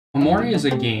OMORI is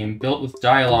a game built with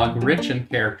dialogue rich in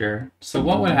character, so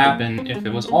what would happen if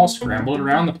it was all scrambled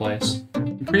around the place?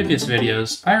 In previous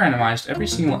videos, I randomized every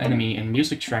single enemy and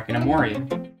music track in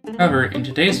OMORI. However, in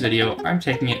today's video, I'm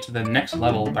taking it to the next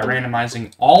level by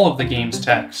randomizing all of the game's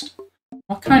text.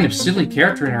 What kind of silly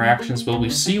character interactions will we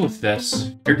see with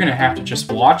this? You're gonna have to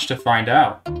just watch to find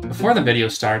out. Before the video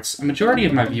starts, a majority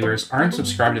of my viewers aren't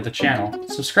subscribed to the channel.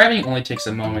 Subscribing only takes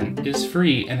a moment, is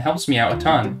free, and helps me out a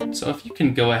ton. So if you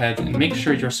can go ahead and make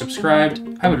sure you're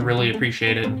subscribed, I would really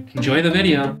appreciate it. Enjoy the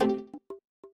video!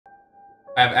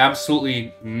 I have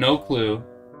absolutely no clue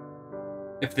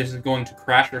if this is going to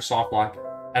crash or softlock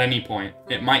at any point.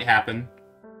 It might happen.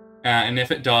 And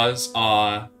if it does,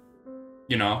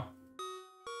 you know.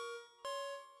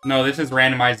 No, this is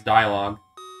randomized dialogue.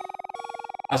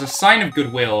 As a sign of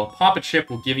goodwill, Papa Chip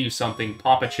will give you something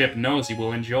Papa Chip knows you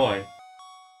will enjoy.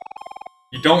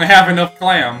 You don't have enough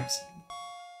clams.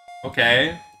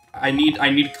 Okay. I need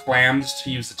clams to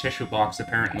use the tissue box,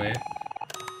 apparently.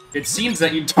 It seems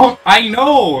that you don't— I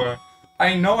know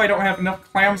I don't have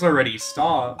enough clams already.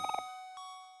 Stop.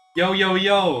 Yo, yo,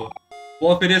 yo.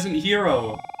 Well, if it isn't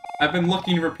Hero, I've been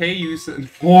looking to repay you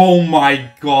since— Oh my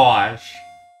gosh.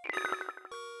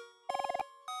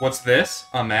 What's this?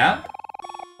 A map?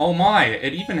 Oh my,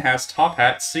 it even has Top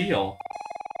Hat's seal.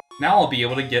 Now I'll be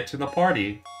able to get to the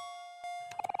party.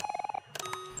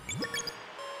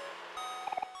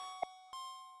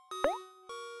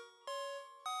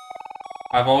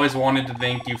 I've always wanted to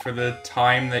thank you for the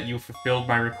time that you fulfilled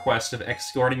my request of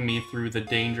escorting me through the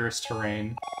dangerous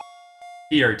terrain.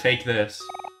 Here, take this.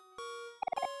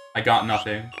 I got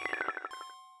nothing.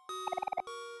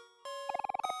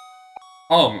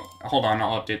 Oh, hold on,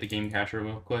 I'll update the game cacher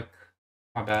real quick.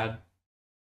 My bad.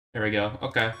 There we go,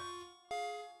 okay.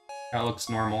 That looks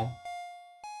normal.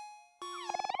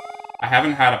 I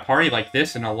haven't had a party like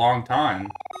this in a long time.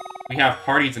 We have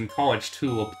parties in college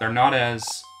too, but they're not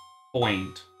as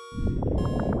quaint.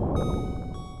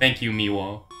 Thank you,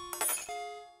 Miwo.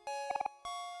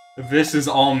 This is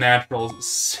all natural.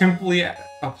 Simply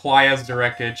apply as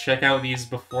directed. Check out these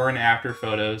before and after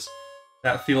photos.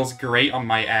 That feels great on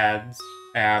my abs.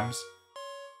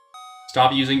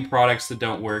 Stop using products that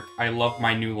don't work. I love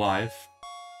my new life.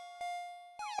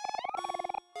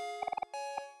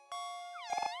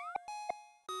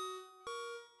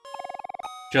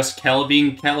 Just Kel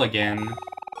being Kel again.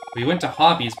 We went to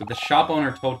Hobbies, but the shop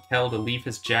owner told Kel to leave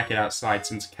his jacket outside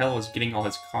since Kel was getting all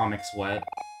his comics wet.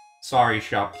 Sorry,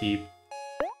 shopkeep.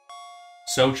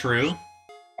 So true.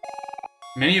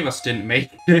 Many of us didn't make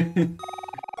it.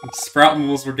 Sprout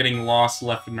mules were getting lost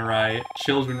left and right.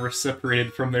 Children were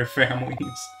separated from their families.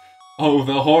 Oh,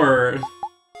 the horror!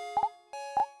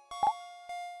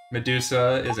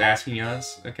 Medusa is asking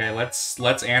us. Okay,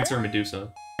 let's answer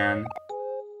Medusa. And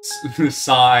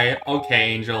sigh. Okay,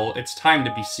 Angel, it's time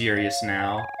to be serious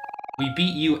now. We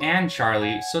beat you and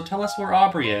Charlie, so tell us where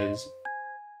Aubrey is.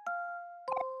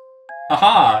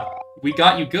 Haha! We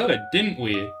got you good, didn't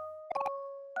we?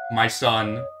 My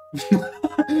son.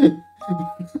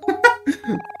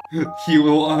 He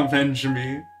will avenge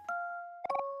me.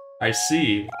 I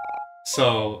see.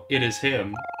 So, it is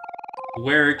him.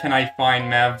 Where can I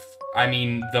find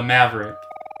the Maverick?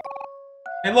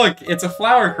 Hey look, it's a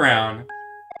flower crown!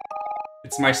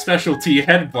 It's my specialty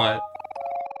headbutt.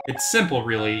 It's simple,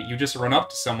 really. You just run up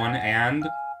to someone and...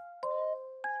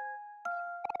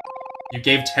 You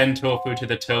gave 10 tofu to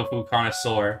the tofu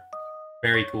connoisseur.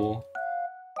 Very cool.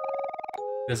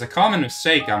 There's a common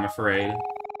mistake, I'm afraid.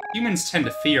 Humans tend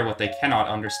to fear what they cannot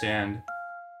understand.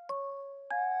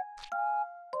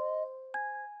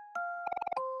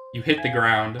 You hit the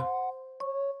ground.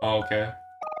 Oh, okay.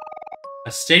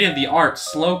 A state-of-the-art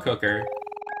slow cooker.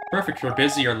 Perfect for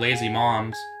busy or lazy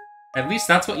moms. At least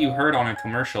that's what you heard on a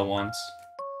commercial once.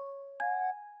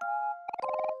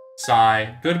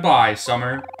 Sigh. Goodbye,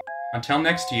 Summer. Until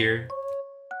next year.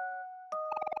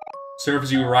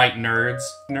 Serves you right, nerds.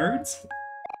 Nerds?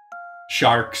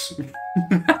 Sharks.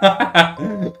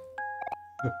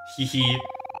 Hehe.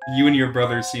 You and your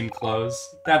brother seem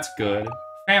close. That's good.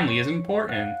 Family is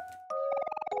important.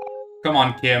 Come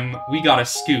on, Kim. We gotta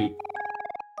scoot.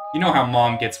 You know how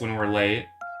Mom gets when we're late.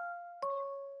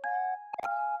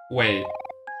 Wait.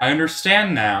 I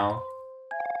understand now.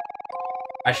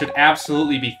 I should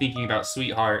absolutely be thinking about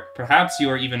Sweetheart. Perhaps you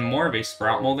are even more of a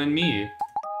sprout mole than me.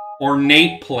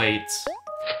 Ornate plates.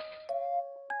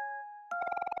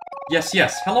 Yes,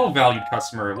 yes. Hello, valued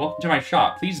customer. Welcome to my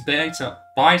shop. Please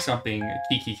buy something.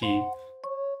 Kiki.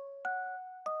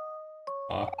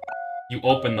 You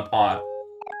open the pot.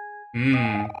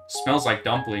 Mmm. Smells like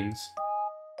dumplings.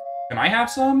 Can I have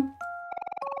some?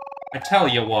 I tell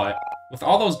you what. With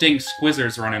all those dang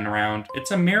squizzers running around,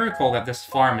 it's a miracle that this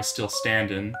farm is still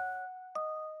standing.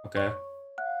 Okay.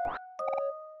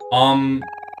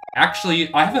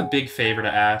 Actually, I have a big favor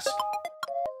to ask.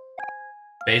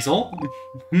 Basil?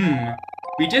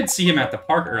 We did see him at the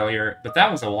park earlier, but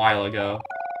that was a while ago.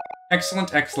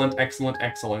 Excellent, excellent, excellent,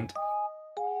 excellent.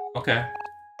 Okay.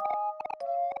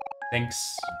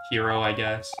 Thanks, hero, I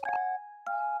guess.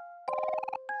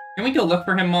 Can we go look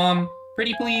for him, Mom?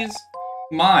 Pretty please?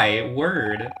 My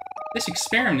word. This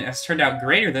experiment has turned out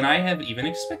greater than I have even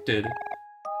expected.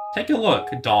 Take a look,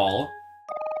 doll.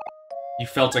 You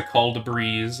felt a cold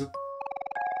breeze.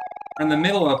 We're in the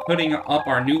middle of putting up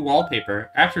our new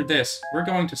wallpaper. After this, we're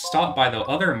going to stop by the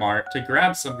other mart to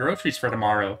grab some groceries for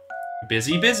tomorrow.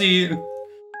 Busy, busy.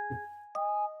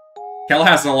 Kel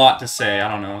has a lot to say, I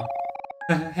don't know.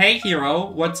 Hey, hero,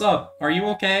 what's up? Are you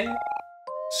okay?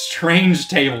 Strange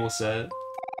table set.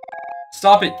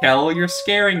 Stop it, Kel, you're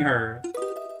scaring her.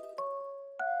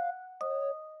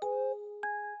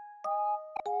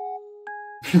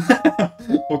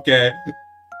 Okay.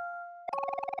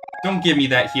 Don't give me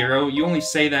that, hero. You only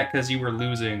say that because you were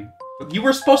losing. You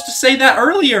were supposed to say that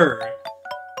earlier!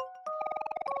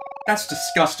 That's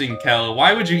disgusting, Kel.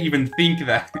 Why would you even think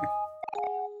that?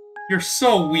 You're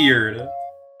so weird.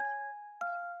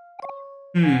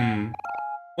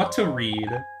 What to read?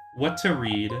 What to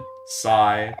read?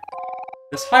 Sigh.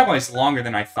 This highway's longer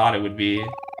than I thought it would be.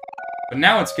 But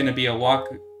now it's gonna be a walk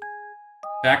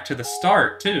back to the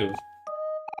start, too.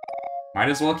 Might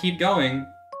as well keep going.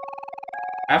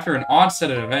 After an odd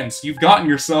set of events, you've gotten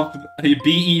yourself a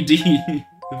BED.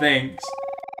 Thanks.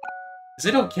 Is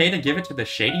it okay to give it to the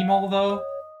Shady Mole, though?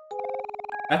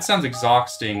 That sounds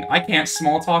exhausting. I can't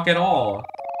small talk at all.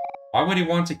 Why would he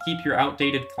want to keep your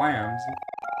outdated clams?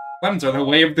 Clams are the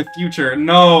way of the future.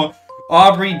 No!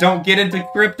 Aubrey, don't get into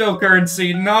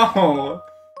cryptocurrency. No!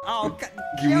 Oh,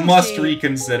 you must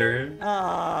reconsider.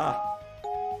 Ah.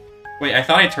 Wait, I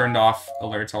thought I turned off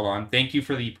alerts. Hold on. Thank you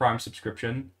for the Prime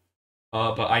subscription.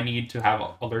 But I need to have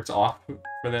alerts off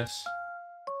for this.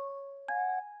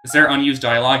 Is there unused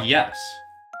dialogue? Yes.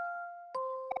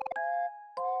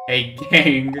 Hey,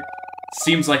 gang.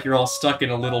 Seems like you're all stuck in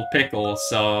a little pickle,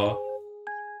 so...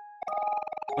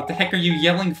 What the heck are you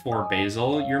yelling for,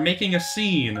 Basil? You're making a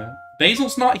scene.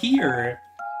 Basil's not here.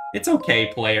 It's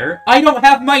okay, player. I don't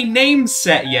have my name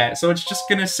set yet, so it's just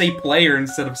gonna say player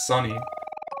instead of Sunny.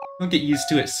 You'll get used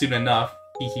to it soon enough.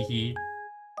 Hehehe.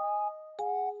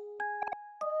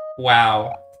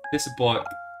 Wow. This book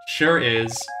sure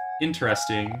is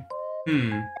interesting.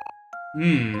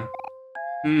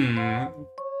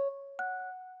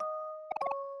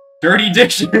 Dirty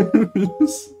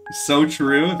dictions! So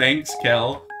true, thanks,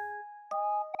 Kel.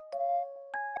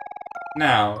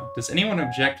 Now, does anyone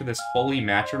object to this holy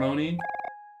matrimony?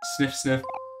 Sniff, sniff.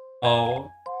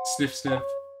 Oh. Sniff, sniff.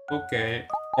 Okay.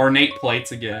 Ornate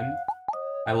plates again.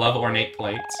 I love ornate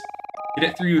plates. Get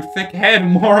it through your thick head,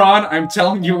 moron! I'm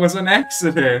telling you it was an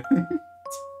accident!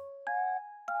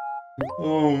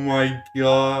 Oh my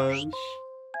gosh.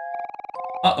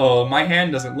 Uh-oh, my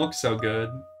hand doesn't look so good.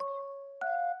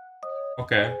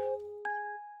 Okay.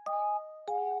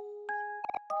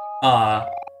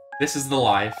 This is the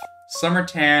life. Summer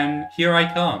tan, here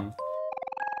I come.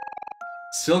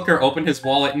 Silker opened his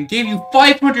wallet and gave you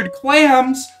 500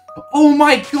 clams! Oh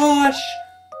my gosh!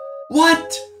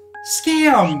 What?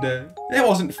 Scammed! It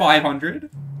wasn't 500.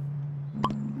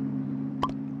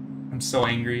 I'm so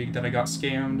angry that I got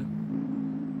scammed.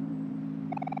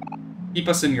 Keep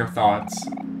us in your thoughts.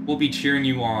 We'll be cheering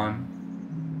you on.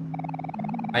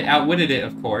 I outwitted it,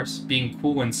 of course, being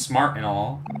cool and smart and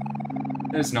all.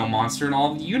 There's no monster in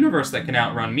all of the universe that can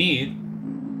outrun me.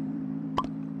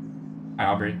 Hi,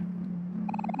 Aubrey.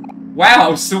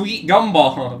 Wow, sweet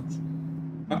gumballs!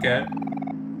 Okay.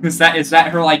 Is that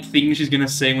her, like, thing she's gonna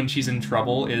say when she's in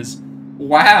trouble is,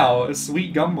 wow,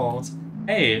 sweet gumballs.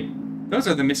 Hey, those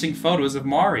are the missing photos of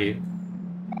Mari.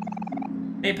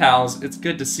 Hey, pals, it's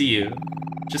good to see you.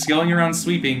 Just going around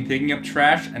sweeping, picking up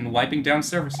trash, and wiping down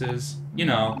surfaces. You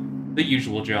know, the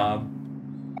usual job.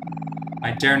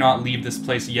 I dare not leave this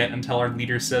place yet until our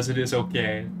leader says it is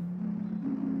okay.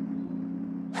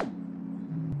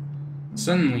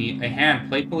 Suddenly, a hand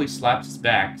playfully slaps his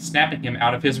back, snapping him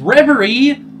out of his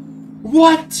reverie!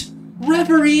 What?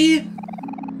 Reverie?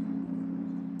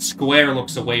 Square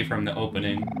looks away from the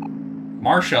opening.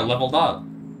 Marsha leveled up.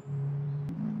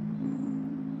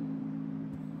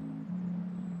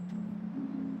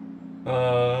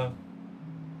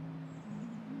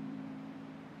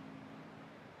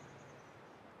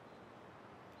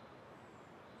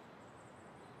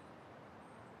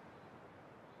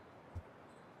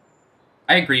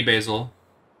 I agree, Basil.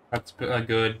 That's a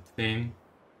good thing.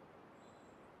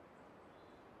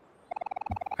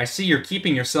 I see you're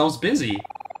keeping yourselves busy.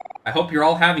 I hope you're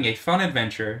all having a fun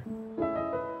adventure.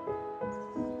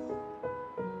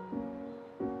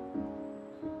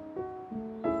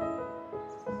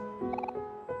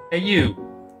 Hey you.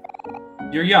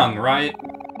 You're young, right?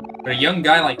 Would a young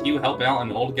guy like you help out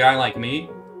an old guy like me?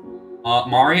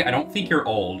 Mari, I don't think you're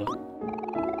old.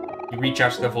 You reach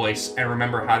out to the voice and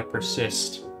remember how to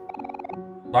persist.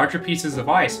 Larger pieces of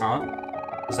ice, huh?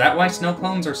 Is that why snow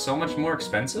cones are so much more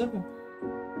expensive?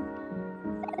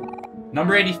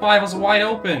 Number 85 was wide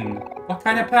open. What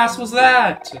kind of pass was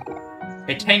that?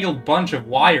 A tangled bunch of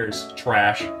wires,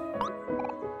 trash.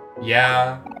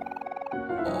 Yeah.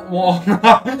 Well,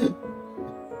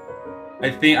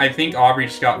 I think Aubrey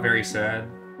just got very sad.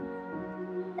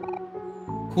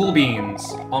 Cool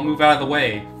beans. I'll move out of the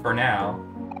way, for now.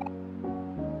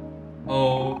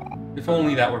 Oh, if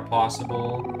only that were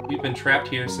possible. We've been trapped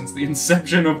here since the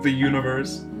inception of the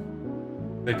universe.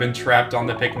 They've been trapped on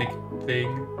the picnic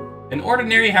thing. An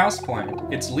ordinary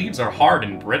houseplant. Its leaves are hard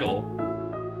and brittle.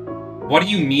 What do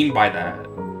you mean by that?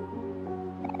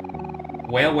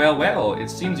 Well, well, well, it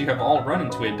seems you have all run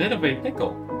into a bit of a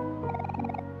pickle.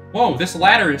 Whoa, this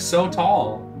ladder is so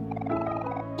tall.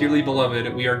 Dearly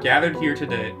beloved, we are gathered here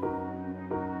today.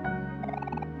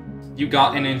 You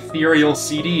got an ethereal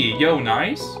CD. Yo,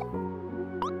 nice.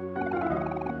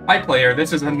 Hi, player.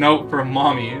 This is a note from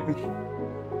Mommy.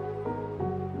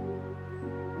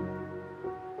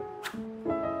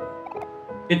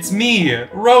 It's me,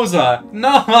 Rosa.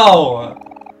 No!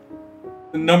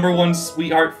 The #1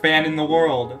 sweetheart fan in the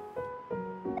world.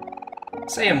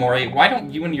 Say, Omori, why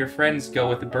don't you and your friends go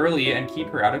with Burly and keep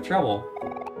her out of trouble?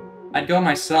 I'd go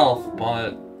myself,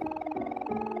 but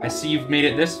I see you've made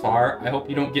it this far. I hope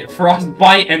you don't get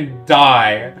frostbite and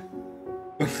die.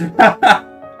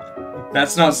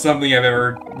 That's not something I've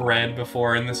ever read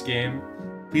before in this game.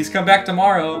 Please come back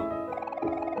tomorrow.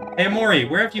 Hey, Omori,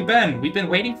 where have you been? We've been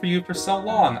waiting for you for so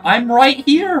long. I'm right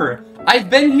here! I've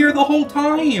been here the whole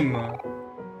time!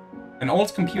 An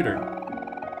old computer.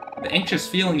 The anxious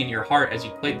feeling in your heart as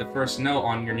you played the first note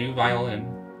on your new violin.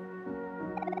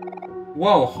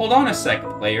 Whoa, hold on a sec,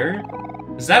 player.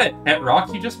 Is that a pet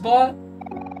rock you just bought?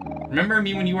 Remember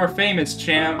me when you were famous,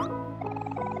 champ?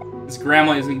 His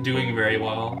grandma isn't doing very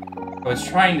well. I was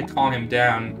trying to calm him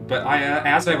down, but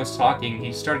as I was talking,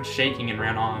 he started shaking and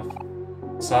ran off.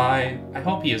 Sigh, I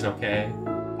hope he is okay.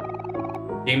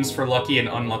 Games for lucky and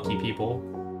unlucky people.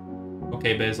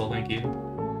 Okay, Basil, thank you.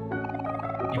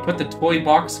 You put the toy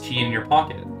box key in your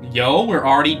pocket. Yo, we're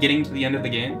already getting to the end of the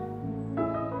game?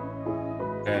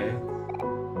 Okay.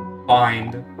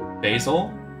 Find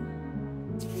Basil.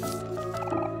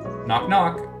 Knock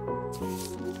knock.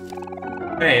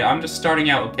 Hey, I'm just starting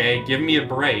out, okay? Give me a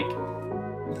break.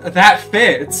 That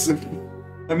fits!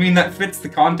 I mean, that fits the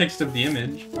context of the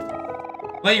image.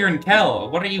 Player and Kel,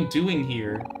 what are you doing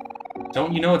here?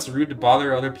 Don't you know it's rude to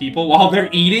bother other people while they're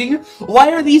eating?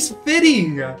 Why are these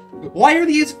fitting? Why are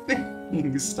these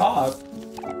fitting? Stop.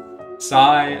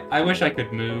 Sigh, I wish I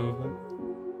could move.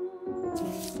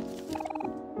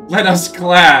 Let us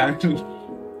clash.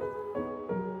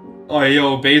 Oh,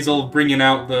 yo, Basil bringing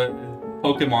out the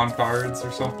Pokemon cards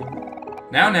or something.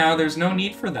 Now, there's no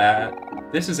need for that.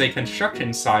 This is a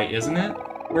construction site, isn't it?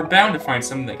 We're bound to find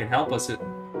something that can help us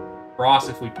cross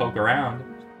if we poke around.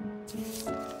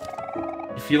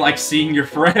 You feel like seeing your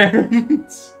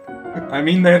friends? I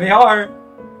mean, there they are.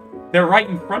 They're right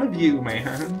in front of you,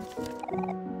 man.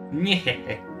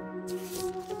 Yeah.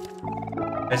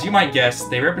 As you might guess,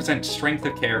 they represent strength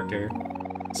of character.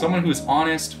 Someone who is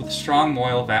honest with strong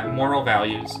moral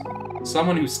values.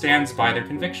 Someone who stands by their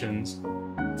convictions.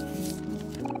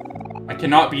 I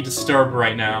cannot be disturbed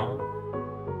right now.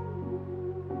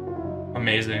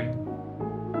 Amazing.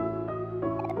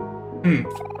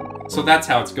 So that's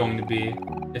how it's going to be.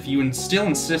 If you still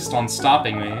insist on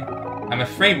stopping me, I'm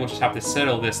afraid we'll just have to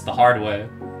settle this the hard way.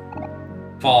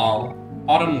 Fall,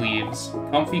 autumn leaves,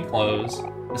 comfy clothes,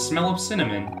 the smell of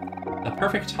cinnamon, the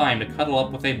perfect time to cuddle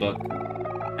up with a book.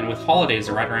 And with holidays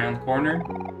right around the corner,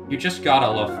 you just gotta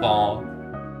love fall.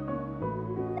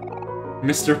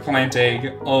 Mr. Plant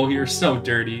Egg, oh, you're so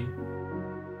dirty.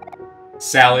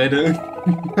 Salad.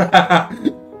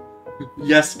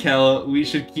 Yes, Kel, we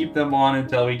should keep them on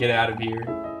until we get out of here.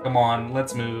 Come on,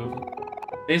 let's move.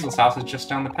 Basil's house is just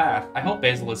down the path. I hope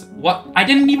Basil is... What? I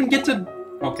didn't even get to...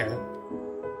 Okay.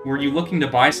 Were you looking to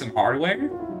buy some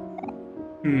hardware?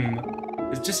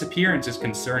 His disappearance is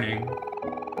concerning.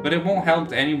 But it won't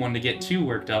help anyone to get too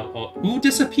worked up. Oh, who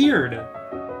disappeared?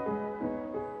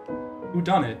 Who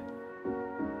done it?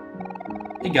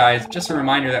 Hey guys, just a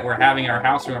reminder that we're having our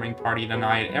housewarming party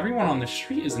tonight. Everyone on the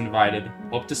street is invited.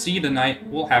 Hope to see you tonight.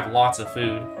 We'll have lots of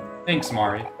food. Thanks,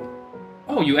 Mari.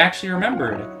 Oh, you actually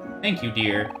remembered. Thank you,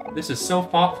 dear. This is so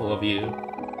thoughtful of you.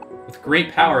 With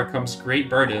great power comes great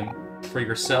burden. For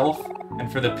yourself,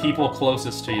 and for the people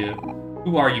closest to you.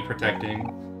 Who are you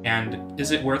protecting? And is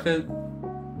it worth it?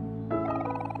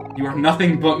 You are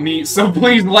nothing but meat, so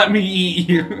please let me eat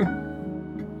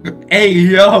you. Hey,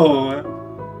 yo!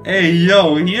 Hey,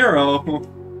 yo, hero!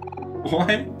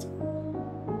 What?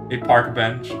 A park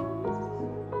bench.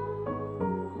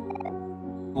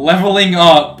 Leveling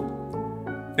up!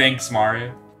 Thanks,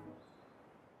 Mario.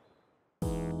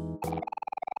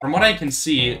 From what I can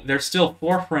see, there's still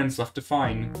 4 friends left to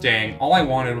find. Dang, all I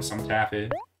wanted was some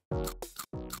taffy.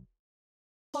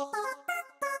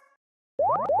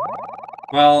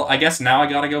 Well, I guess now I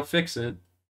gotta go fix it.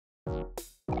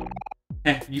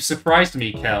 Heh, you surprised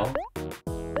me, Kel.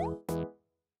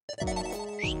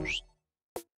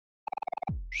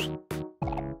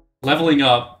 Leveling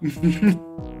up.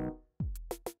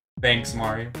 Thanks,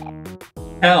 Mario.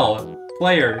 Kel,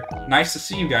 player, nice to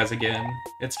see you guys again.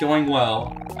 It's going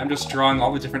well. I'm just drawing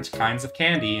all the different kinds of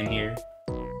candy in here.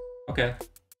 Okay.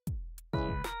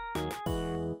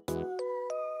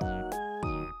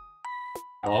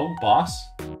 Hello, boss?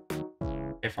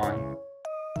 Okay, fine.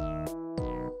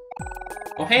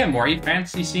 Oh hey, OMORI,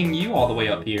 fancy seeing you all the way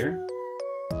up here.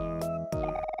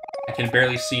 I can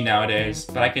barely see nowadays,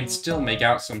 but I can still make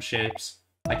out some shapes.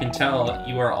 I can tell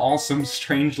you are all some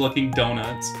strange-looking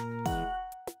donuts.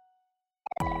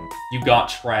 You got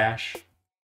trash.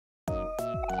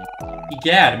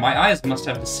 Egad, my eyes must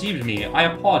have deceived me. I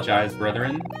apologize,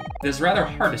 brethren. It is rather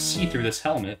hard to see through this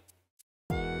helmet.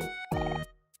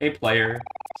 Hey, player.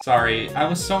 Sorry, I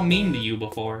was so mean to you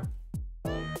before.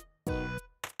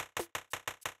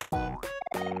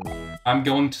 I'm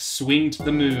going to swing to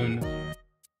the moon.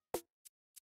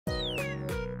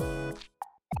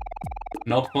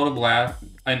 An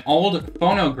old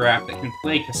phonograph that can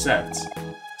play cassettes.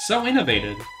 So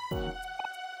innovative.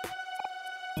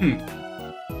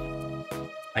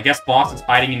 I guess boss is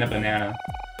hiding in the banana.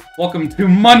 Welcome to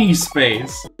Money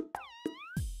Space!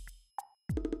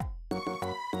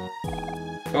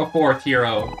 Go forth,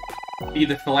 hero. Be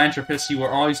the philanthropist you were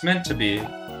always meant to be.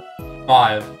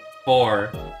 5,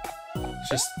 4...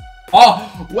 Just...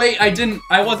 Oh! Wait, I didn't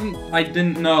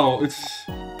know. It's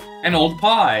an old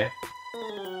pie.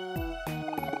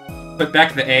 Put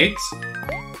back the eggs?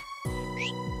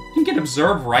 You can get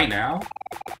observed right now.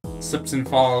 Slips and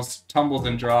falls, tumbles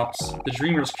and drops. The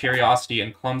dreamer's curiosity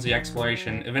and clumsy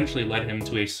exploration eventually led him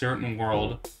to a certain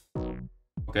world.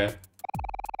 Okay.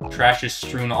 Trash is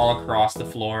strewn all across the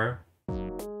floor.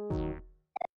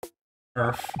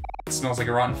 Earth. It smells like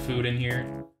rotten food in here.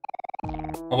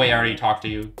 Oh wait, I already talked to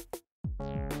you.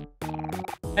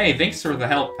 Hey, thanks for the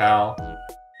help, pal.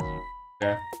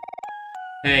 Okay.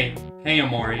 Hey,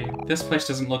 OMORI. This place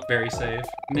doesn't look very safe.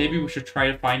 Maybe we should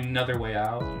try to find another way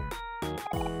out.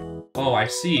 Oh, I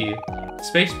see.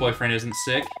 Space Boyfriend isn't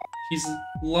sick. He's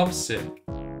lovesick.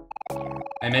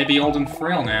 I may be old and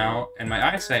frail now, and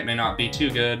my eyesight may not be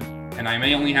too good, and I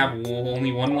may only have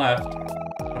only one left.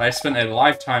 But I spent a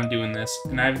lifetime doing this,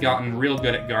 and I've gotten real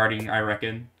good at guarding, I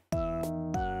reckon.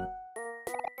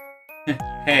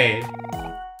 Hey,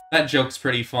 that joke's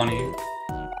pretty funny.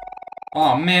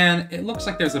 Aw man, it looks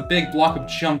like there's a big block of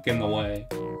junk in the way.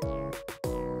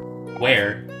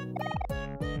 Where?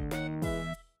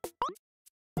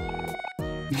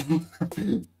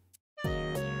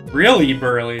 Really,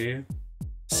 Burly?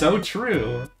 So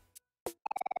true.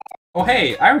 Oh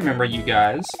hey, I remember you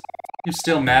guys. You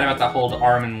still mad about that whole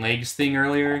arm and legs thing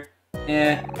earlier?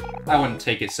 Eh, I wouldn't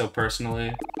take it so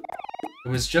personally. It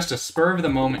was just a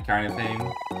spur-of-the-moment kind of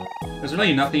thing. There's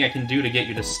really nothing I can do to get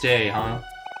you to stay, huh?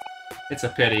 It's a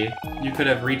pity. You could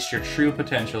have reached your true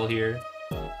potential here.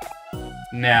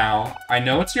 Now, I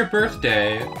know it's your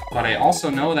birthday, but I also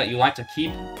know that you like to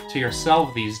keep to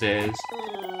yourself these days.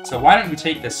 So why don't you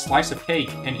take this slice of cake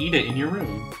and eat it in your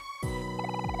room?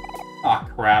 Aw,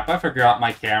 crap, I forgot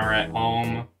my camera at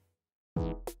home.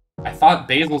 I thought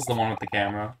Basil's the one with the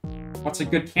camera. What's a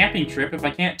good camping trip if I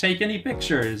can't take any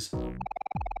pictures?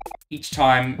 Each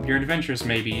time, your adventures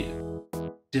may be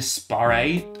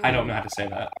disparate. I don't know how to say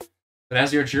that. But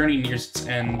as your journey nears its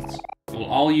end, it will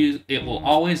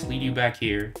always lead you back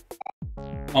here.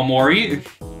 OMORI?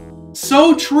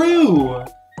 So true!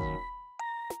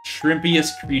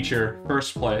 Shrimpiest creature,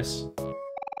 first place.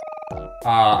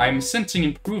 I'm sensing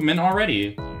improvement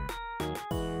already.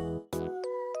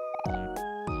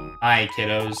 Hi,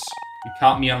 kiddos. You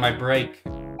caught me on my break.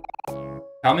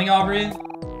 Coming, Aubrey?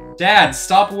 Dad,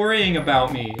 stop worrying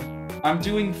about me. I'm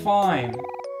doing fine.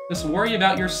 Just worry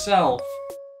about yourself.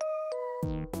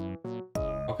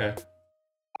 Okay.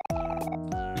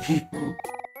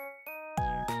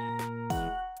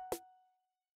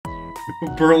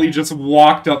 Burley just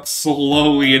walked up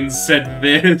slowly and said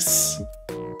this.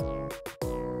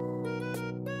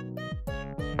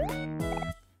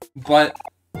 But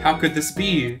how could this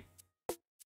be?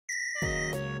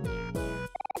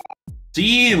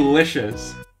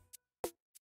 Delicious.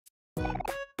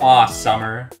 Ah,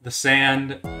 summer. The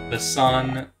sand, the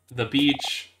sun, the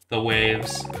beach, the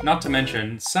waves. Not to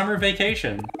mention, summer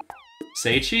vacation.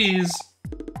 Say cheese.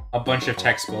 A bunch of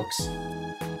textbooks.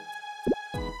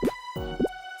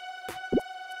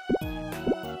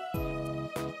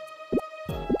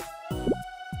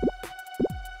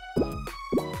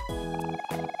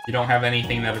 You don't have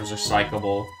anything that is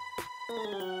recyclable.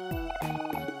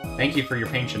 Thank you for your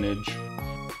patronage.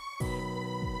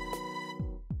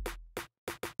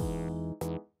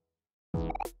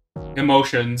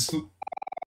 Emotions.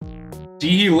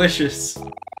 Delicious.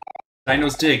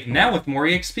 Dino's Dig, now with more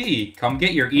EXP. Come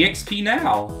get your EXP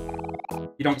now.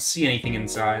 You don't see anything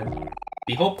inside.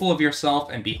 Be hopeful of yourself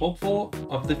and be hopeful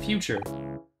of the future.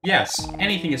 Yes,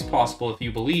 anything is possible if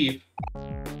you believe.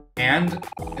 And,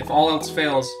 if all else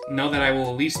fails, know that I will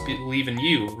at least believe in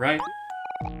you, right?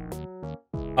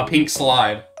 A pink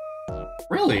slide.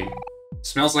 Really?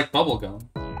 Smells like bubblegum.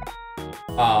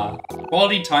 Ah,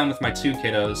 quality time with my two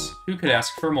kiddos. Who could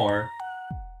ask for more?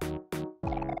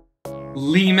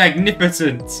 Lee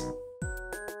Magnificent!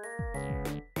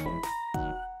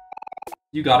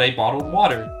 You got a bottled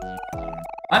water.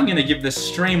 I'm gonna give this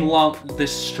strange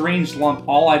lump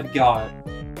all I've got.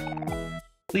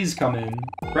 Please come in.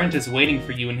 Brent is waiting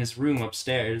for you in his room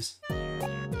upstairs.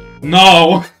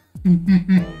 No!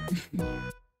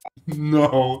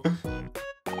 No.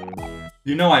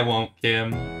 You know I won't,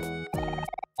 Kim.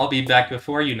 I'll be back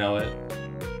before you know it.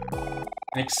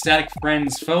 Ecstatic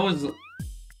friends slash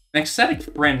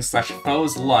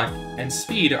foes luck and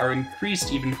speed are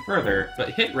increased even further, but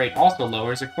hit rate also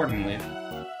lowers accordingly.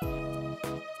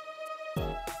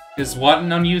 Is what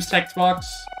an unused text box?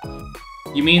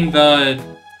 You mean the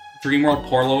Dreamworld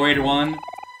Polaroid one?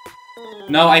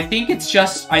 No, I think it's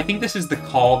just... I think this is the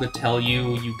call to tell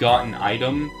you you got an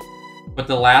item, but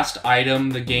the last item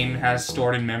the game has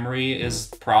stored in memory is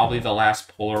probably the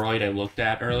last Polaroid I looked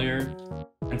at earlier,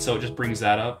 and so it just brings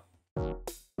that up.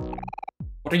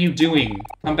 What are you doing?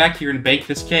 Come back here and bake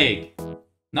this cake.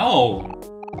 No!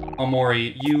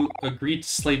 Omori, you agreed to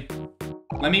sleep.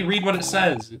 Let me read what it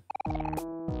says.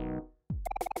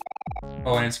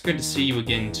 Oh, and it's good to see you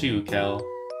again too, Kel.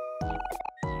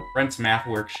 Brent's math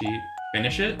worksheet.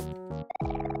 Finish it?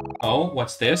 Oh,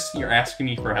 what's this? You're asking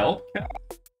me for help, Kel?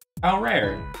 How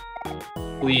rare.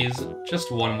 Please,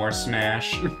 just one more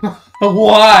smash.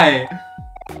 Why?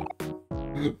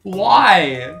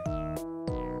 Why?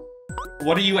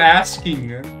 What are you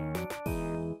asking?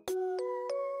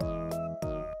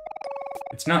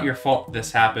 It's not your fault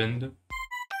this happened.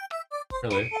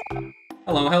 Really?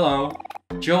 Hello, hello.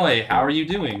 Joy, how are you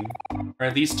doing?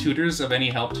 Are these tutors of any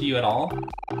help to you at all?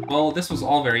 Well, this was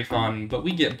all very fun, but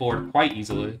we get bored quite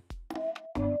easily.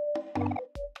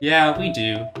 Yeah, we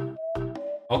do.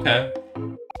 Okay.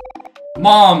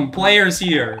 Mom, players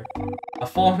here! A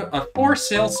for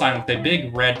sale sign with a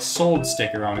big red sold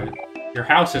sticker on it. Your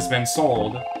house has been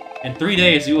sold. In 3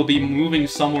 days, you will be moving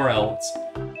somewhere else.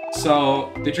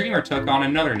 So, the dreamer took on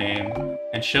another name,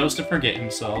 and chose to forget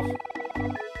himself.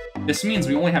 This means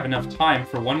we only have enough time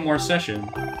for one more session.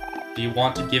 Do you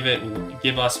want to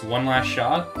give us one last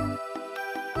shot?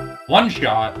 One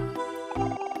shot?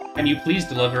 Can you please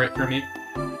deliver it for me?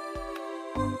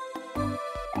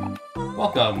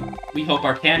 Welcome. We hope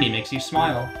our candy makes you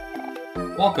smile.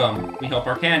 Welcome. We hope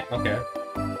our okay.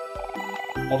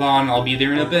 Hold on, I'll be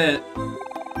there in a bit.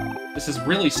 This is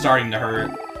really starting to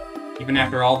hurt. Even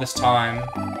after all this time,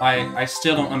 I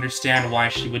still don't understand why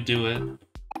she would do it.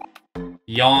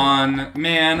 Yawn.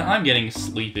 Man, I'm getting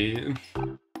sleepy.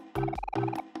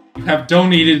 You have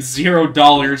donated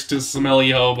 $0 to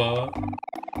Smelly Hobo.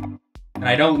 And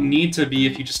I don't need to be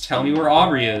if you just tell me where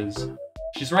Aubrey is.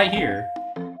 She's right here.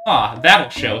 Ah, that'll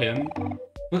show him.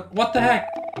 But what the heck?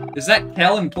 Is that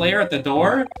Kel and Player at the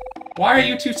door? Why are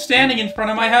you two standing in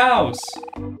front of my house?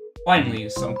 Finally,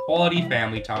 some quality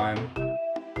family time.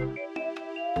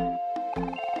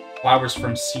 Flowers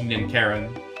from Sean and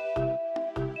Karen.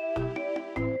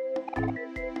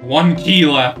 1 key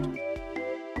left.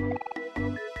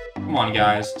 Come on,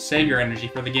 guys. Save your energy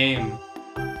for the game.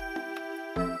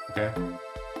 Okay.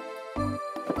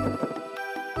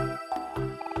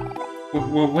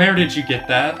 Where did you get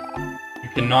that? You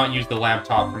cannot use the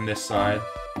laptop from this side.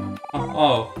 Oh,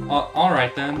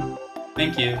 Alright then.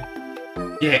 Thank you.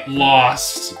 Get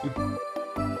lost!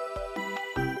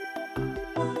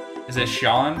 Is it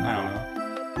Sean? I don't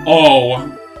know.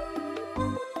 Oh!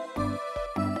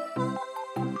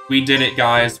 We did it,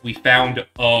 guys. We found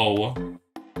O.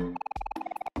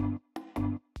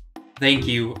 Thank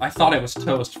you. I thought it was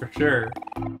toast for sure.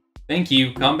 Thank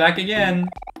you. Come back again.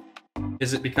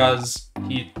 Is it because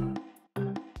he...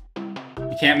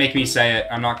 You can't make me say it.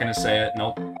 I'm not gonna say it.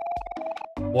 Nope.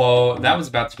 Whoa, that was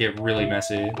about to get really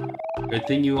messy. Good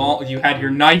thing you had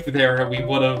your knife there. We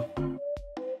would've...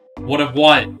 Would've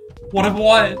what? Would've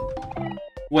what?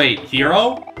 Wait,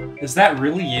 Hero? Is that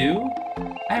really you?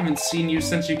 I haven't seen you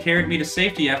since you carried me to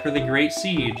safety after the Great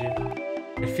Siege.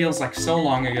 It feels like so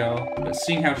long ago, but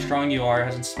seeing how strong you are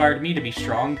has inspired me to be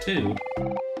strong too.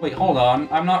 Wait, hold on.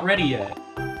 I'm not ready yet.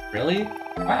 Really?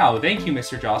 Wow, thank you,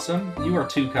 Mr. Jossum. You are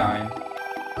too kind.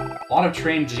 A lot of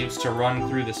train jeeps to run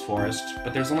through this forest,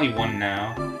 but there's only one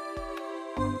now.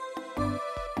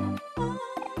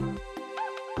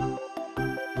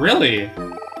 Really?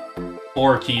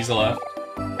 4 keys left.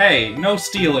 Hey, no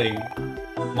stealing!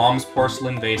 Mom's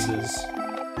porcelain vases.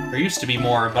 There used to be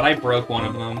more, but I broke one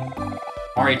of them.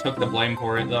 Mari took the blame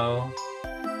for it, though.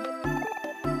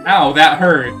 Ow, that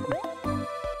hurt!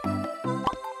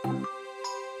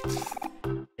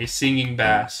 A singing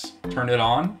bass. Turn it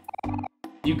on?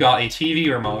 You got a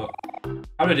TV remote.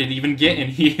 How did it even get in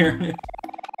here?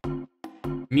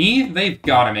 Me? They've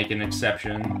gotta make an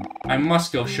exception. I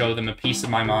must go show them a piece of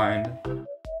my mind.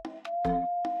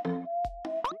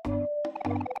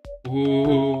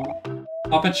 Ooh.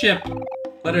 Pop a chip.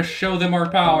 Let us show them our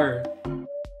power.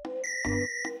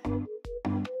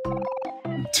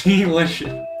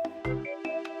 Delicious.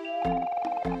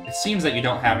 It seems that you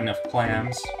don't have enough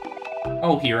clams.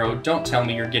 Oh, Hero, don't tell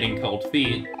me you're getting cold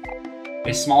feet.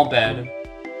 A small bed.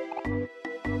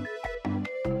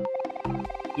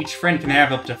 Each friend can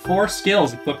have up to 4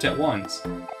 skills equipped at once.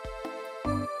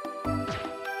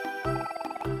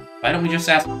 Why don't we just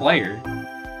ask Player?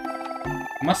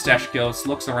 Mustache Ghost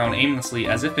looks around aimlessly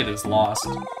as if it is lost.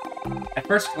 At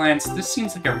first glance, this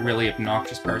seems like a really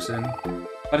obnoxious person,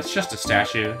 but it's just a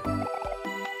statue.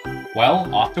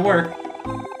 Well, off to work.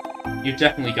 You've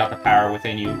definitely got the power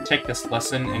within you. Take this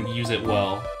lesson and use it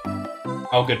well.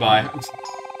 Oh, goodbye.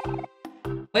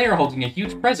 Player holding a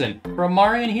huge present from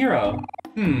Mari and Hero.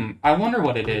 I wonder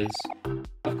what it is.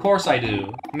 Of course I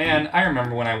do. Man, I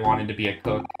remember when I wanted to be a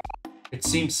cook. It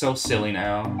seems so silly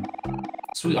now.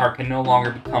 Sweetheart can no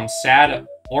longer become sad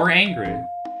or angry.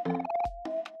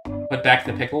 Put back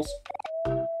the pickles.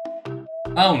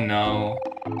 Oh no.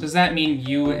 Does that mean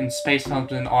you and Space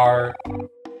Hunter are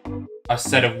a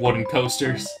set of wooden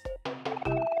coasters?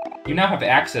 You now have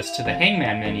access to the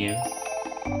Hangman menu.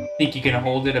 Think you can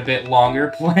hold it a bit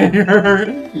longer, player?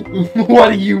 What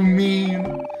do you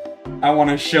mean? I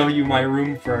want to show you my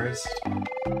room first.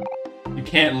 You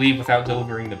can't leave without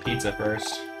delivering the pizza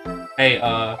first. Hey,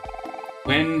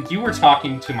 when you were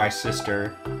talking to my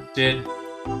sister, did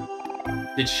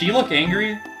she look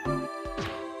angry?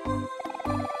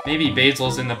 Maybe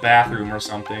Basil's in the bathroom or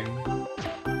something.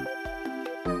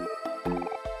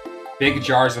 Big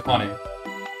jars of honey.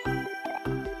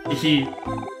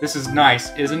 This is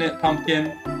nice, isn't it,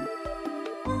 Pumpkin?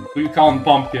 We call him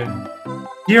Pumpkin.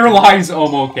 Here lies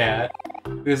Omocat.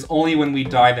 It is only when we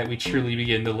die that we truly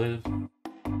begin to live.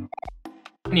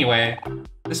 Anyway,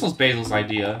 this was Basil's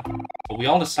idea, but we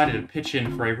all decided to pitch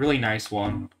in for a really nice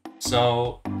one.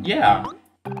 So, yeah.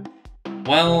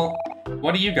 Well,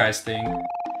 what do you guys think?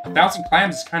 1,000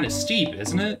 clams is kind of steep,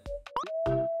 isn't it?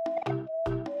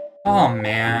 Oh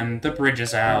man, the bridge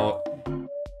is out.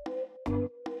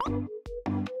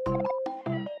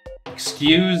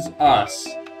 Excuse us.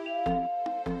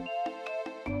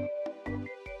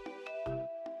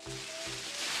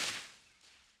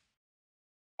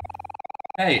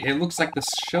 Hey, it looks like the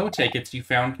show tickets you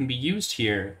found can be used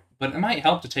here, but it might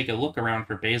help to take a look around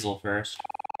for Basil first.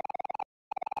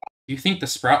 Do you think the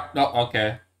sprout... Oh,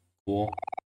 okay. Cool.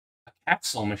 A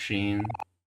capsule machine.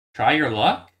 Try your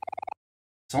luck?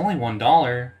 It's only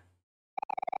 $1.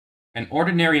 An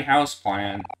ordinary house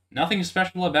plant. Nothing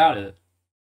special about it.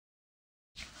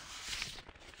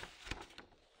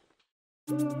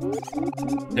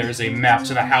 There's a map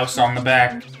to the house on the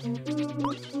back.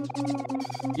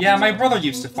 Yeah, my brother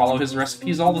used to follow his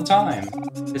recipes all the time.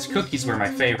 His cookies were my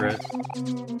favorite.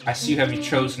 I see you have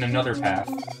chosen another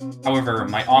path. However,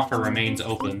 my offer remains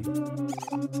open.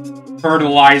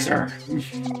 Fertilizer.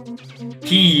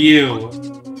 PU.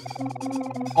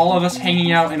 All of us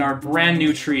hanging out in our brand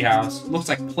new treehouse. Looks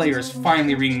like Player's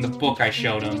finally reading the book I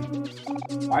showed him.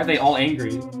 Why are they all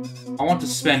angry? I want to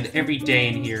spend every day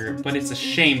in here, but it's a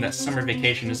shame that summer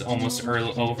vacation is almost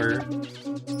over.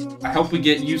 I hope we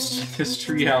get used to this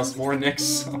treehouse more next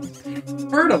summer.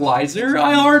 Fertilizer?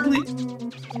 I hardly...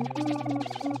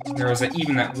 There was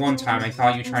even that one time I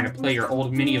caught you trying to play your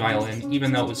old mini violin,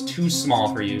 even though it was too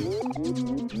small for you.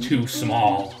 Too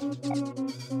small.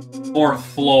 Fourth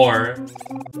floor.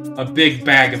 A big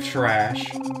bag of trash.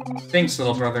 Thanks,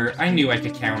 little brother. I knew I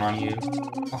could count on you.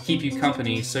 I'll keep you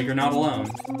company so you're not alone.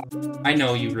 I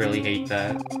know you really hate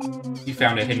that. You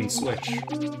found a hidden switch.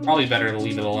 Probably better to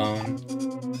leave it alone.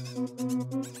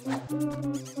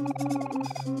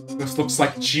 This looks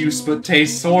like juice but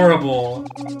tastes horrible.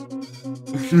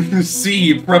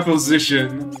 C,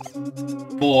 preposition.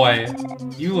 Boy,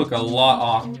 you look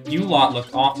look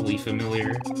awfully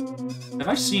familiar. Have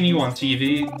I seen you on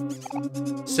TV?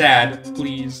 Sad,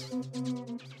 please.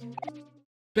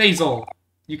 Basil,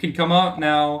 you can come up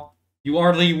now. You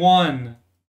already won.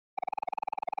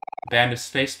 A band of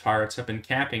space pirates have been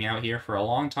camping out here for a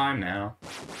long time now.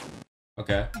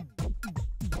 Okay.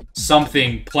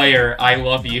 Something, player, I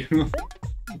love you.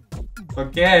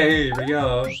 Okay, here we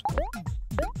go.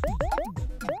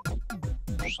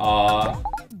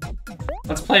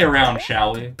 Let's play around,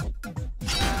 shall we?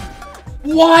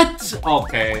 What?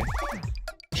 Okay.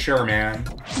 Sure, man.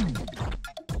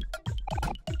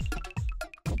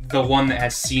 The one that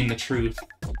has seen the truth.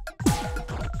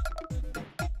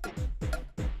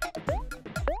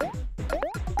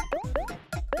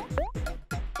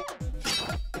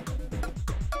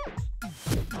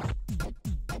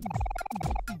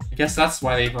 I guess that's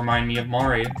why they remind me of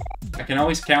Mari. I can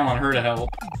always count on her to help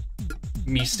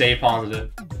me stay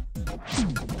positive.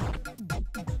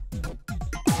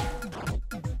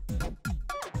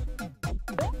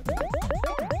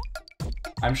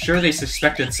 I'm sure they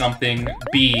suspected something.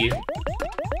 B.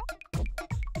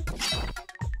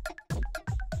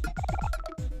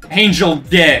 Angel,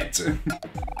 get!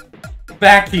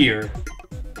 Back here!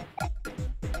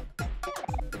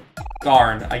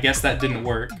 Darn, I guess that didn't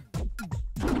work.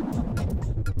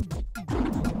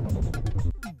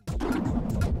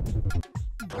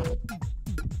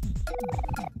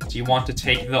 Do you want to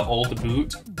take the old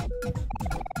boot?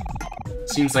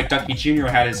 Seems like Ducky Jr.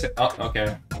 had his... Oh,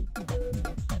 okay.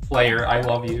 Player, I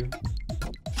love you.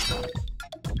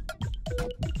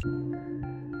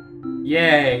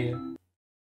 Yay!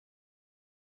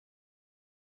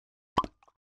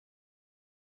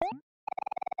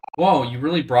 Whoa, you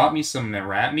really brought me some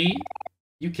rat meat?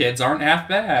 You kids aren't half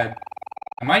bad.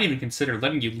 I might even consider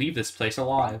letting you leave this place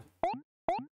alive.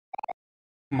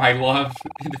 My love,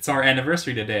 it's our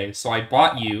anniversary today, so I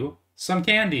bought you some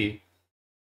candy.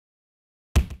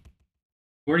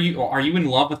 Who are you? Are you in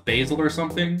love with Basil or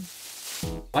something?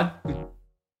 What?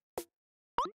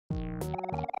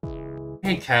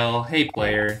 Hey, Kel. Hey,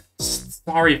 player.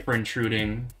 Sorry for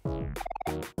intruding.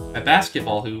 A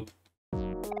basketball hoop.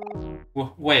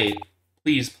 Wait.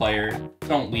 Please, player.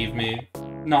 Don't leave me.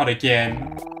 Not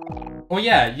again. Oh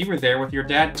yeah, you were there with your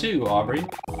dad too, Aubrey.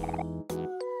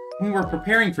 We were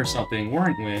preparing for something,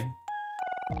 weren't we?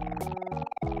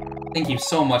 Thank you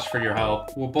so much for your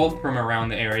help. We're both from around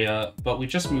the area, but we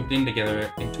just moved in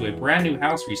together into a brand new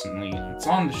house recently. It's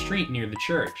on the street near the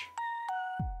church.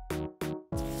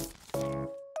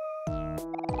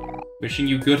 Wishing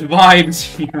you good vibes,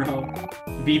 hero.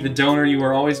 Be the donor you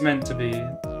were always meant to be.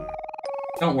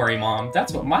 Don't worry, Mom.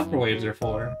 That's what microwaves are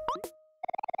for.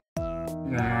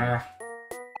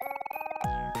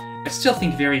 I still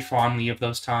think very fondly of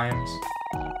those times.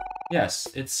 Yes,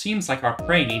 it seems like our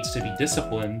prey needs to be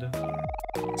disciplined.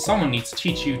 Someone needs to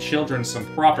teach you children some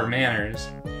proper manners.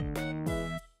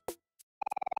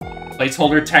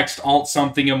 Placeholder text alt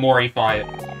something Omorify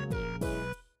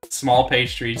it. Small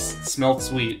pastries, smelled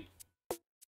sweet.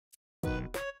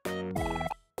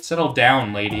 Settle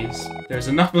down, ladies. There's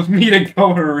enough of me to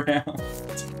go around.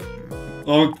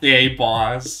 Okay,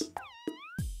 boss.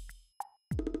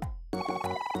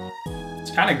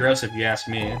 It's kinda gross if you ask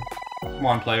me. Come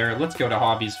on, player, let's go to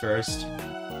hobbies first.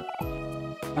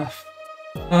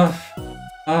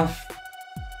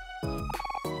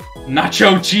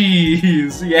 Nacho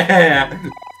cheese! Yeah!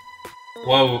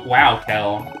 Whoa, wow,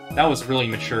 Kel. That was really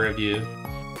mature of you.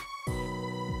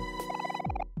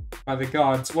 By the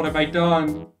gods, what have I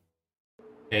done?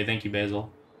 Okay, thank you,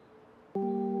 Basil.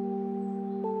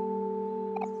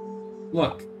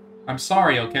 Look, I'm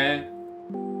sorry, okay?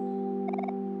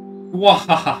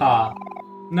 Wahahaha!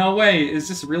 No way, is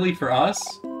this really for us?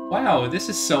 Wow, this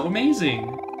is so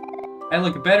amazing! I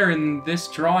look better in this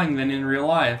drawing than in real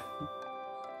life.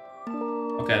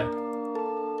 Okay.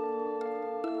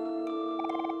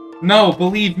 No,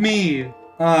 believe me!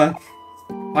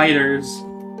 Spiders.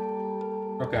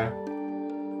 Okay.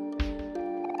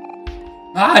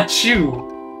 Ah,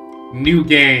 chew! New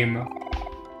game.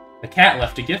 The cat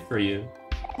left a gift for you.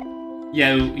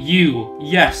 Yeah, you.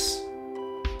 Yes.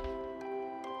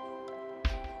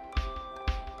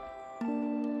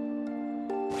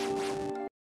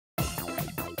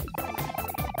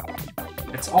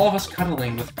 It's all of us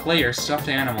cuddling with Claire's stuffed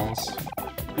animals.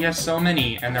 We have so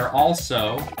many, and they're all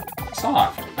so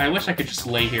soft. I wish I could just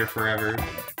lay here forever.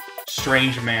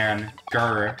 Strange man.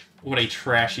 Grr. What a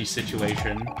trashy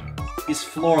situation. These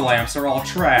floor lamps are all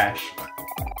trash.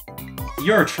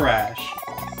 You're trash.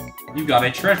 You got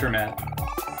a treasure map.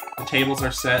 The tables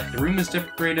are set, the room is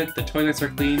decorated, the toilets are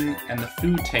clean, and the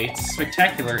food tastes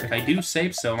spectacular if I do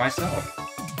say so myself.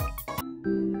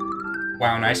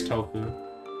 Wow, nice tofu.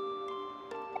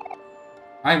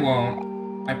 I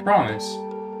won't. I promise.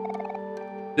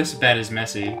 This bed is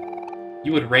messy.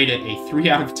 You would rate it a 3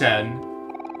 out of 10.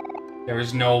 There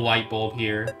is no light bulb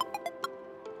here.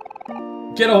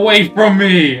 Get away from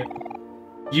me!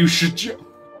 You should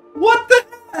What the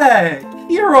heck?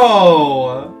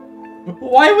 Hero!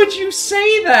 Why would you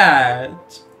say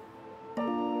that?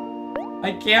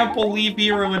 I can't believe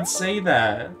Hero would say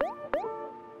that.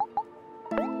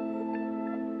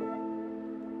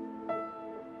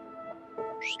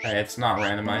 Okay, it's not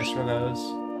randomized for those.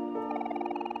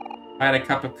 If I had a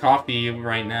cup of coffee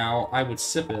right now, I would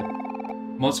sip it.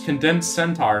 Most condensed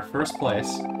centaur, first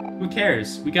place. Who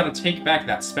cares? We gotta take back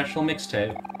that special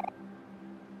mixtape.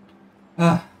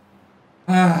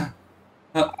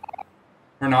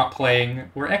 We're not playing.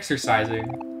 We're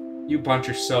exercising. You bunch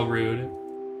are so rude.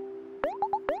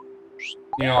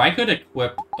 You know, I could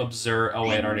equip Observe. Oh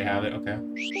wait, I already have it. Okay.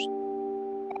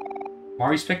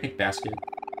 Mari's picnic basket.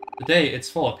 Today, it's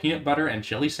full of peanut butter and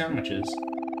jelly sandwiches.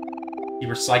 He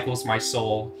recycles my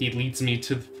soul. He leads me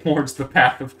towards the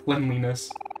path of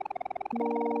cleanliness.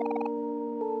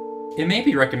 It may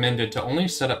be recommended to only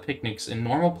set up picnics in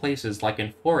normal places like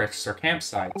in forests or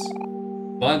campsites.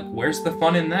 But where's the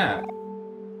fun in that?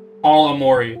 All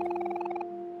OMORI.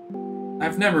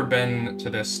 I've never been to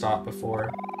this stop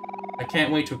before. I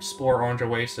can't wait to explore Orange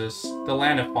Oasis, the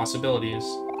land of possibilities.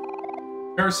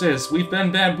 Curses, we've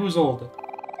been bamboozled!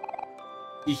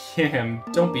 Ehem,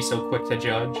 don't be so quick to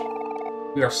judge.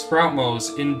 We are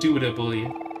Sproutmos, indubitably.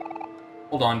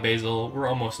 Hold on, Basil, we're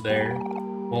almost there.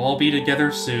 We'll all be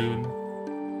together soon.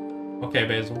 Okay,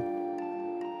 Basil.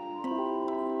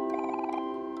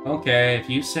 Okay, if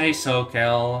you say so,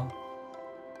 Kel.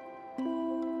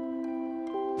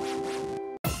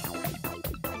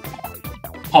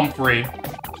 Humphrey.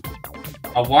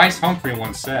 A wise Humphrey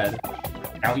once said,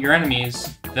 "Count your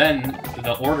enemies, then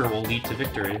the order will lead to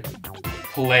victory."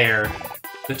 Claire,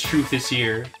 the truth is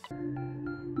here.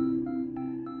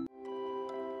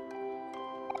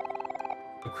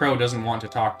 The crow doesn't want to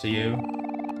talk to you.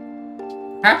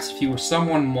 Perhaps if you were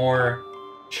someone more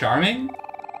charming?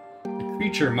 The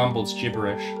creature mumbles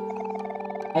gibberish.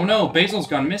 Oh no, Basil's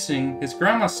gone missing. His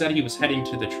grandma said he was heading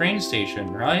to the train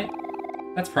station, right?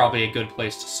 That's probably a good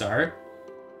place to start.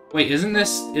 Wait, isn't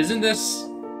this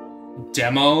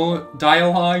demo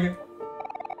dialogue?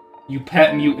 You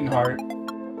pet mutant heart.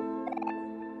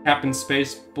 Captain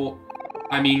Space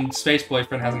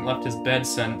Boyfriend hasn't left his bed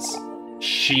since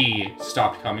she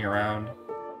stopped coming around.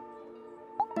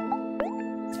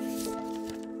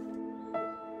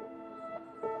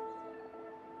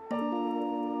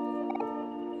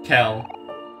 Kel,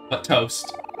 but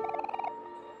toast.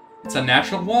 It's a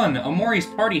natural one. Omori's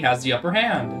party has the upper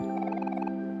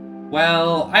hand.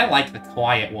 Well, I like the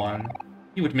quiet one.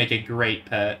 He would make a great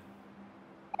pet.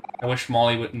 I wish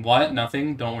Molly would— What?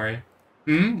 Nothing? Don't worry.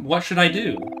 What should I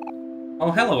do?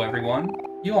 Oh, hello, everyone.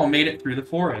 You all made it through the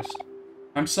forest.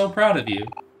 I'm so proud of you.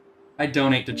 I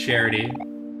donate to charity.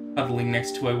 Cuddling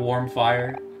next to a warm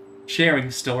fire.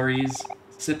 Sharing stories.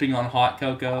 Sipping on hot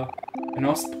cocoa. And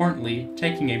most importantly,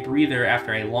 taking a breather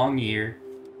after a long year.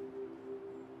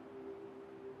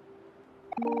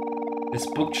 This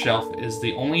bookshelf is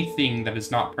the only thing that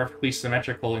is not perfectly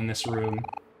symmetrical in this room.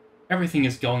 Everything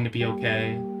is going to be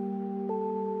okay.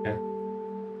 Okay.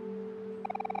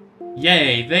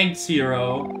 Yay, thanks,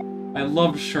 hero. I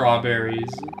love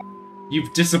strawberries.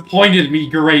 You've disappointed me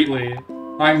greatly.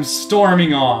 I'm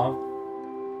storming off.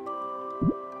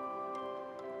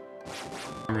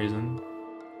 For some reason.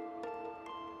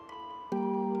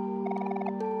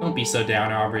 Don't be so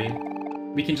down, Aubrey.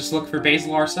 We can just look for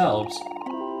Basil ourselves.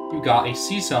 You got a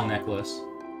seashell necklace.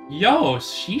 Yo,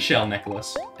 seashell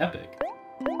necklace. Epic.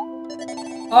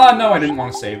 Ah, no, I didn't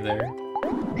want to save there.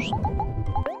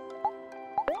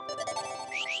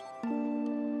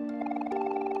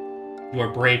 You are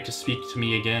brave to speak to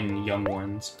me again, young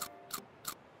ones.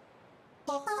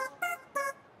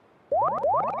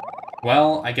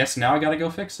 Well, I guess now I gotta go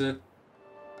fix it.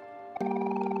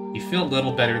 You feel a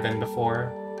little better than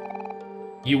before.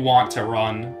 You want to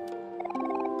run.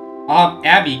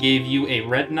 Abby gave you a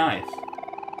red knife.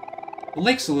 The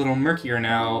lake's a little murkier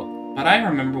now, but I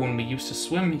remember when we used to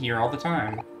swim here all the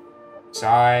time.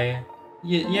 Sigh.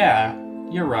 Yeah,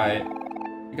 you're right.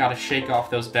 I gotta shake off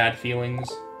those bad feelings.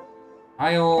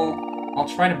 I'll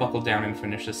try to buckle down and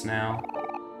finish this now.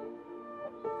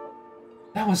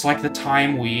 That was like the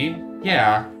time we...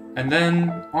 Yeah. And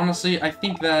then, honestly, I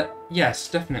think that... Yes,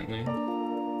 definitely.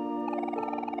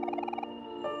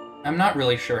 I'm not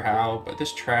really sure how, but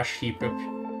this trash heap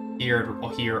appeared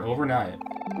here overnight.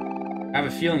 I have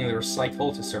a feeling there were psych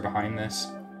cultists are behind this.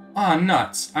 Ah,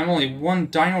 nuts! I'm only one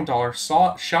dino dollar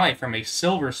shy from a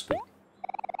silver spoon.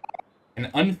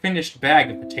 An unfinished bag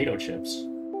of potato chips.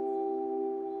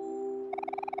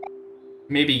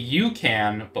 Maybe you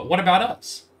can, but what about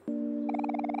us?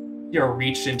 You're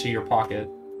reached into your pocket.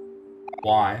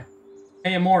 Why?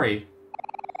 Hey, OMORI.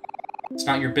 It's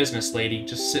not your business, lady.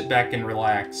 Just sit back and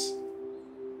relax.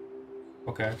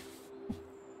 Okay.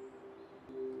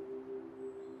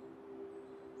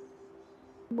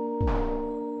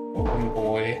 Oh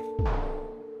boy.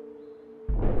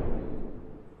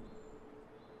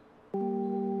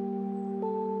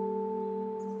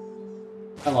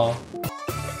 Hello.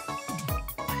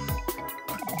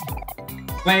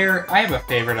 Claire, I have a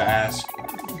favor to ask.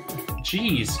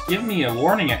 Jeez, give me a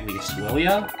warning at least, will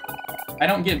ya? I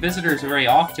don't get visitors very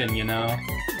often, you know.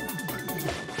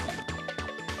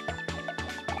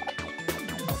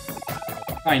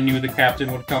 I knew the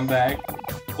captain would come back.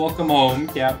 Welcome home,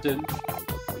 Captain.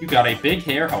 You got a big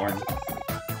hair horn.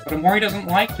 But OMORI doesn't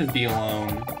like to be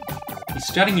alone. He's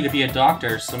studying to be a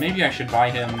doctor, so maybe I should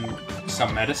buy him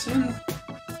some medicine?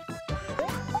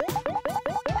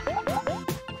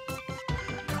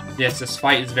 Yes, this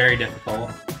fight is very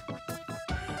difficult.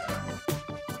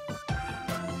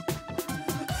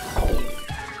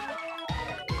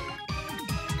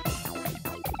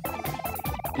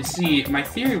 You see, my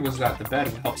theory was that the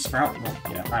bed would help sprout milk.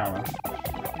 Yeah, I don't know.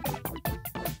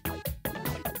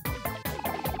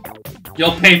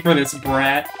 You'll pay for this,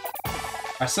 brat!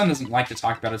 My son doesn't like to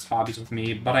talk about his hobbies with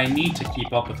me, but I need to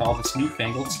keep up with all this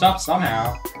newfangled stuff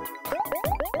somehow.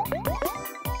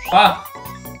 Ah!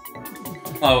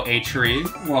 Hello, A-Tree.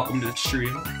 Welcome to the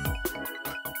stream.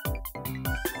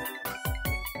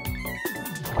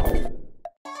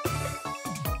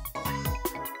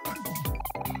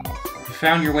 You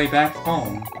found your way back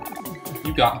home.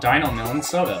 You got Dino Mill and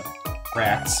soda.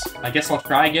 Rats. I guess I'll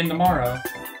try again tomorrow.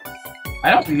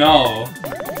 I don't know.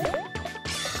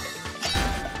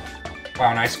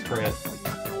 Wow, nice crit.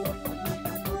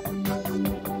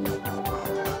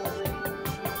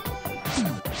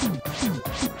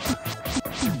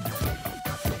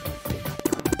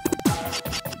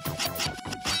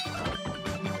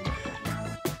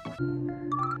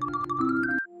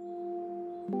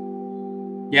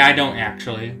 Yeah, I don't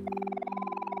actually.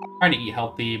 I'm trying to eat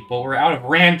healthy, but we're out of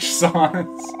ranch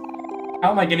sauce.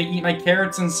 How am I gonna eat my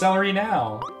carrots and celery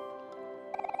now?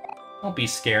 Don't be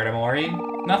scared,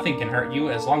 OMORI. Nothing can hurt you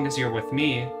as long as you're with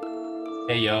me.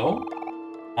 Hey, yo?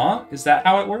 Huh? Is that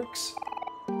how it works?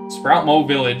 Sprout Mo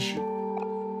Village.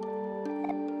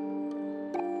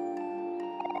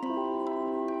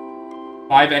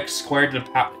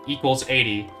 (5x² equals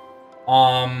 80.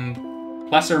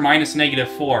 Plus or minus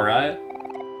 -4, right?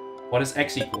 What does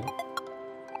x equal?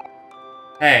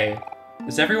 Hey,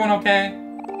 is everyone okay?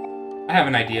 I have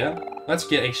an idea. Let's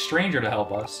get a stranger to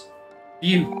help us.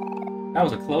 Phew, that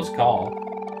was a close call.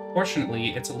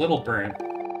 Fortunately, it's a little burnt.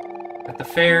 At the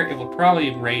fair, it would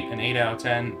probably rate an 8 out of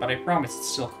 10, but I promise it's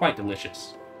still quite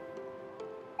delicious.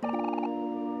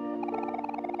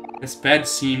 This bed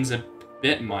seems a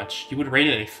bit much. You would rate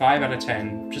it a 5 out of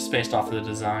 10, just based off of the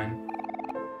design.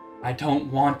 I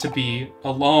don't want to be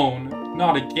alone.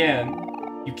 Not again.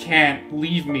 You can't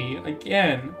leave me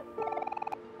again.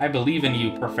 I believe in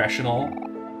you, professional.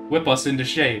 Whip us into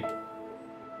shape.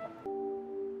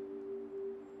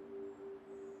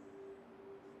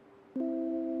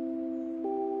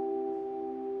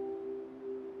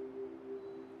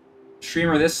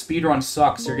 Streamer, this speedrun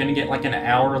sucks. You're gonna get like an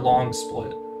hour-long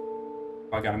split. Oh,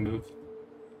 I gotta move.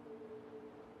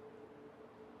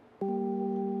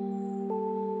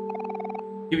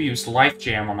 You used Life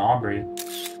Jam on Aubrey.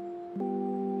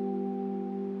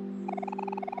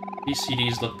 These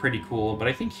CDs look pretty cool, but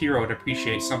I think Hero would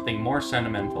appreciate something more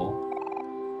sentimental.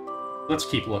 Let's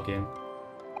keep looking.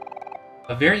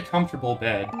 A very comfortable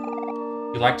bed.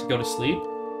 You like to go to sleep?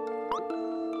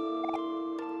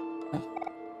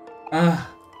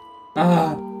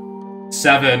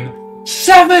 7.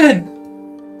 7!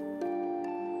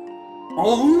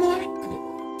 Oh my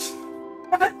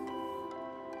god.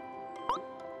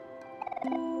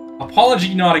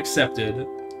 Apology not accepted.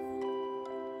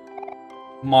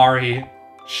 Mari.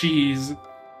 Cheese.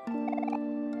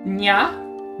 Nya?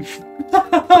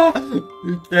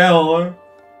 Hell.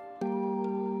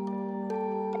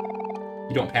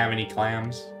 You don't have any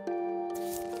clams.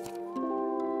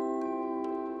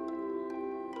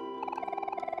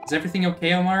 Is everything okay,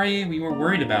 Omori? We were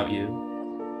worried about you.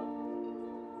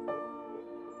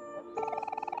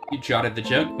 You jotted the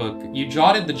joke book. You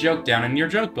jotted the joke down in your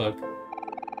joke book.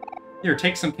 Here,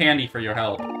 take some candy for your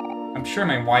help. I'm sure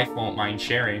my wife won't mind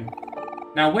sharing.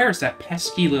 Now where's that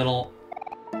pesky little...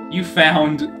 You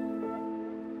found...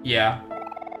 Yeah.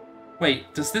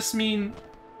 Wait, does this mean...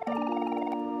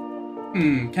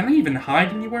 can I even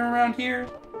hide anywhere around here?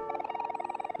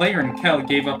 Claire and Kel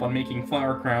gave up on making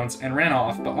flower crowns and ran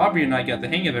off, but Aubrey and I got the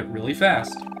hang of it really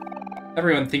fast.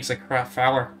 Everyone thinks a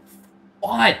flower...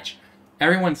 What?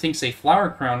 Everyone thinks a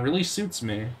flower crown really suits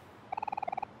me.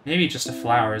 Maybe just a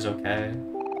flower is okay.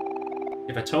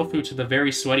 Give a tofu to the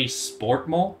very sweaty sport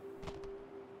mole?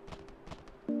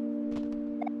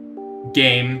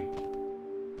 Game.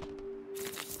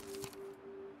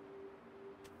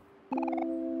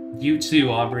 You too,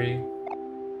 Aubrey.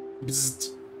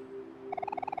 Bzzzt.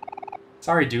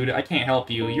 Sorry, dude, I can't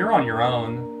help you. You're on your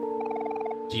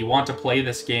own. Do you want to play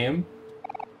this game?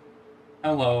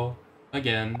 Hello.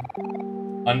 Again.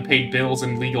 Unpaid bills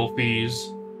and legal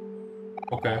fees.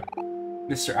 Okay.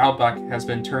 Mr. Outback has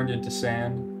been turned into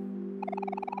sand.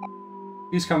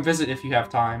 Please come visit if you have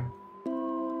time.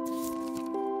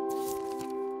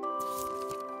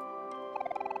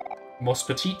 Most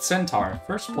petite centaur,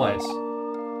 first place.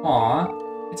 Aw,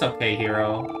 it's okay,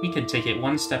 hero. We can take it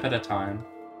one step at a time.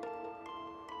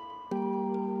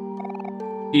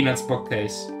 Peanuts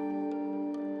bookcase.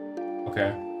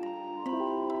 Okay.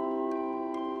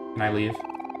 Can I leave?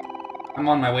 I'm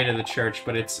on my way to the church,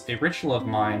 but it's a ritual of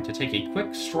mine to take a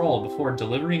quick stroll before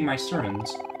delivering my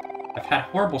sermons. I've had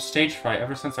horrible stage fright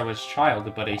ever since I was a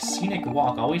child, but a scenic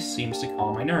walk always seems to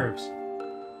calm my nerves.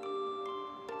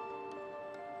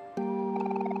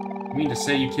 You mean to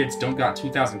say you kids don't got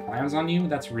 2,000 clams on you?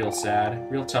 That's real sad.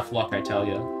 Real tough luck, I tell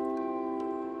ya.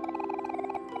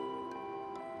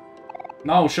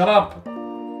 No, shut up!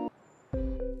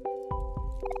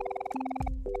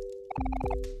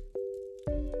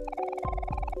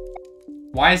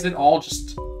 Why is it all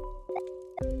just...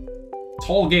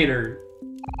 Tollgator.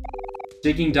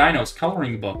 Digging Dinos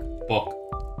coloring book.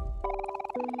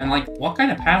 And like, what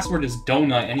kind of password is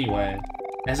Donut anyway?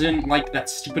 As in, like, that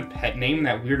stupid pet name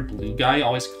that weird blue guy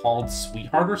always called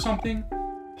Sweetheart or something?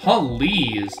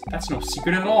 Please! That's no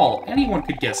secret at all. Anyone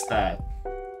could guess that.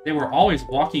 They were always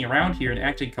walking around here and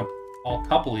acting all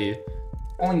coupley,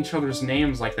 calling each other's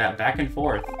names like that back and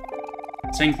forth.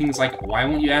 Saying things like, why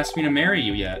won't you ask me to marry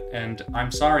you yet? And,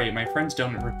 I'm sorry, my friends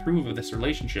don't approve of this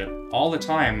relationship. All the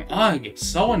time. Ugh, it's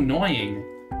so annoying.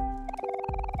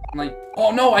 I'm like,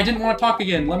 oh no, I didn't want to talk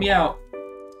again, let me out.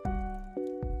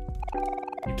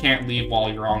 You can't leave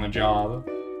while you're on the job.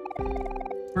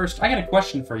 First, I got a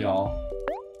question for y'all.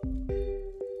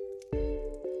 You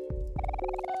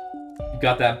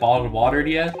got that bottled water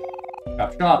yet?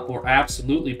 Chop chop, we're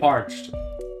absolutely parched.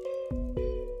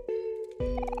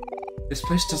 This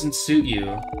place doesn't suit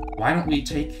you. Why don't we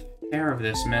take care of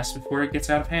this mess before it gets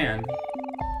out of hand?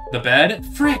 The bed?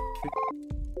 Frick!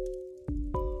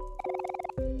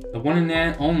 The one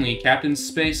and only Captain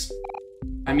Space...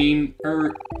 I mean,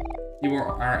 you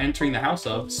are entering the house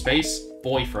of Space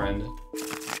Boyfriend.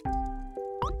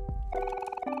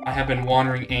 I have been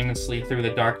wandering aimlessly through the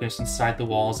darkness inside the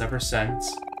walls ever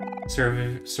since,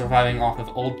 surviving off of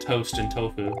old toast and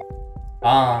tofu.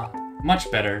 Ah, much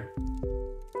better.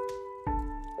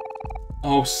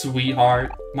 Oh,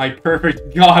 sweetheart, my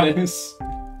perfect goddess.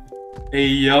 Hey,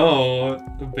 yo,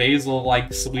 Basil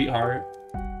like sweetheart.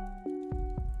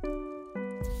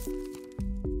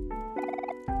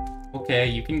 Okay,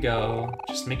 you can go.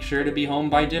 Just make sure to be home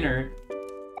by dinner.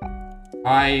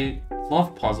 I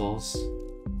love puzzles.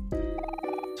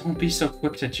 Don't be so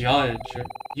quick to judge.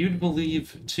 You'd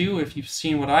believe, too, if you've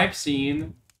seen what I've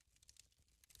seen.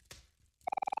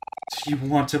 Do you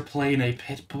want to play in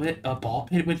a ball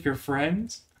pit with your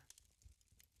friends?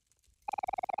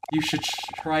 You should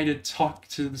try to talk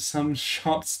to some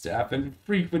shop staff and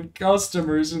frequent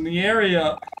customers in the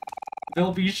area.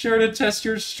 They'll be sure to test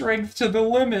your strength to the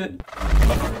limit.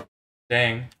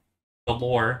 Dang. The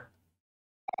lore.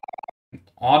 An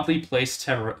oddly placed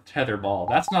tether ball.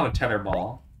 That's not a tether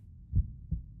ball.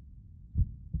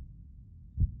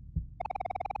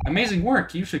 Amazing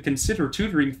work. You should consider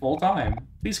tutoring full-time.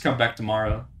 Please come back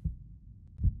tomorrow.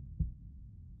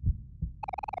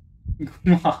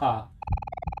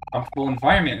 Comfortable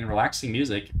environment and relaxing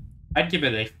music. I'd give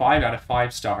it a 5 out of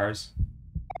 5 stars.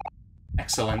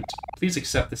 Excellent. Please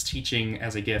accept this teaching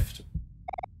as a gift.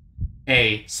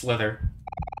 A. Slither.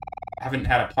 I haven't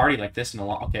had a party like this in a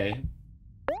long... Okay.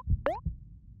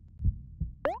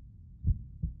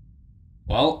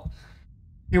 Well,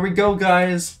 here we go,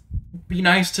 guys. Be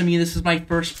nice to me. This is my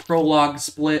first prologue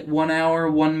split. 1 hour,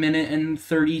 1 minute, and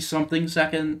 30-something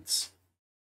seconds.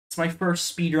 It's my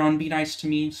first speedrun. Be nice to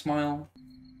me. Smile.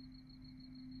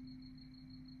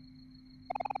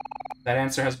 That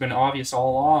answer has been obvious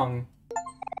all along.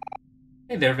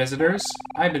 Hey there, visitors.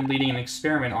 I've been leading an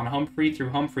experiment on Humphrey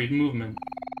through Humphrey movement.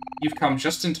 You've come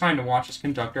just in time to watch us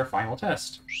conduct our final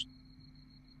test.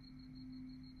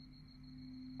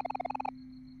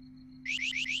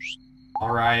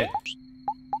 Alright.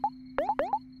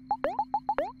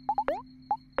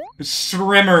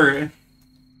 Strimmer!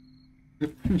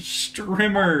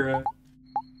 Strimmer!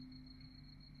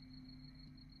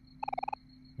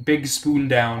 Big spoon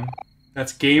down.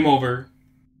 That's game over.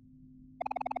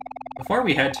 Before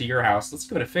we head to your house, let's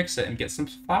go to Fix It and get some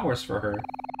flowers for her.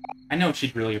 I know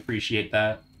she'd really appreciate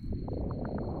that.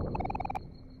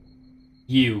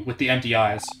 You, with the empty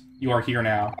eyes. You are here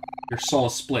now. Your soul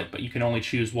is split, but you can only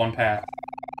choose one path.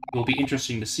 It will be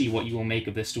interesting to see what you will make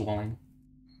of this dwelling.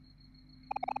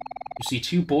 You see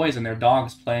 2 boys and their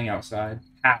dogs playing outside.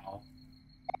 How?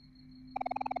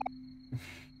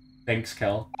 Thanks,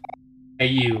 Kel. Hey,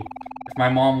 you. If my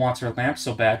mom wants her lamp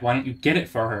so bad, why don't you get it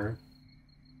for her?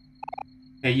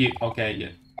 Hey, you. Okay, yeah.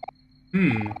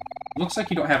 Looks like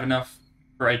you don't have enough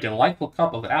for a delightful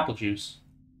cup of apple juice.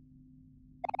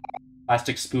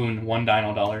 Plastic spoon, $1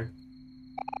 dino dollar.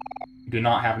 You do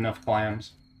not have enough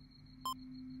clams.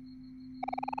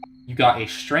 You got a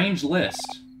strange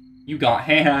list. You got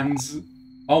hands.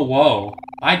 Oh, whoa.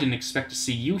 I didn't expect to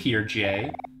see you here,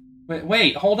 Jay.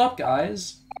 Wait, hold up,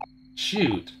 guys.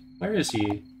 Shoot. Where is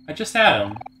he? I just had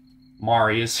him.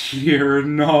 Mari is here.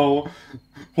 No.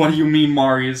 What do you mean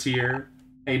Mari is here?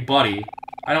 Hey, buddy.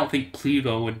 I don't think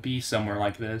Pluto would be somewhere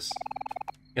like this.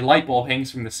 A light bulb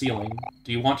hangs from the ceiling.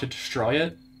 Do you want to destroy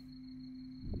it?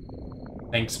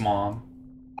 Thanks, Mom.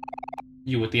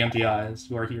 You with the empty eyes.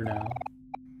 You are here now.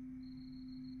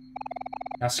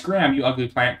 Now scram, you ugly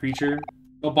plant creature.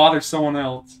 Go bother someone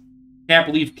else. Can't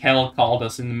believe Kel called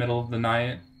us in the middle of the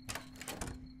night.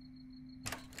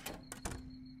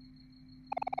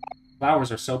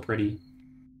 Flowers are so pretty.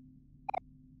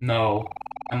 No.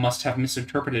 I must have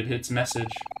misinterpreted its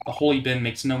message. The holy bin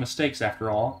makes no mistakes, after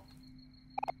all.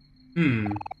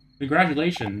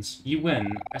 Congratulations. You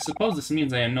win. I suppose this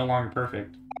means I am no longer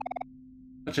perfect.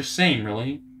 Such a shame,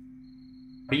 really.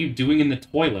 What are you doing in the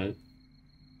toilet?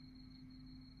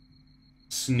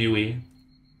 Snooey.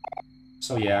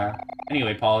 So yeah.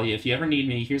 Anyway, Polly, if you ever need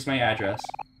me, here's my address.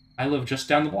 I live just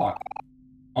down the block.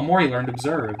 OMORI learned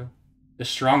observe. The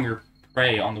stronger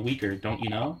prey on the weaker, don't you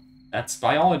know? That's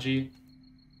biology.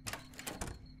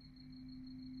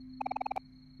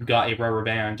 You got a rubber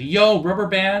band. Yo, rubber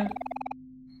band!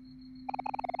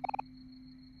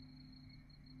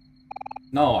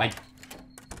 No,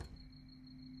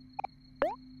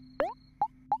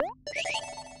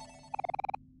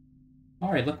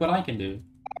 Alright, look what I can do.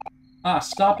 Ah,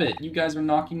 stop it! You guys are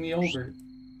knocking me over.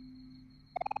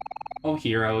 Oh,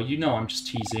 hero, you know I'm just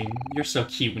teasing. You're so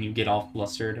cute when you get all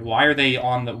flustered. Why are they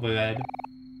on the bed?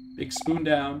 Big spoon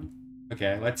down.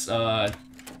 Okay, let's,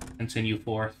 continue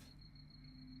forth.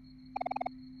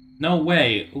 No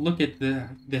way! Look at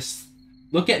this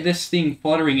thing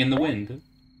fluttering in the wind.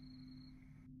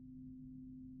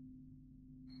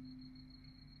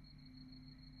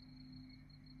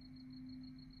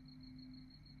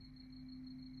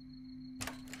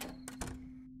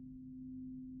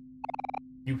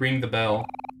 You ring the bell,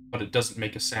 but it doesn't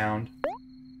make a sound.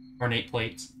 Ornate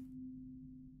plates.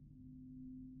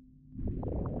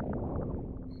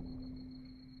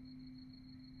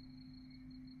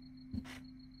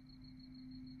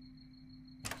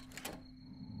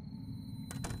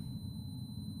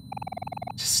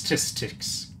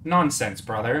 Statistics. Nonsense,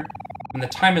 brother. When the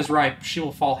time is ripe, she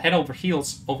will fall head over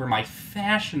heels over my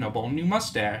fashionable new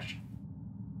mustache.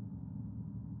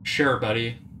 Sure,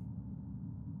 buddy.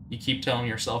 You keep telling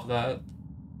yourself that.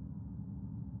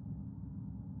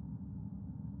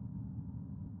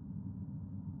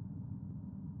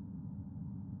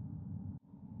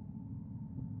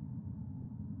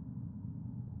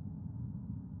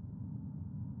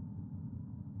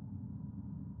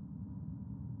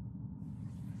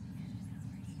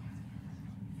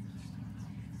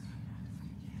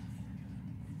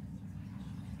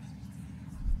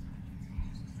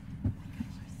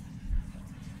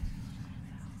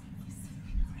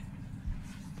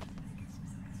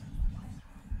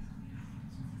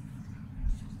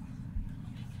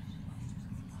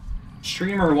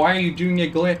 Streamer, why are you doing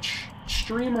a glitch?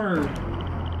 Streamer!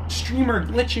 Streamer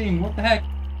glitching, what the heck?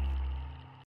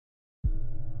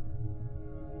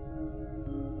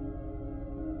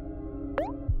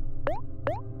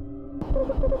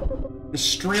 The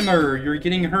streamer, you're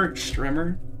getting hurt,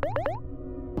 streamer.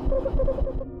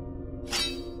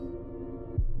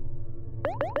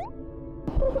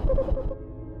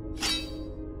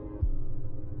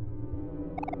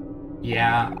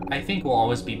 Yeah, I think we'll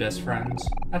always be best friends.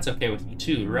 That's okay with you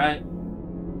too, right?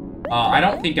 I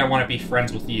don't think I want to be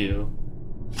friends with you.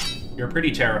 You're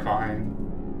pretty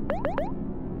terrifying.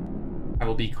 I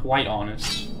will be quite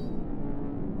honest.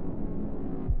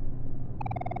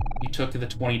 You took the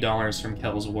 $20 from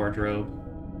Kel's wardrobe.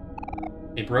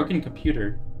 A broken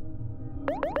computer.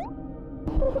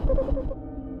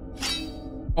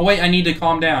 Oh wait, I need to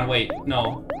calm down. Wait,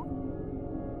 no.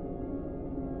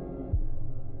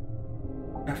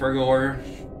 I forgot.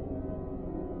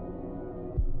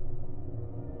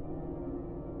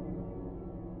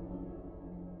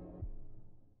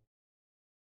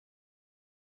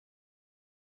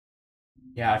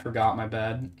 Yeah, I forgot, my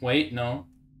bad. Wait, no.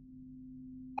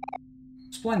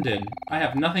 Splendid. I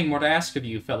have nothing more to ask of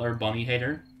you, feller bunny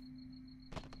hater.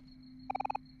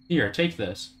 Here, take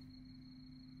this.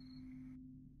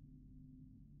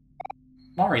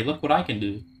 Mari, look what I can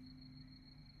do.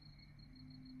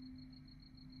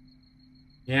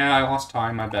 Yeah, I lost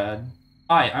time, my bad.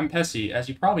 Hi, I'm Pessy. As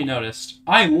you probably noticed,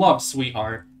 I love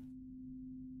Sweetheart.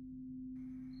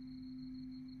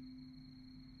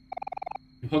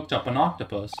 You hooked up an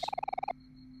octopus,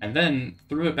 and then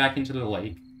threw it back into the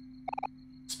lake.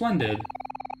 Splendid.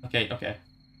 Okay, okay.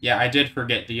 Yeah, I did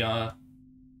forget the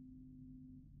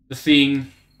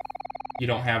thing. You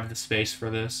don't have the space for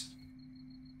this.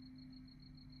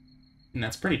 And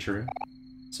that's pretty true.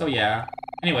 So yeah.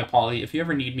 Anyway, Polly, if you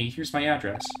ever need me, here's my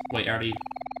address. Wait, already...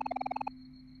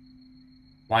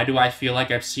 Why do I feel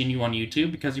like I've seen you on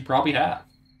YouTube? Because you probably have.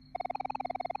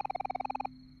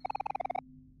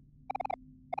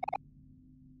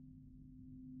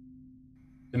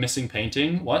 The missing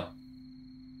painting? What?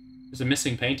 There's a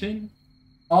missing painting?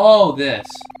 Oh, this.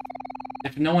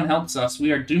 If no one helps us,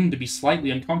 we are doomed to be slightly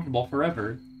uncomfortable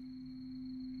forever.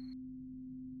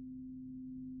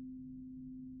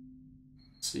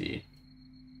 Let's see.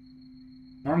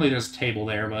 Normally there's a table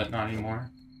there, but not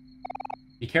anymore.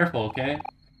 Be careful, okay?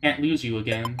 Can't lose you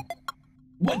again.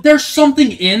 What? There's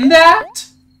something in that?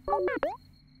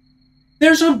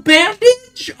 There's a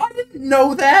bandage? I didn't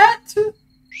know that!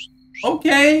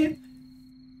 Okay.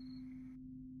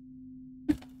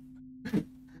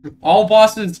 All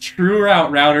bosses' true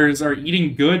routers are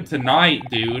eating good tonight,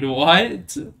 dude.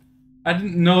 What? I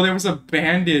didn't know there was a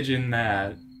bandage in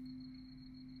that.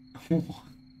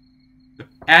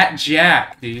 At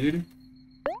Jack, dude.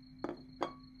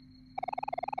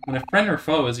 When a friend or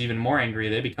foe is even more angry,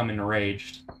 they become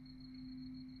enraged.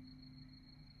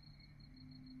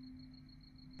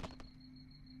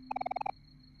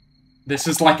 This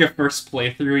is like a first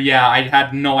playthrough. Yeah, I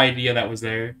had no idea that was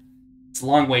there. It's a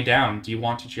long way down. Do you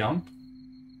want to jump?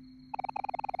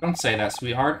 Don't say that,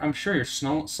 sweetheart. I'm sure your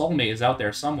soulmate is out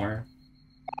there somewhere.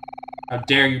 How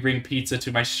dare you bring pizza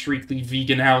to my strictly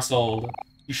vegan household?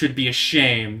 You should be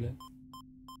ashamed.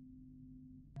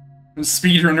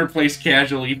 Speedrunner plays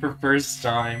casually for first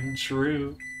time.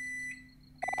 True.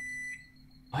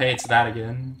 Oh, hey, it's that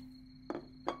again.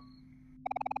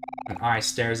 An eye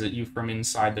stares at you from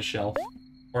inside the shelf.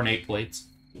 Ornate plates.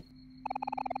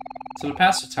 So to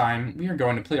pass the time, we are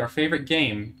going to play our favorite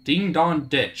game, Ding Dong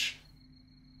Ditch.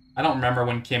 I don't remember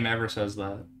when Kim ever says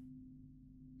that.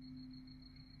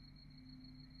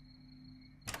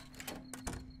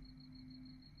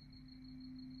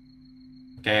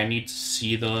 Okay, I need to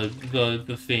see the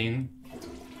thing.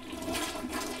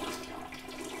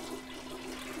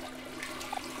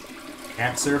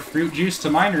 Can't serve fruit juice to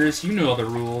minors, you know the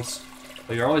rules.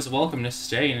 But you're always welcome to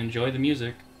stay and enjoy the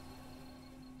music.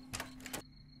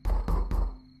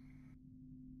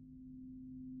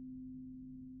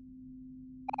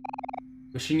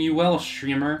 Wishing you well,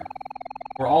 streamer.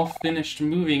 We're all finished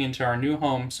moving into our new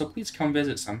home, so please come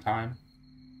visit sometime.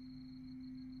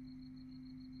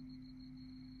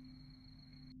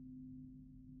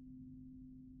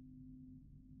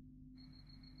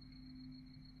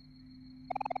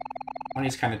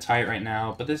 Money's kind of tight right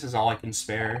now, but this is all I can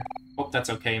spare. Hope that's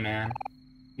okay, man.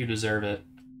 You deserve it.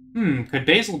 Could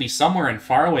Basil be somewhere in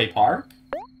Faraway Park?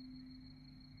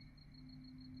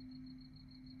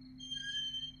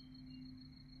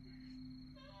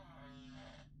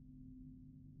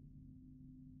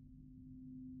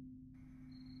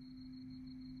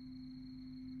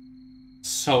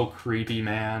 So creepy,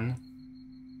 man.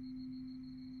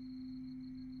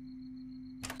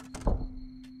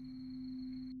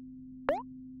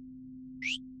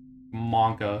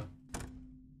 Monka.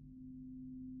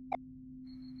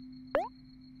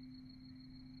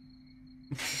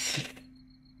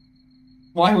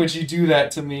 Why would you do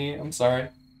that to me? I'm sorry.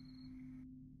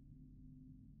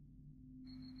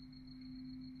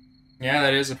 Yeah,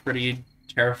 that is a pretty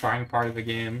terrifying part of the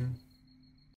game.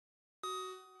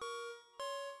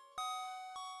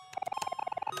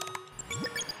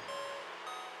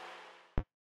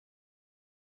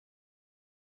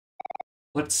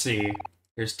 Let's see.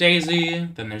 There's Daisy,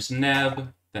 then there's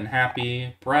Neb, then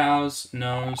Happy, Browse,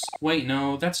 Nose. Wait,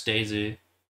 no, that's Daisy.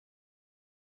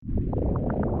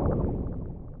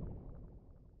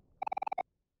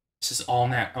 This is all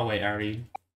Nat. Oh wait, I already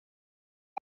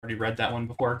read that one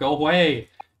before. Go away!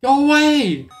 Go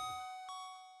away!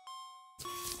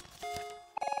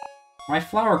 My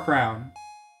flower crown.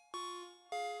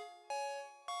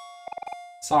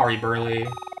 Sorry, Burley.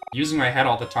 Using my head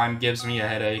all the time gives me a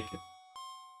headache.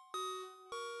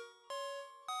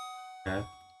 Okay.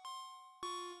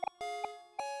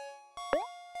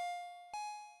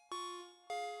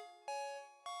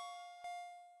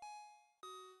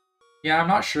 Yeah, I'm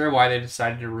not sure why they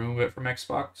decided to remove it from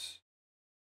Xbox.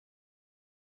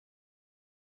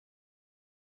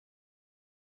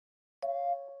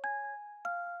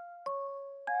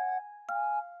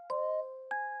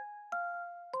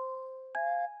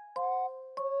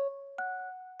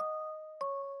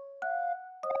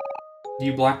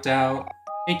 You blacked out.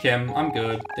 Hey Kim, I'm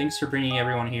good. Thanks for bringing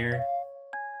everyone here.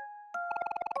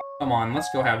 Come on, let's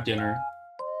go have dinner.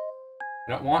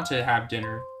 I don't want to have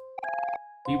dinner.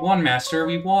 We won, Master,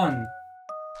 we won!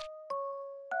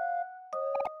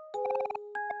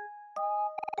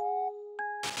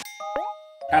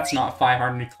 That's not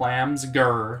 500 clams.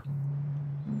 Grr.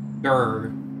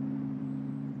 Grr.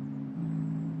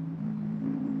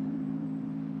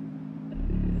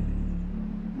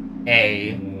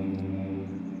 A.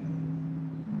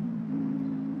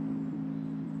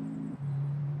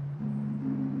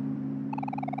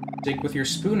 Dig with your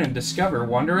spoon and discover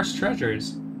wondrous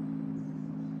treasures.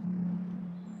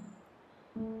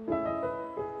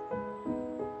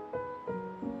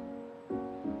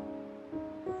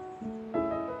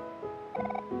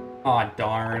 Aw,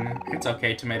 darn. It's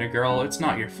okay, Tomato Girl. It's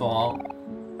not your fault.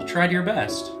 You tried your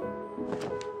best.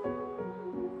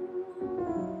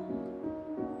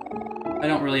 I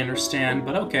don't really understand,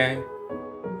 but okay.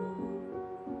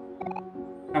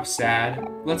 How sad.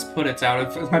 Let's put it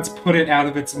out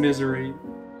of its misery.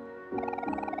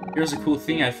 Here's a cool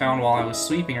thing I found while I was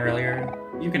sweeping earlier.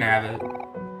 You can have it.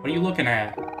 What are you looking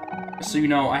at? Just so you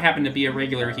know, I happen to be a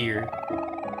regular here.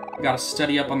 Gotta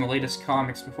study up on the latest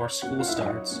comics before school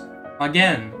starts.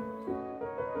 Again!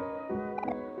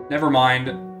 Never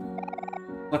mind.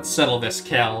 Let's settle this,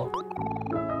 Kel.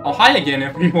 Oh, hi again,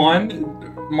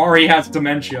 everyone! Mari has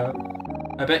dementia.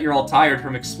 I bet you're all tired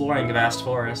from exploring the vast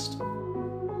forest.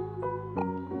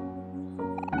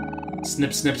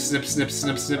 Snip, snip, snip, snip,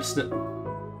 snip, snip, snip.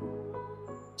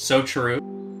 So true.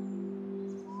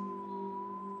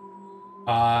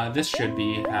 This should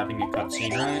be having a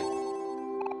cutscene, right?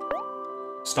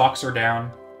 Stocks are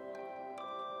down.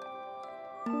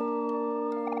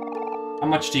 How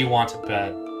much do you want to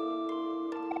bet?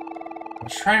 I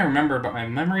was trying to remember, but my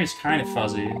memory is kind of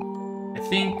fuzzy. I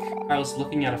think I was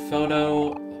looking at a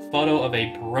photo of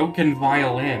a broken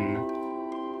violin.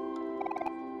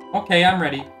 Okay, I'm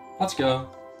ready. Let's go.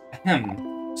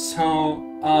 Ahem. So,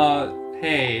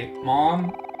 hey,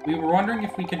 Mom? We were wondering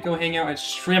if we could go hang out at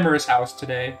Strimmer's house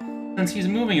today, since he's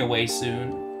moving away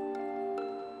soon.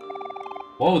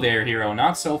 Whoa there, hero,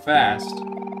 not so fast.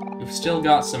 You've still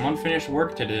got some unfinished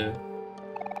work to do.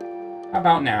 How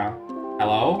about now?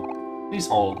 Hello? Please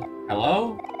hold.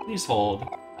 Hello? Please hold.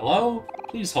 Hello?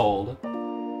 Please hold.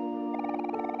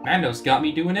 Mando's got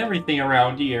me doing everything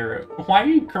around here. Why are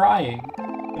you crying?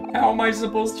 How am I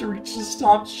supposed to reach the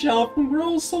top shelf when we're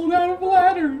all sold out of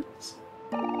ladders?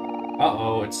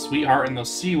 Uh-oh, it's Sweetheart and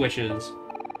those sea wishes.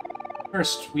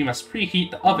 First, we must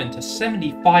preheat the oven to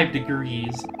 75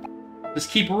 degrees. Just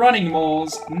keep running,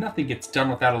 moles. Nothing gets done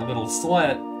without a little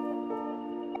sweat.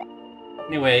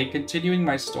 Anyway, continuing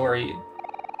my story.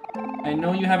 I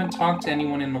know you haven't talked to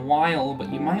anyone in a while,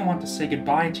 but you might want to say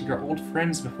goodbye to your old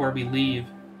friends before we leave.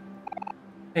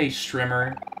 Hey,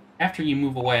 Strimmer. After you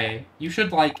move away, you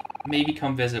should, like, maybe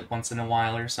come visit once in a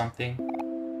while or something.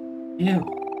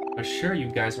 Ew. I was sure you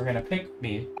guys were gonna pick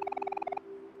me.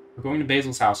 We're going to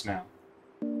Basil's house now.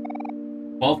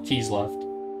 12 keys left.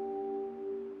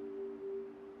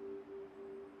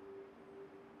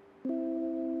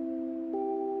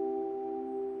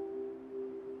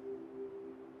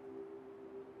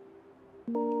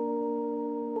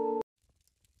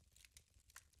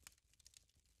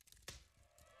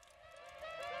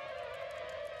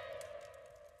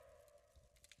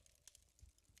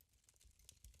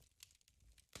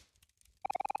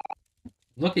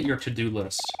 Look at your to-do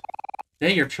list.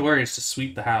 Today your chore is to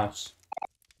sweep the house.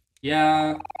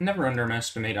 Yeah, never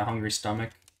underestimate a hungry stomach.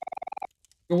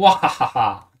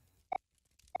 Wahahaha!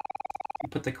 You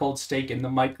put the cold steak in the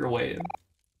microwave.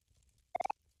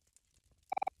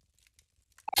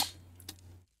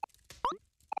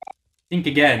 Think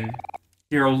again.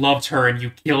 Hero loved her and you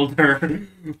killed her.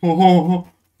 Oh.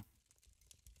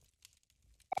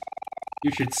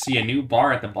 You should see a new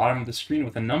bar at the bottom of the screen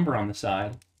with a number on the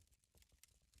side.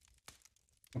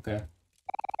 Okay.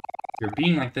 You're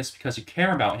being like this because you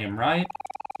care about him, right?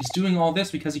 He's doing all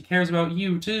this because he cares about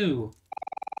you, too.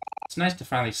 It's nice to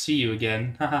finally see you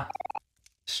again. Haha.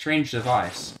 Strange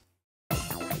device.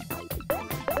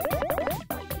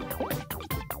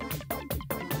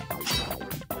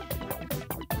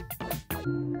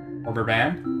 Rubber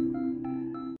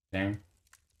band? Dang.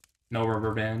 No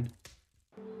rubber band.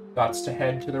 Gots to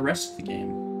head to the rest of the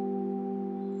game.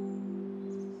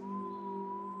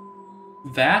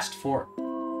 Vast Fort.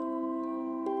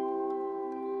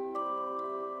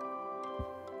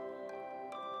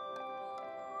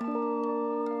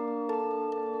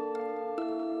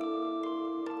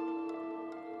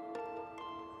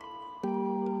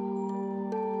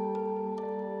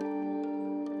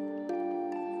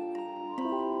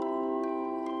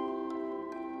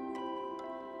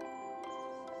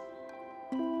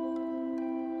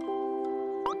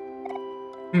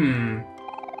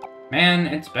 Man,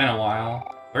 it's been a while.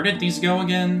 Where did these go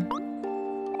again?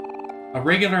 A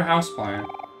regular houseplant.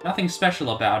 Nothing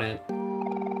special about it.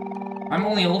 I'm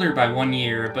only older by 1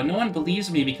 year, but no one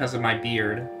believes me because of my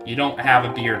beard. You don't have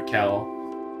a beard, Kel.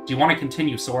 Do you want to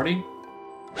continue sorting?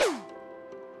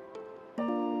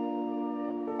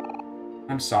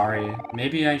 I'm sorry.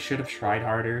 Maybe I should have tried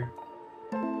harder.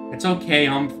 It's okay,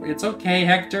 it's okay,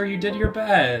 Hector. You did your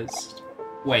best.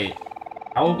 Wait.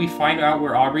 How will we find out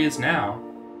where Aubrey is now?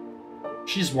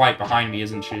 She's right behind me,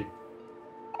 isn't she?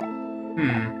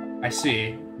 I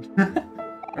see.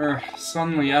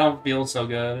 Suddenly I don't feel so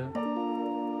good.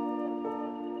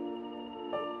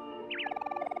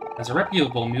 As a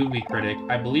reputable movie critic,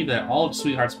 I believe that all of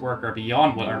Sweetheart's work are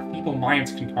beyond what our feeble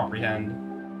minds can comprehend.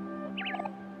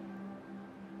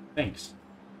 Thanks.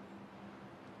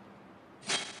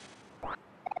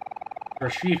 To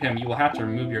retrieve him, you will have to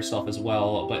remove yourself as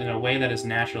well, but in a way that is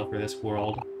natural for this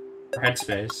world. For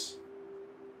headspace.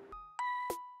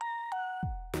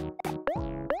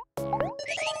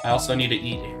 I also need to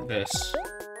eat this.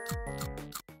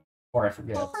 Before I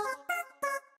forget.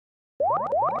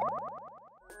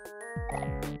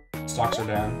 Stocks are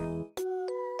down.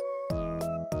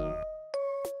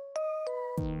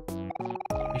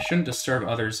 You shouldn't disturb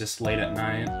others this late at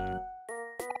night.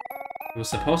 It was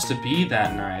supposed to be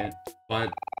that night,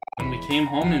 but when we came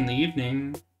home in the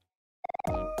evening,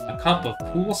 a cup of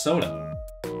cool soda.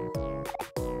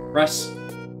 Press.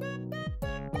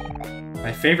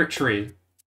 My favorite tree.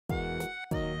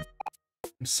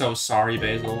 I'm so sorry,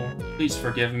 Basil. Please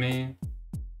forgive me.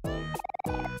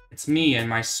 It's me and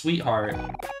my sweetheart,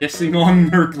 kissing on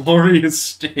her glorious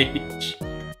stage.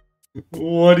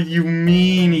 What do you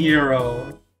mean,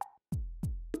 hero?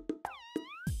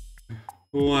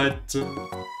 What?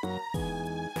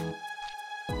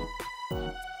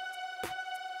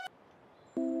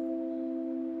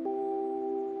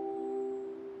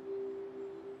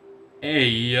 Hey,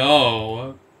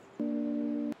 yo.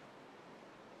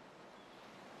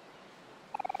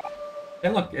 Hey,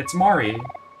 look, it's Mari.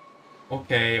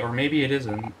 Okay, or maybe it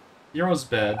isn't. Hero's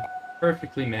bed.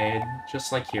 Perfectly made,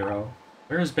 just like Hero.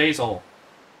 Where's Basil?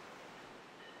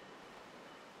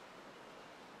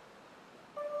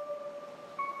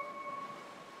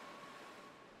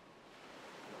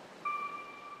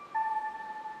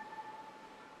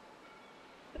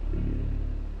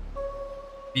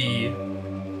 B.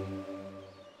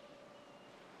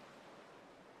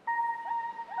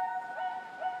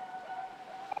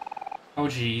 Oh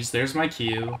geez, there's my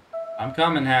cue. I'm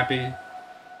coming, Happy.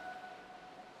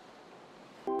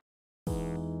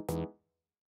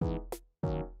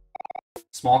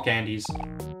 Small candies.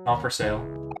 Not for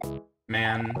sale.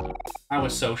 Man, I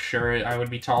was so sure I would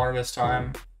be taller this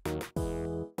time.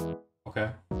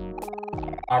 Okay.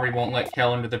 Aubrey won't let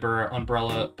Kel under the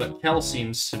umbrella, but Kel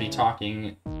seems to be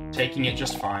taking it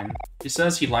just fine. He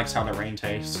says he likes how the rain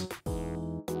tastes.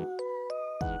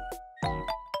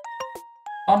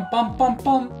 Bum bum bum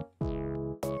bum!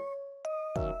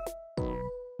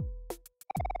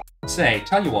 Say,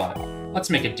 tell you what, let's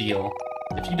make a deal.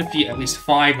 If you defeat at least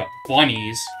 5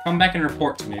 bunnies, come back and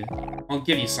report to me. I'll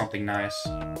give you something nice.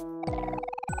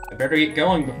 I better get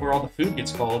going before all the food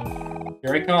gets cold.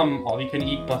 Here I come,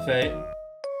 all-you-can-eat buffet.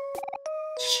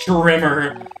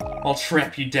 Strimmer! I'll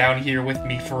trap you down here with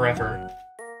me forever.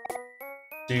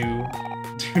 Do.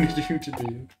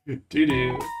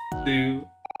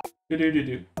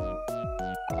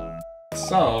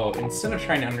 So, instead of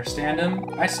trying to understand him,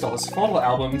 I stole his photo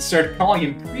album and started calling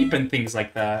him creep and things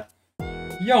like that.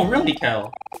 Yo, really,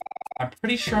 Kel? I'm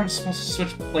pretty sure I'm supposed to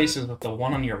switch places with the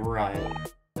one on your right.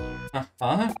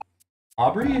 Huh?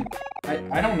 Aubrey?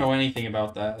 I don't know anything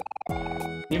about that.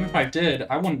 Even if I did,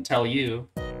 I wouldn't tell you.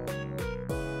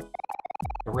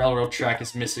 The railroad track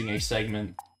is missing a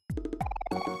segment.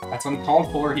 That's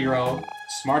uncalled for, hero.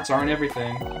 Smarts aren't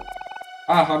everything.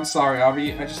 Ah, I'm sorry,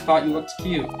 Aubrey. I just thought you looked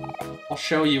cute. I'll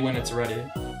show you when it's ready.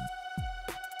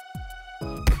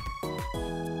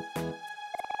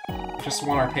 Just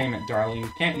want our payment, darling.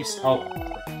 Can't you oh,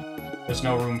 there's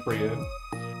no room for you.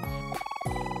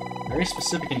 Very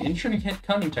specific and intricate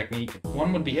cunning technique.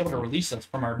 One would be able to release us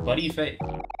from our buddy fate.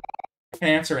 I can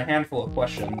answer a handful of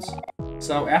questions.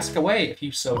 So ask away if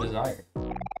you so desire.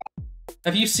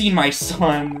 Have you seen my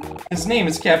son? His name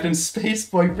is Captain Space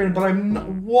Boyfriend, but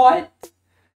I'm what?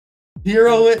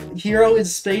 Hero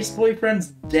is Space Boyfriend's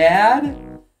dad?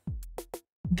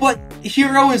 But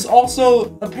Hero is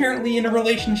also apparently in a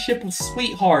relationship with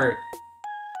Sweetheart.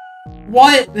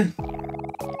 What?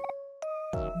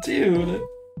 Dude.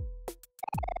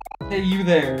 Hey, you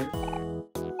there.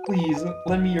 Please,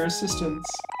 lend me your assistance.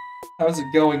 How's it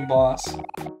going, boss?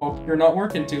 Hope you're not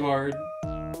working too hard.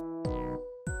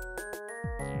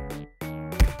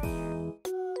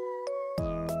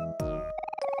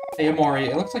 Hey, OMORI,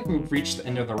 it looks like we've reached the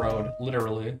end of the road,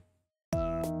 literally.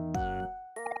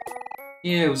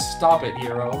 Ew, stop it,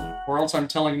 Hero, or else I'm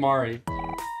telling Mari.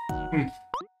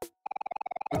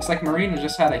 Looks like Marina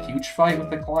just had a huge fight with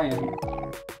the client.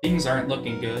 Things aren't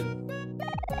looking good.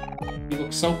 You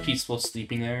look so peaceful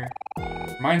sleeping there.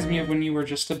 Reminds me of when you were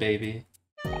just a baby.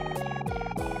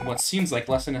 What seems like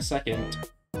less than a second,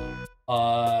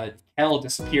 Kel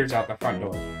disappears out the front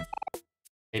door.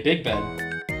 A big bed.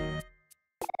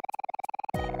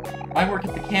 I work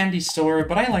at the candy store,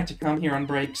 but I like to come here on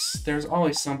breaks. There's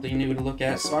always something new to look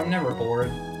at, so I'm never bored.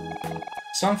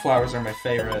 Sunflowers are my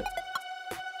favorite.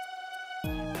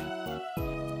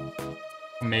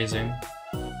 Amazing.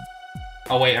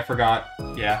 Oh wait, I forgot.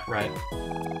 Yeah, right.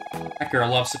 That girl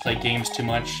loves to play games too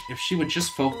much. If she would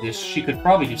just focus, she could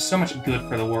probably do so much good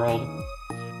for the world.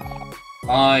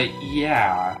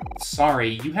 Yeah.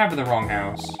 Sorry, you have the wrong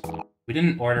house. We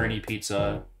didn't order any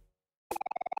pizza.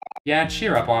 Yeah,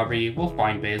 cheer up, Aubrey. We'll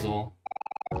find Basil.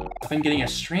 I've been getting a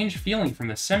strange feeling from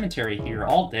the cemetery here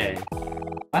all day.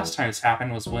 Last time this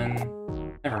happened was when...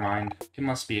 Never mind. It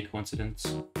must be a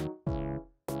coincidence.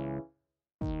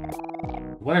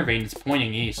 The weather vane is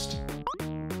pointing east.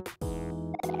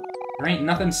 There ain't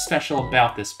nothing special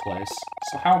about this place,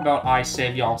 so how about I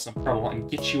save y'all some trouble and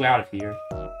get you out of here?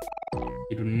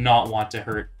 You do not want to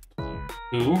hurt...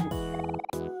 Who?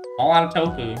 All out of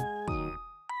tofu.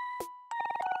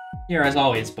 Here as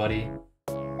always, buddy.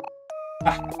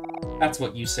 Ah, that's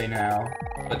what you say now.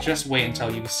 But just wait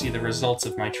until you see the results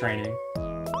of my training.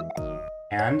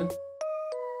 And?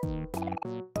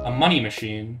 A money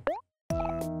machine.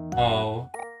 Oh.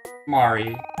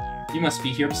 Mari, you must be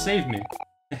here to save me.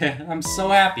 I'm so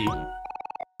happy.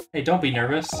 Hey, don't be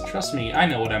nervous. Trust me, I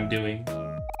know what I'm doing.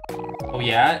 Oh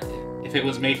yeah? If it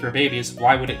was made for babies,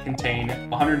 why would it contain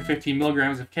 150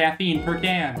 milligrams of caffeine per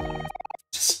can?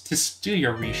 Just do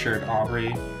your research,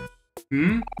 Aubrey.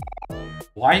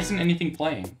 Why isn't anything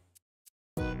playing?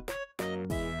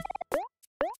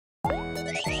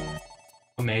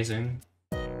 Amazing.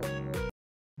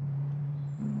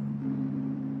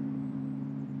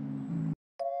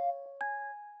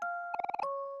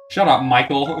 Shut up,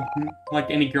 Michael.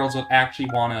 Like any girls would actually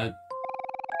want to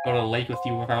go to the lake with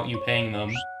you without you paying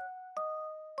them.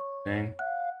 Dang.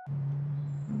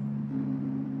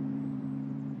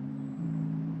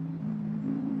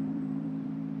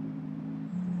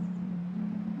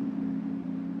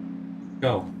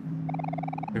 Go.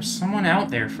 There's someone out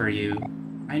there for you.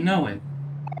 I know it.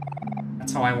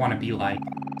 That's how I want to be like.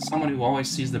 Someone who always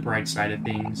sees the bright side of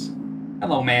things.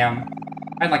 Hello, ma'am.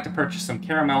 I'd like to purchase some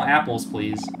caramel apples,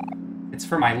 please. It's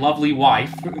for my lovely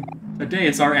wife. Today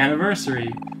is our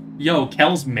anniversary. Yo,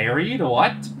 Kel's married?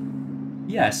 What?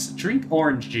 Yes, drink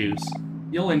orange juice.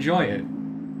 You'll enjoy it.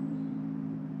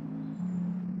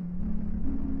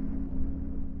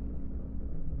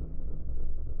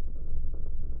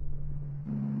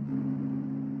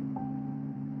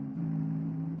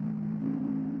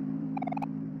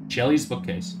 Jelly's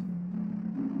bookcase.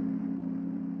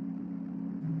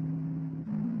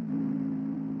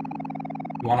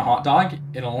 You want a hot dog?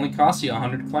 It'll only cost you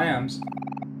 100 clams.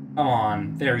 Come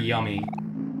on, they're yummy.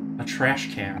 A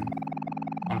trash can.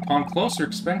 Upon closer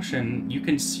inspection, you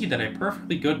can see that a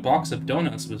perfectly good box of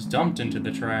donuts was dumped into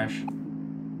the trash.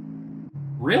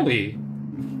 Really?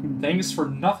 Thanks for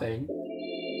nothing.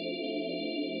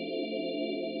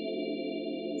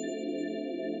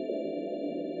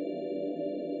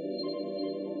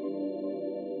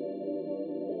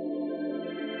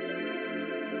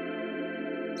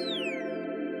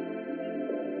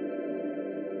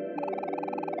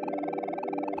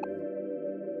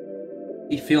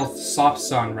 He feels the soft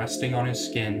sun resting on his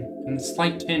skin, and the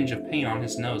slight tinge of pain on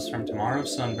his nose from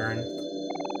tomorrow's sunburn.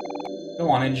 Go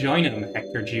on and join him,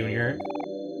 Hector Jr.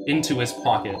 Into his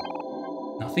pocket.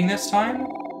 Nothing this time?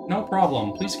 No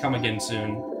problem, please come again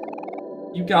soon.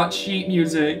 You got sheet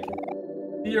music.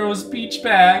 Hero's beach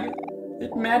bag.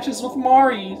 It matches with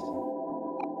Mori's.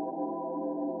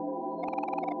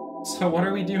 So what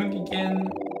are we doing again?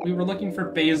 We were looking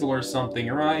for basil or something,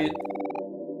 right?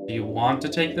 Do you want to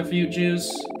take the fruit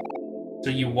juice?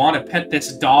 Do you want to pet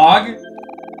this dog?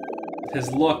 With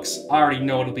his looks, I already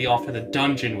know it'll be off to the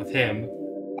dungeon with him.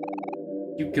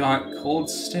 You got cold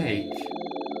steak.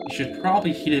 You should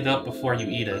probably heat it up before you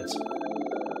eat it.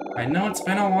 I know it's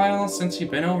been a while since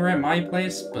you've been over at my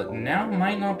place, but now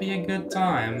might not be a good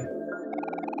time.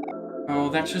 Oh,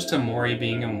 that's just OMORI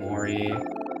being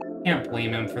OMORI. Can't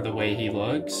blame him for the way he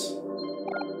looks.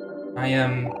 I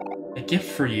am a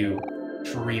gift for you,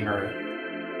 dreamer.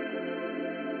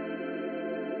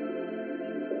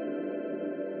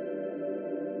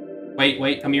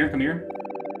 Wait, come here.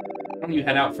 Why don't you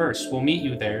head out first? We'll meet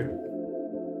you there.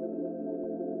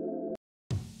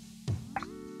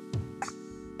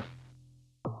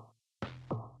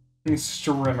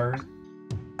 Streamer.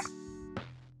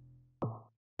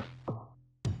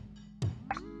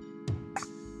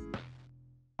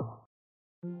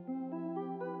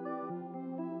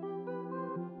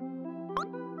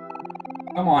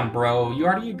 Come on, bro. You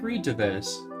already agreed to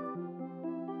this.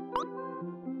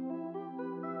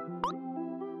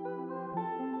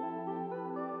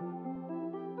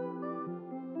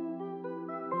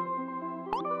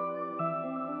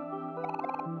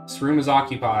 This room is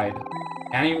occupied.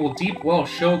 Annual Deep Well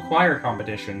Show Choir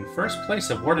Competition. First place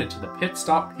awarded to the Pit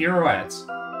Stop Pirouettes.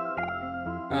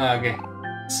 Ugh.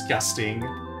 Disgusting.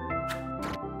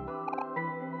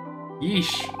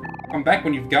 Yeesh. Come back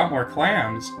when you've got more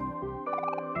clams.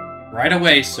 Right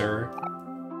away, sir.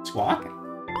 Squawk?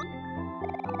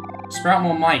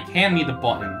 Sproutmo Mike, hand me the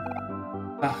button.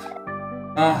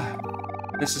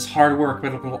 This is hard work,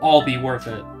 but it will all be worth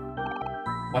it.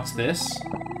 What's this?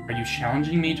 Are you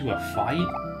challenging me to a fight?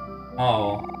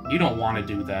 Oh, you don't want to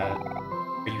do that.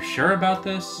 Are you sure about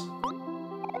this?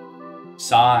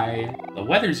 Sigh. The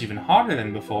weather's even hotter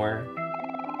than before.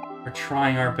 We're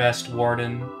trying our best,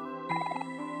 Warden.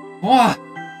 What?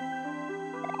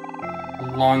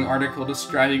 A long article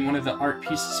describing one of the art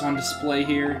pieces on display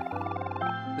here.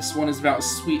 This one is about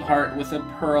Sweetheart with a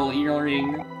pearl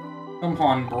earring. Come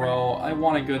on, bro. I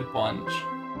want a good bunch.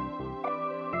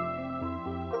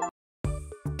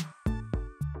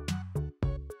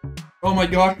 Oh my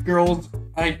gosh, girls.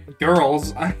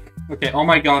 Okay, oh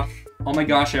my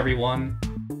gosh, everyone.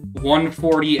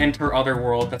 140 enter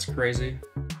Otherworld, that's crazy.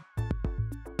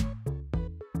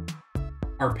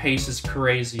 Our pace is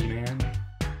crazy, man.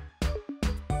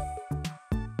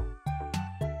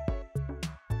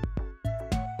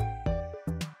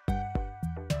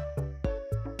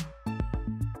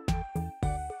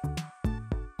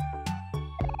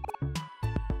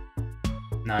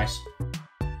 Nice.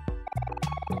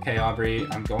 Okay, Aubrey,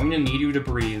 I'm going to need you to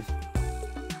breathe.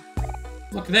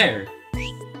 Look there!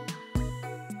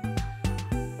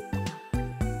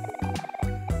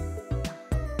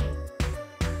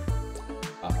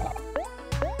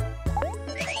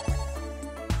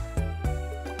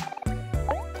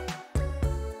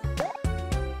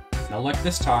 No luck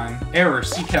this time. Error,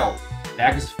 seek help.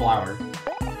 Bag is flour.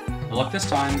 No luck this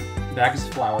time. Bag is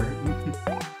flour.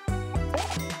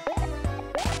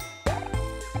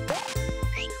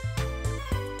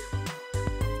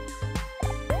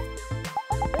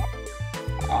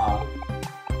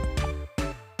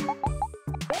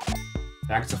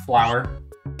 Bags of flour.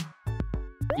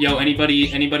 Yo,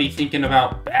 anybody thinking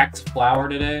about bags of flour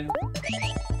today?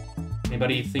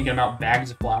 Anybody thinking about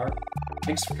bags of flour?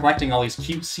 Thanks for collecting all these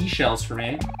cute seashells for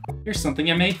me. Here's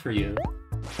something I made for you.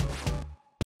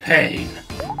 Pain.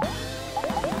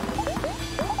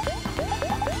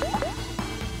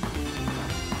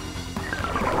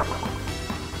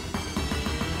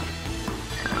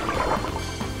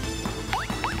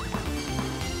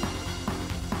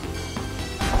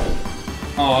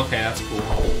 Oh, okay, that's cool.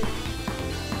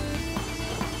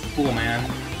 Cool, man.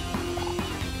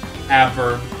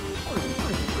 Adverb.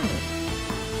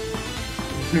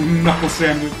 Knuckle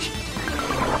sandwich.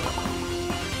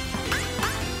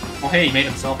 Oh hey, he made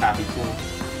himself happy, cool.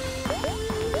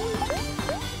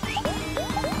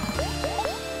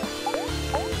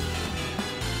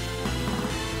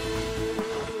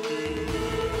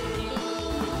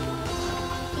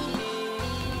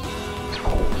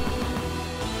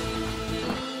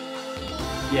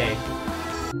 Yay.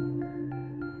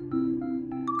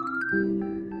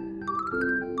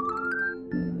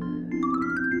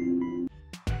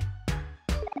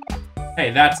 Hey,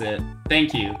 that's it.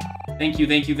 Thank you. Thank you,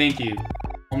 thank you, thank you.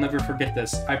 I'll never forget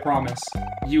this, I promise.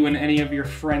 You and any of your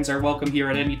friends are welcome here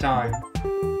at any time.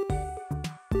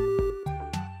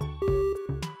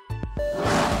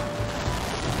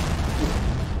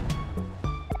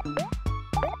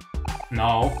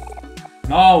 No.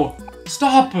 No!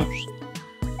 Stop!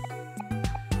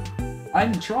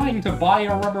 I'm trying to buy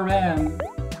a rubber band.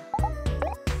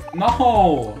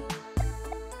 No!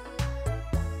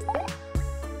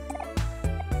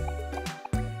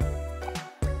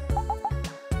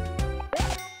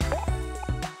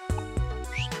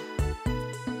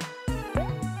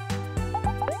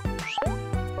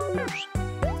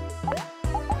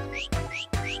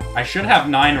 I should have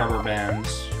 9 rubber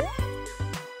bands.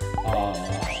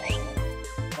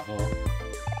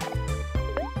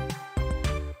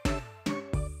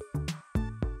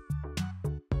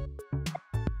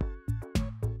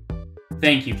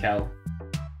 Thank you, Kel.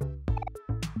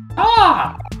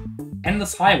 Ah!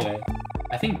 Endless highway.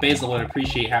 I think Basil would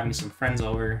appreciate having some friends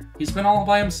over. He's been all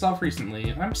by himself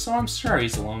recently. I'm sure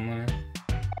he's lonely.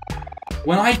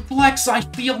 When I flex, I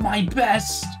feel my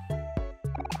best!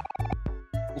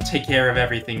 We'll take care of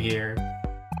everything here.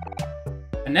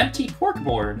 An empty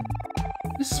corkboard.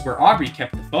 This is where Aubrey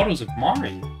kept the photos of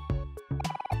Mari.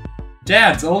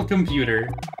 Dad's old computer.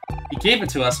 He gave it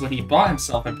to us when he bought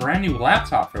himself a brand new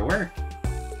laptop for work.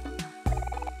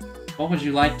 What would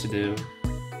you like to do?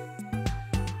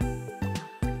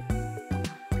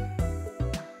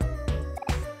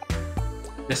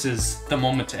 This is the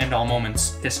moment to end all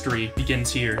moments. History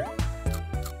begins here.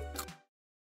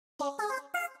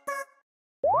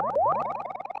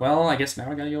 Well, I guess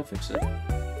now I gotta go fix it.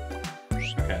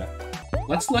 Okay.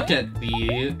 Let's look at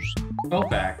the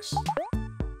Kovacs.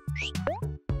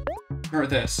 Or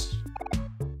this.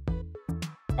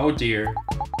 Oh dear.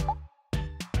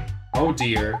 Oh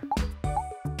dear.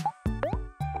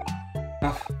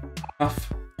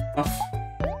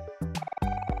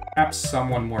 Perhaps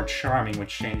someone more charming would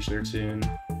change their tune.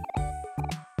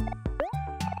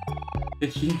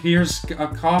 Here's a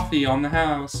coffee on the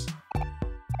house.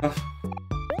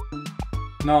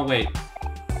 No, wait.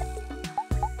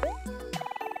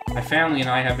 My family and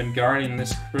I have been guarding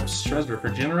this crypt's treasure for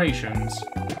generations.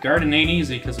 The garden ain't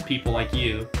easy because of people like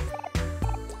you.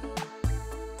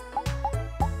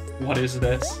 What is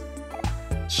this?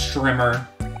 Strimmer.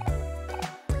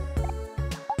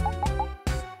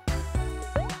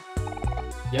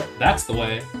 Yep, that's the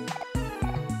way.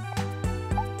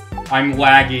 I'm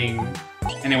lagging.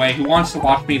 Anyway, who wants to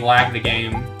watch me lag the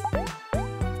game?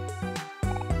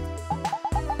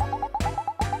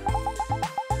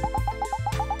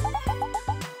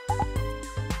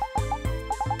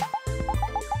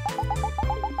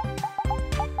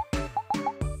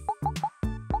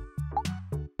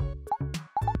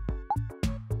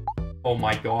 Oh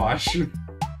my gosh.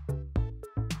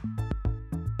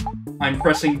 I'm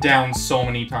pressing down so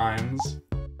many times.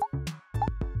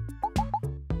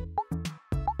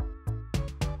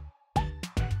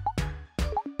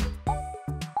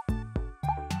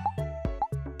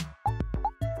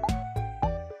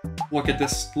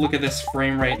 Look at this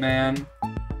frame rate, man.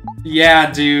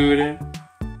 Yeah, dude.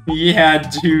 Yeah,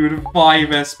 dude. 5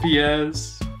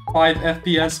 FPS. 5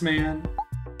 FPS, man.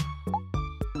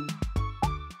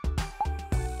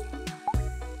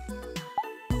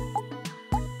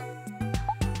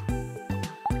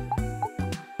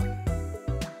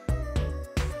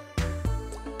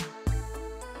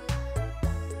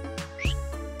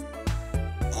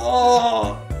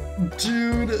 Oh,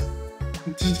 dude.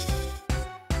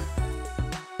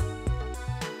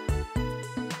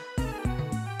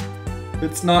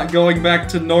 It's not going back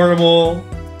to normal.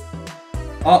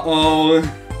 Uh-oh.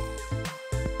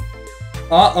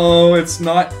 Uh-oh, it's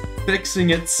not fixing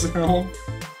itself.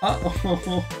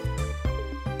 Uh-oh.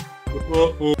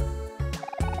 Uh-oh.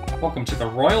 Welcome to the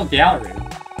Royal Gallery.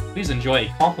 Please enjoy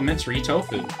a complimentary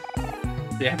tofu.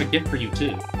 They have a gift for you,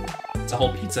 too. It's a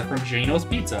whole pizza from Gino's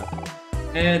Pizza.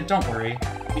 And don't worry,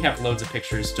 we have loads of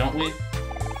pictures, don't we?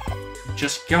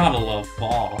 Just gotta love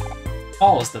fall.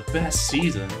 Fall is the best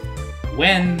season.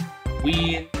 When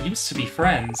we used to be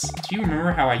friends, do you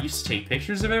remember how I used to take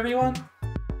pictures of everyone?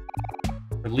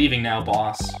 Or We're leaving now,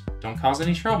 boss. Don't cause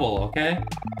any trouble, okay?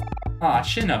 Ah,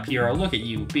 chin up, hero. Look at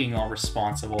you, being all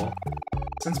responsible.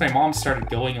 Since my mom started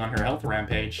going on her health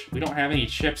rampage, we don't have any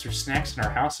chips or snacks in our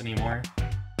house anymore.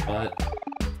 But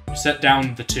we set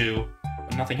down the two,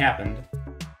 but nothing happened.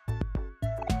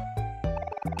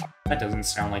 That doesn't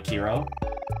sound like Hero.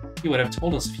 He would have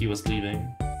told us if he was leaving.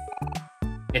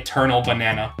 Eternal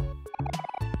banana.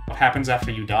 What happens after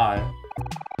you die?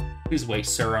 Please wait,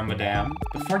 sir or madame.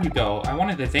 Before you go, I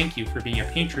wanted to thank you for being a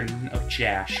patron of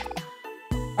Jash.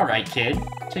 Alright, kid.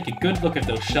 Take a good look at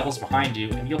those shelves behind you,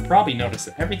 and you'll probably notice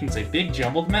that everything's a big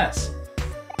jumbled mess.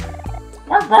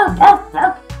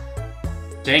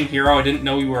 Dang, Hero, I didn't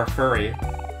know you were a furry.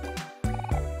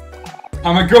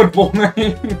 I'm a good boy!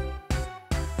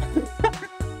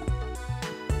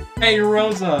 Hey,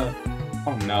 Rosa!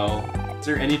 Oh no. Is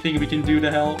there anything we can do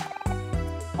to help?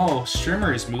 Oh,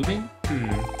 Strimmer is moving?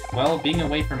 Well, being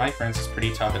away from my friends is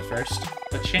pretty tough at first,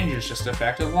 but change is just a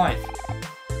fact of life.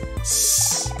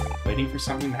 Waiting for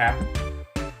something to happen?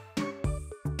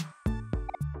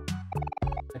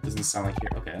 That doesn't sound like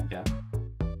here. Okay, yeah.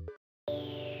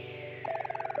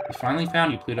 We finally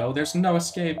found you, Pluto. There's no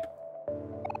escape.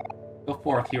 Go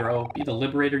forth, hero. Be the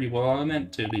liberator you were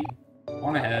meant to be.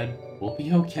 On ahead. We'll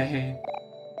be okay.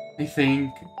 I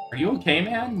think. Are you okay,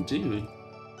 man? Dude.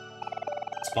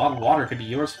 This bottled water could be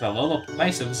yours for the low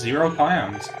price of 0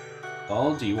 clams.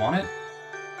 Well, do you want it?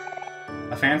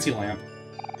 A fancy lamp.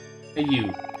 Hey,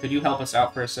 you. Could you help us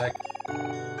out for a sec?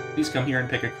 Please come here and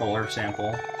pick a color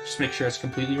sample. Just make sure it's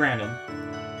completely random.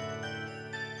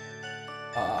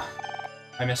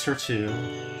 I miss her too.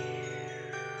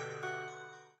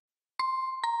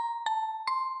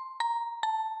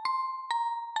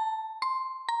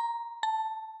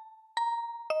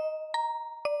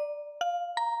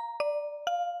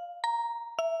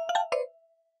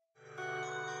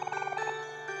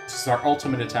 This is our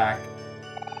ultimate attack.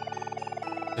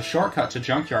 The shortcut to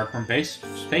Junkyard from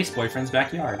Space Boyfriend's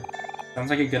backyard. Sounds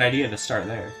like a good idea to start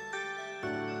there.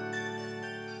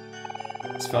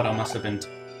 This photo must have been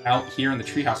out here in the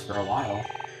treehouse for a while.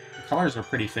 The colors were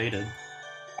pretty faded.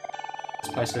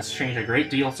 This place has changed a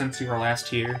great deal since you were last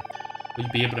here. Will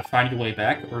you be able to find your way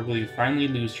back, or will you finally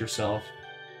lose yourself?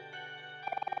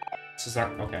 This is our...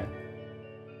 okay.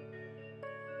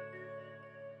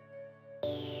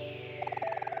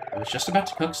 I was just about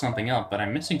to cook something up, but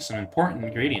I'm missing some important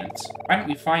ingredients. Why don't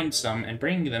you find some and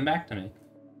bring them back to me?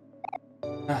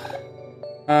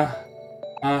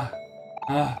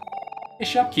 Hey,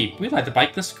 shopkeep, we'd like to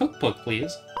bite this cookbook,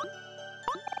 please.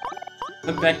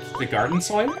 Put back the garden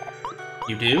soil?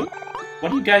 You do? What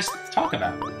do you guys talk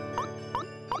about?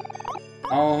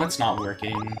 Oh, it's not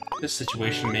working. This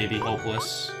situation may be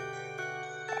hopeless.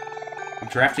 I'm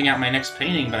drafting out my next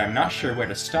painting, but I'm not sure where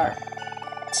to start.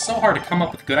 It's so hard to come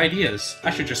up with good ideas. I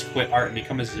should just quit art and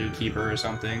become a zookeeper or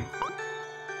something.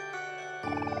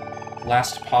 The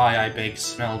last pie I baked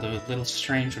smelled a little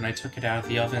strange when I took it out of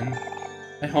the oven.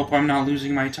 I hope I'm not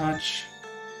losing my touch.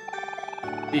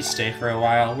 Please stay for a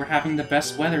while. We're having the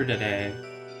best weather today.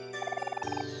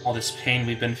 All this pain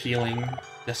we've been feeling,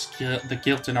 the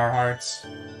guilt in our hearts.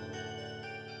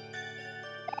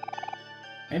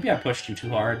 Maybe I pushed you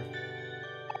too hard.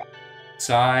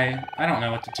 Sigh. I don't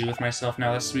know what to do with myself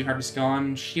now that Sweetheart is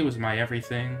gone. She was my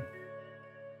everything.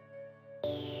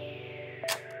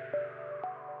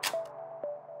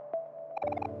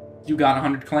 You got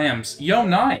 100 clams. Yo,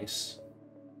 nice!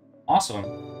 Awesome.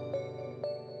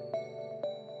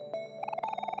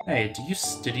 Hey,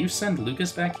 did you send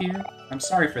Lucas back here? I'm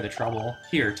sorry for the trouble.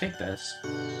 Here, take this.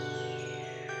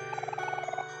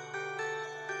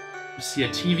 You see a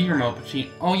TV remote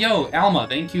between... Oh, yo, Alma,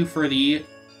 thank you for the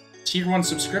Tier 1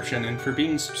 subscription and for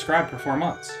being subscribed for 4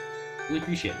 months. Really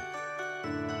appreciate it.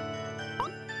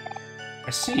 I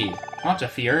see. Not to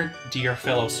fear, dear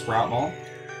fellow Sproutmal.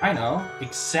 I know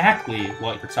exactly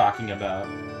what you're talking about.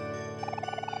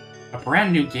 A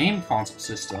brand new game console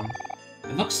system.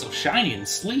 It looks so shiny and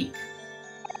sleek.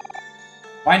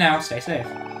 Bye now, stay safe.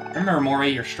 Remember,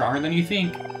 OMORI, you're stronger than you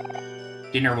think.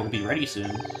 Dinner will be ready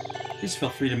soon. Please feel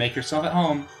free to make yourself at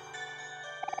home.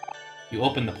 You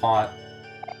open the pot.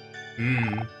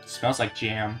 Smells like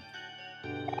jam.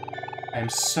 I'm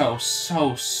so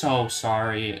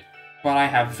sorry, but I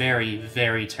have very,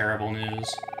 very terrible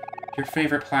news. Your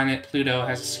favorite planet, Pluto,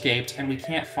 has escaped, and we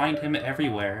can't find him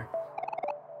everywhere.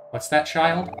 What's that,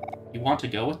 child? You want to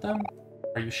go with them?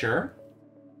 Are you sure?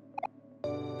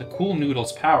 The cool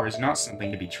noodle's power is not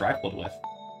something to be trifled with.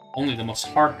 Only the most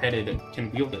hard-headed can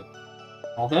wield it.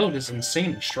 Although it is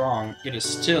insanely strong, it is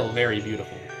still very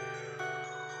beautiful.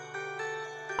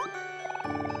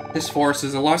 This forest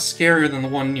is a lot scarier than the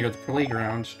one near the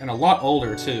playground, and a lot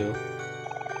older, too.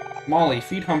 Molly,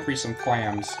 feed Humphrey some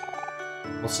clams.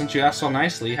 Well, since you asked so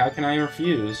nicely, how can I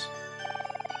refuse?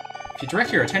 If you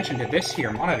direct your attention to this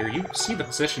here monitor, you see the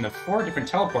position of 4 different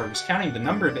teleporters. Counting the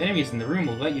number of enemies in the room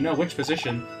will let you know which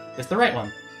position is the right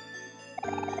one.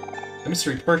 The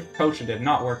mystery potion did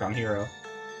not work on Hero.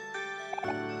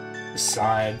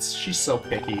 Besides, she's so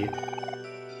picky.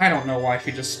 I don't know why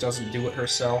she just doesn't do it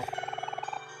herself.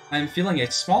 I'm feeling a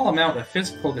small amount of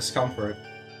physical discomfort.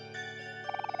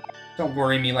 Don't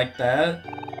worry me like that.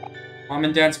 Mom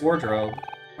and Dad's wardrobe.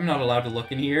 I'm not allowed to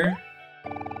look in here.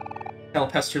 Hell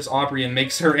pesters Aubrey and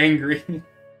makes her angry.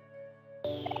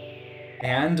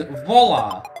 And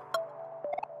voila!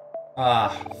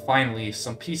 Ah, finally,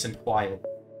 some peace and quiet.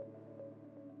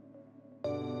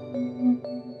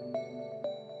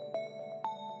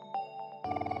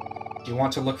 Do you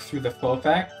want to look through the faux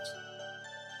fact?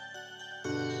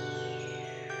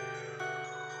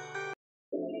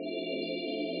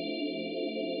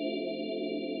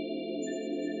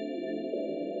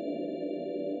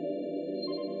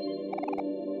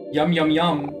 Yum yum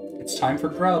yum, it's time for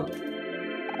grub.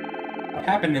 What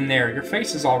happened in there? Your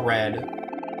face is all red.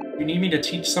 You need me to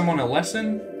teach someone a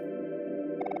lesson?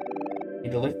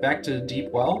 Need to lift back to the deep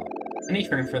well?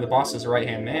 Anything for the boss's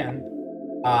right-hand man.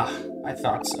 Ah, I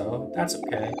thought so. That's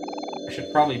okay. I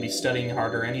should probably be studying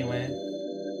harder anyway.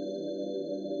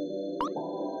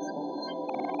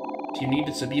 If you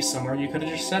needed to be somewhere, you could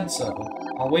have just said so.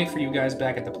 I'll wait for you guys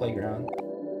back at the playground.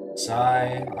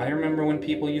 Sigh. I remember when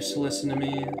people used to listen to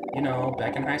me. You know,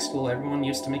 back in high school, everyone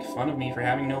used to make fun of me for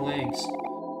having no legs.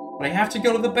 But I have to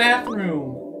go to the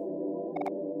bathroom!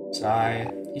 Sigh.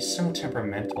 He's so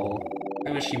temperamental.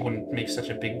 I wish he wouldn't make such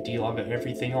a big deal of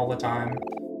everything all the time.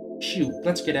 Shoot,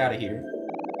 let's get out of here.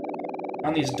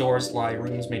 On these doors lie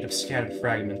rooms made of scattered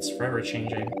fragments, forever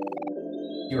changing.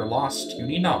 You are lost. You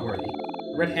need not worry.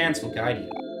 The red hands will guide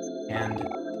you. And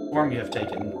the form you have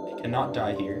taken, it cannot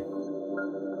die here.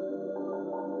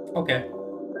 Okay.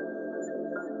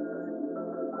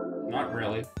 Not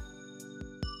really.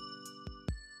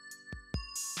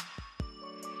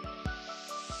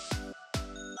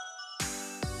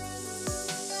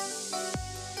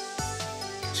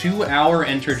 Two-hour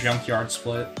enter junkyard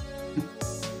split.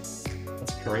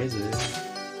 That's crazy.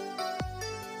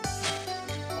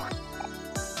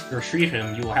 To retrieve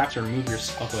him, you will have to remove your...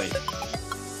 Oh, wait.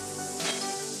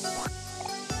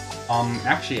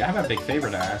 Actually, I have a big favor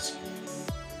to ask.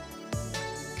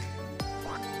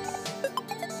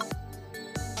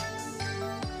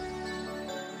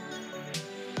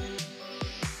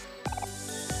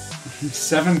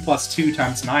 Seven plus 2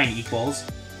 times 9 equals...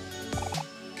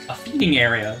 a feeding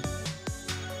area.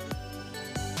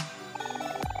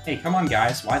 Hey, come on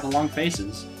guys, why the long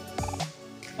faces?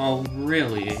 Oh,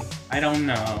 really? I don't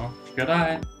know. Should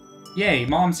I? Yay,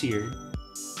 Mom's here.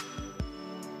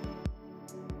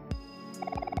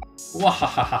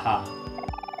 Wahahaha.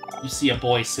 You see a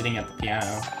boy sitting at the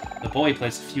piano. The boy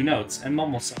plays a few notes and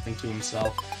mumbles something to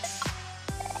himself.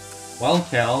 Well,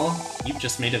 Kel, you've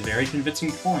just made a very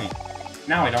convincing point.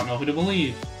 Now I don't know who to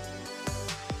believe.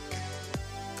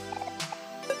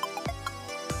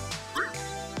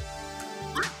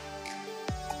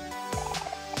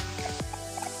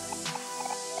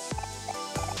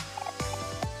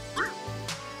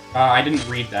 I didn't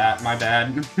read that. My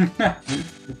bad.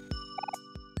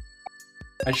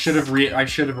 I should have read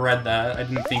that. I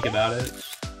didn't think about it.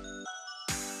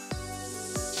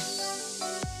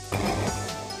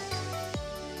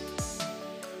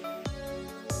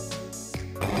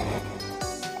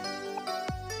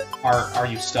 Are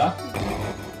you stuck?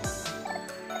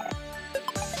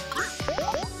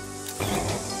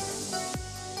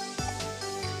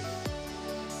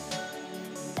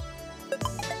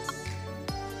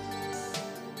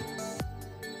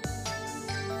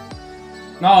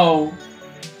 No!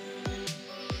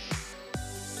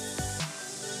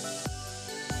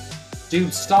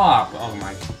 Dude, stop! Oh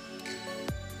my...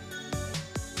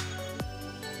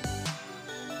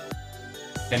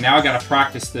 Okay, now I gotta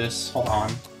practice this. Hold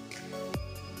on.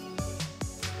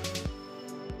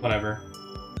 Whatever.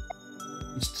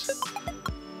 Just...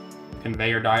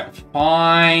 conveyor dial.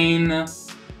 Fine!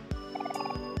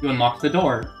 You unlock the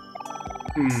door.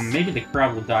 Maybe the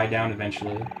crowd will die down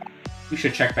eventually. We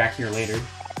should check back here later.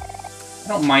 I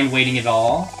don't mind waiting at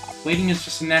all. Waiting is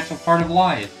just a natural part of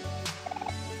life.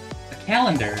 The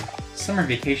calendar. Summer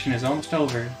vacation is almost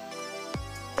over.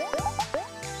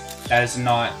 That is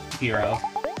not Hero.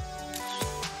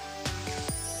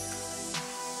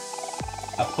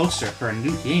 A poster for a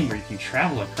new game where you can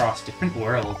travel across different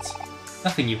worlds.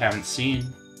 Nothing you haven't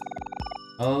seen.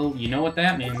 Oh, you know what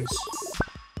that means.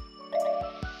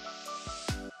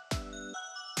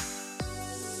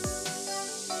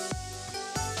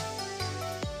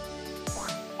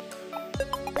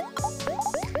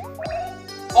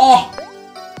 Oh!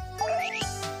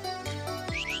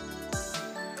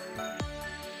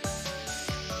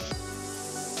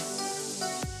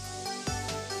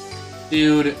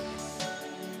 Dude.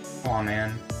 Come on,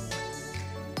 man.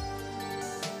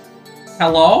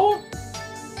 Hello?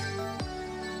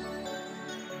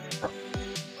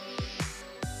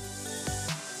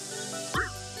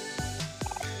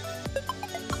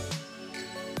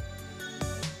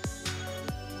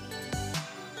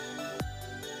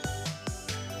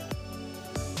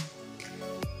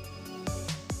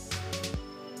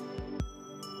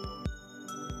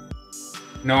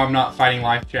 No, I'm not fighting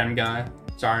life gem guy.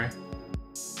 Sorry.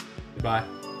 Goodbye.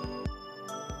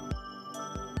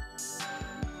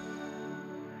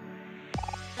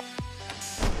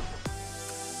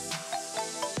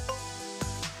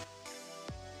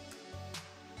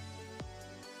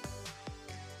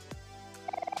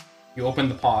 You opened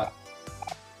the pot.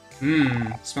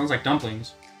 Mmm, smells like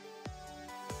dumplings.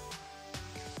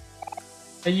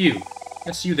 Hey you.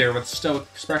 That's you there with stoic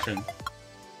expression.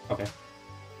 Okay.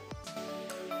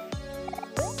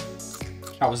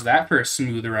 How was that for a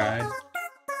smooth ride?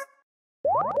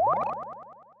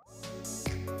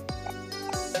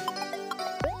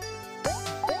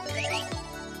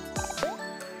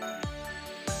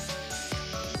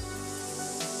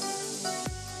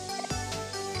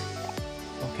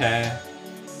 Okay.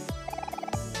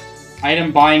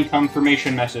 Item buying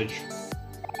confirmation message.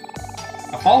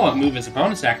 A follow-up move is a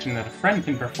bonus action that a friend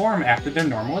can perform after their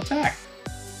normal attack.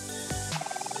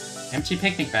 Empty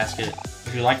picnic basket.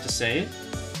 Would you like to save?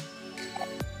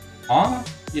 Huh?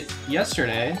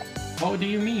 Yesterday? What do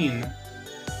you mean?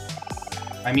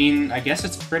 I mean, I guess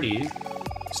it's pretty.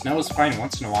 Snow is fine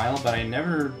once in a while, but I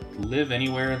never live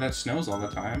anywhere that snows all the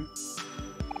time.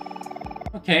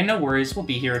 Okay, no worries. We'll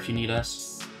be here if you need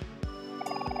us.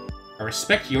 I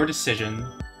respect your decision.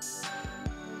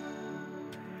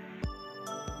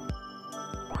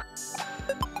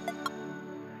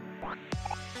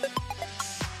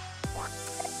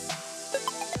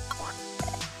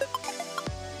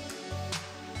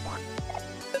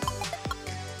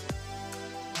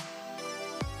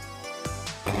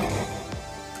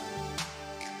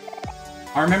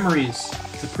 Our memories,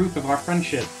 the proof of our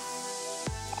friendship.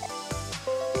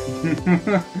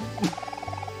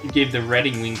 You gave the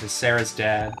redding wing to Sarah's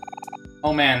dad.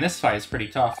 Oh man, this fight is pretty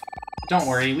tough. Don't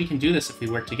worry, we can do this if we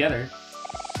work together.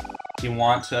 Do you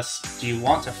want to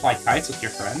fly kites with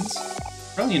your friends?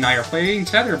 Riley and I are playing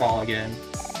tetherball again.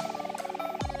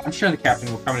 I'm sure the captain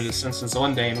will come to his senses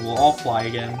one day and we'll all fly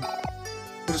again.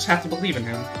 We'll just have to believe in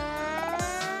him.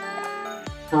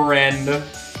 Friend.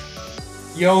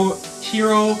 Yo,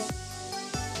 hero.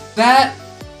 That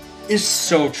is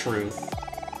so true.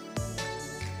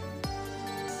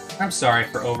 I'm sorry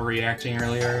for overreacting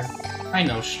earlier. I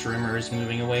know Streamer is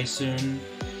moving away soon.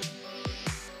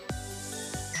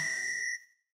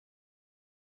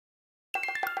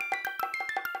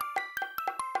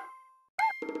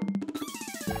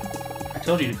 I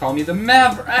told you to call me the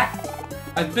Maverick!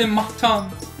 I've been my tongue!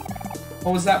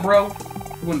 What was that, bro?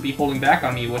 You wouldn't be holding back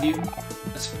on me, would you?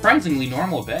 A surprisingly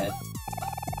normal bed.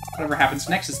 Whatever happens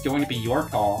next is going to be your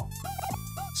call.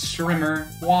 Streamer,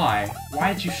 why?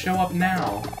 Why did you show up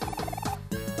now?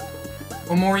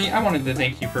 OMORI, I wanted to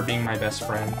thank you for being my best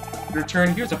friend. In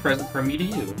return, here's a present from me to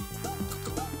you.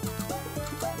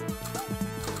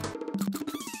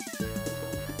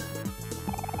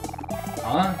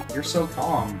 Huh? You're so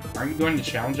calm. Aren't you going to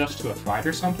challenge us to a fight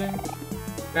or something?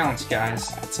 Balance,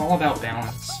 guys. It's all about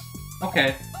balance.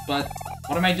 Okay, but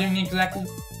what am I doing exactly?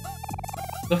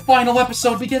 The final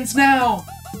episode begins now!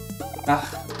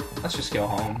 Let's just go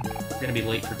home. We're gonna be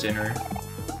late for dinner.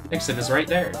 Exit is right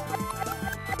there.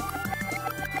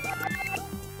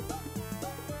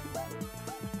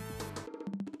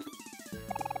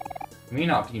 You may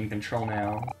not be in control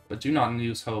now, but do not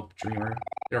lose hope, Dreamer.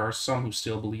 There are some who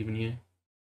still believe in you.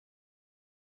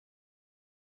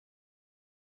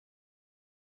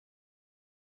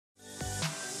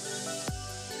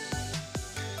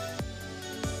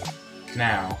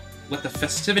 Now, let the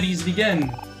festivities begin!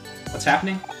 What's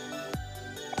happening?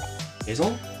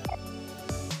 Hazel?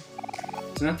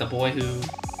 Isn't that the boy who...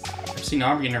 I've seen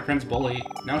Aubrey and her friends bully.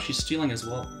 Now she's stealing as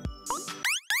well.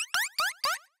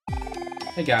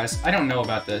 Hey guys, I don't know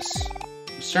about this.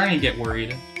 I'm starting to get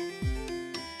worried.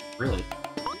 Really?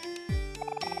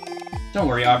 Don't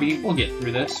worry, Aubrey. We'll get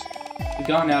through this. We've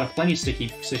gotten out of plenty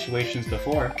sticky situations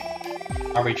before.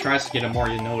 Aubrey tries to get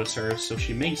Omori to notice her, so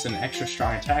she makes an extra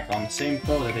strong attack on the same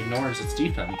foe that ignores its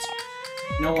defense.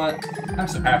 You know what? I'm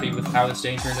so happy with how this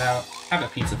day turned out. Have a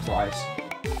pizza flies.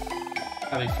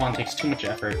 Having fun takes too much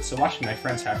effort, so watching my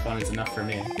friends have fun is enough for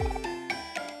me.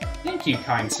 Thank you,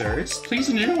 kind sirs. Please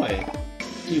enjoy.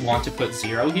 Do you want to put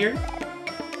 0 here?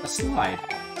 A slide.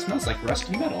 It smells like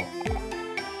rusty metal.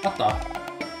 What the?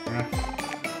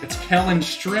 It's Kel and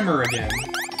Strimmer again.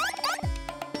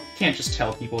 Can't just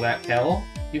tell people that, Kel.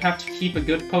 You have to keep a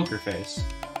good poker face.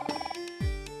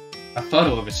 A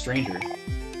photo of a stranger.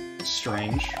 That's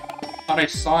strange. Thought I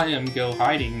saw him go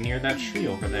hiding near that tree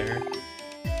over there.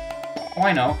 Oh,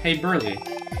 I know. Hey, Burley.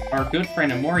 Our good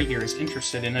friend Omori here is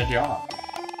interested in a job.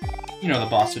 You know the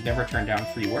boss would never turn down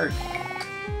free work.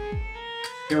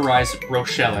 Here rise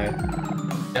Rochelle.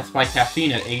 Death by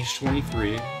caffeine at age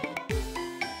 23.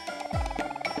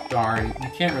 Darn, you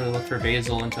can't really look for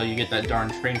Basil until you get that darn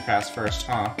train pass first,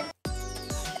 huh?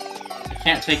 I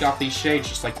can't take off these shades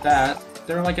just like that.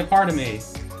 They're like a part of me.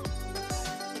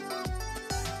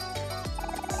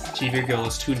 TV girl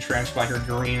is too entranced by her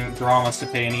dream dramas to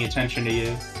pay any attention to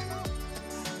you.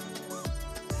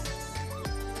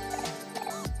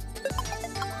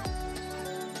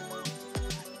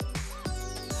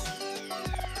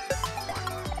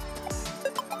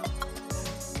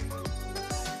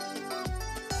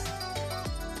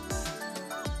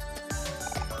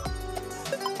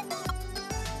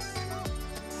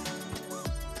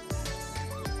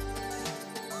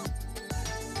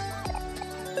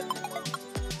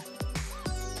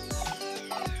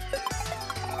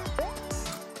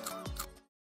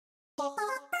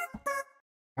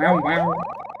 Wow, wow.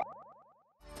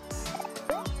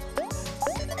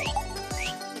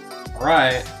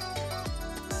 Alright.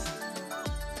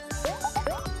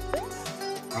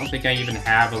 I don't think I even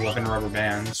have 11 rubber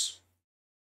bands.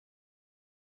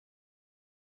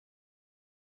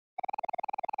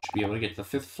 Should be able to get to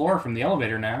the 5th floor from the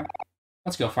elevator now.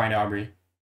 Let's go find Aubrey.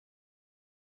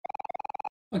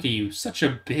 Look at you, such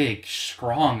a big,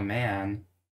 strong man.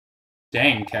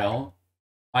 Dang, Kel.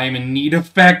 I am in need of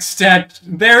fat stacks.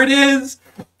 There it is!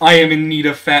 I am in need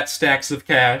of fat stacks of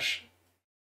cash.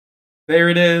 There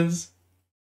it is.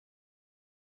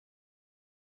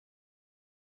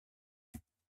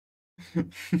 This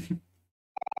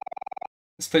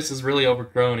place is really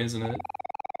overgrown, isn't it?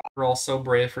 We're all so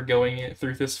brave for going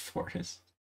through this forest.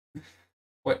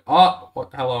 Wait, what?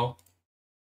 Hello?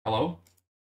 Hello?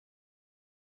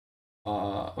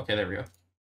 Okay, there we go.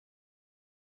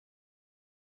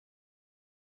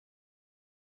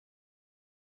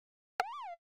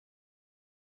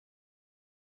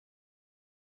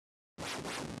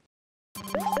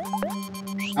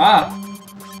 Ah!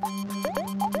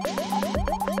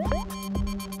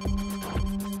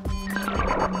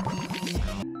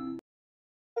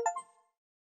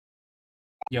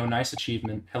 Yo, nice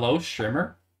achievement. Hello,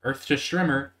 Strimmer? Earth to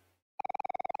Strimmer.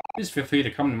 Please feel free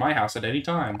to come to my house at any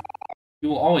time. You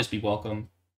will always be welcome.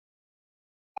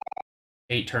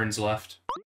 8 turns left.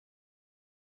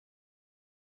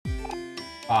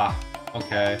 Ah,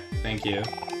 okay. Thank you.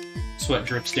 Sweat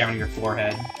drips down your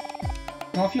forehead.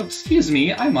 Well, if you'll excuse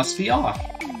me, I must be off.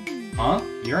 Huh?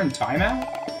 You're in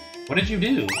timeout? What did you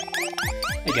do?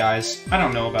 Hey guys, I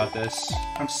don't know about this.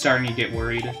 I'm starting to get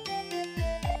worried.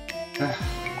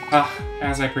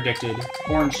 As I predicted,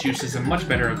 orange juice is a much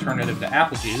better alternative to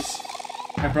apple juice.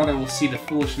 My brother will see the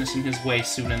foolishness in his way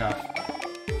soon enough.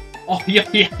 Oh, yeah.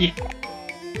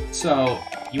 So,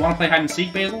 you want to play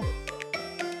hide-and-seek, Basil?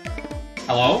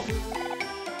 Hello?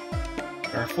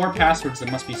 There are 4 passwords that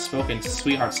must be spoken to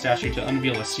Sweetheart Statue to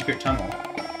unveil a secret tunnel.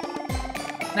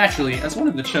 Naturally, as one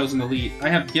of the chosen elite, I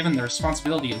have given the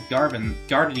responsibility of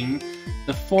guarding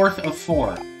the 4th of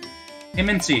 4. Hey,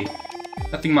 Minty.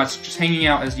 Nothing much, just hanging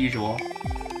out as usual.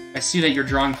 I see that you're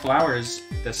drawing flowers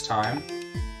this time.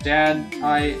 Dad,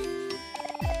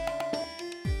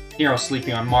 Hero's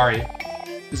sleeping on Mari.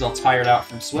 He's all tired out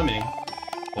from swimming.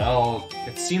 Well,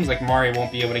 it seems like Mari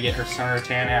won't be able to get her summer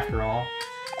tan after all.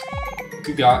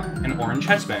 You got an orange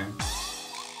headband.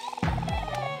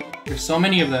 There's so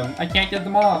many of them, I can't get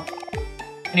them all.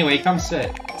 Anyway, come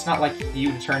sit. It's not like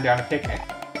you to turn down a picnic.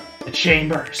 The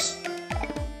chambers!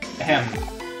 Ahem.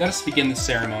 Let us begin the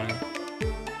ceremony.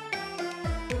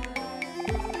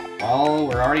 Well,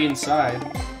 we're already inside.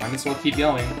 Might as well keep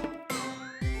going.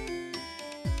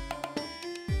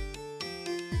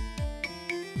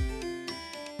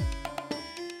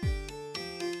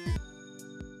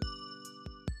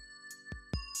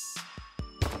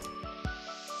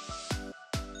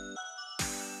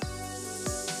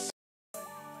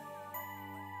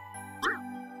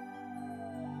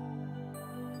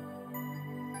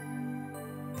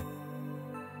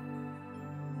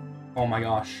 Oh my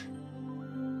gosh.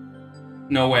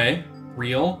 No way.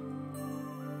 Real?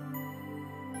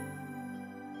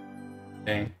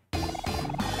 Dang.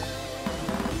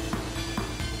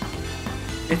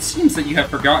 It seems that you have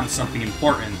forgotten something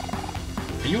important.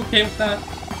 Are you okay with that?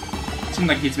 It seems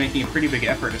like he's making a pretty big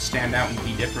effort to stand out and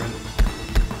be different.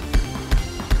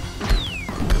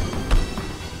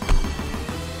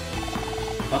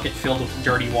 Bucket filled with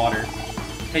dirty water.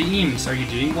 Hey Eames, are you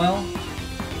doing well?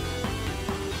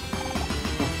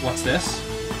 What's this?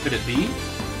 Could it be?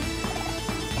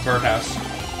 A birdhouse. I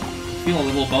feel a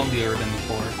little bubblier than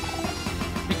before.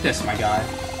 Take this, my guy.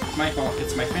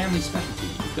 It's my family's specialty.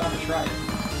 You've got to try it.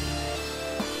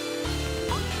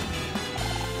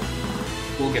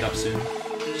 We'll get up soon.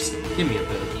 Just give me a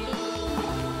bit.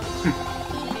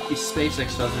 He's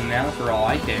SpaceX doesn't now for all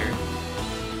I care.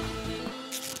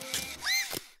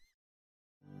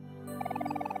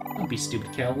 Don't be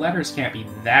stupid, Kel. Letters can't be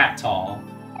that tall.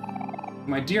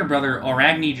 My dear brother,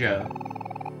 Oragni Joe.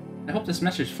 I hope this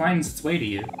message finds its way to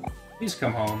you. Please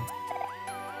come home.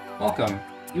 Welcome.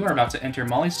 You are about to enter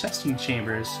Molly's testing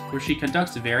chambers, where she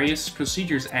conducts various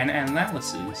procedures and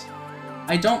analyses.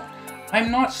 I'm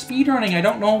not speedrunning, I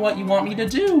don't know what you want me to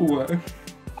do!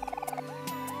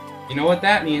 You know what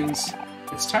that means?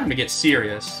 It's time to get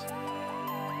serious.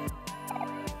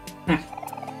 You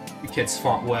kids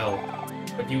fought well,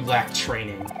 but you lack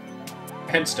training.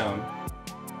 Headstone.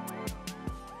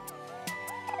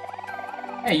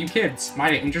 Hey, you kids,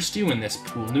 might I interest you in this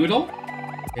pool noodle?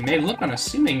 It may look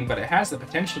unassuming, but it has the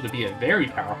potential to be a very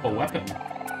powerful weapon.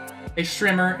 Hey,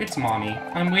 Shrimmer, it's Mommy.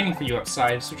 I'm waiting for you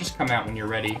outside, so just come out when you're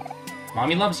ready.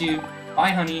 Mommy loves you. Bye,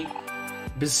 honey.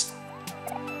 Bzz.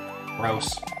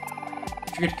 Gross.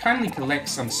 If you could kindly collect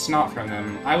some snot from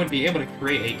them, I would be able to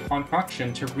create a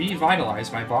concoction to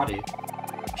revitalize my body.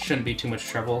 Shouldn't be too much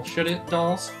trouble, should it,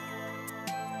 dolls?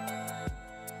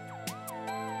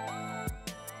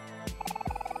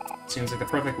 Seems like the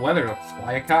perfect weather to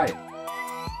fly a kite.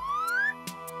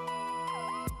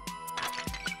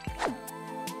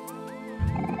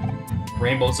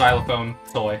 Rainbow xylophone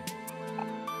toy.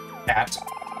 Cat.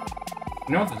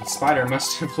 I know that the spider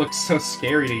must have looked so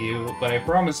scary to you, but I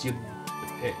promise you,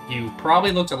 you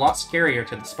probably looked a lot scarier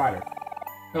to the spider.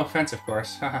 No offense, of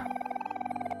course. Haha.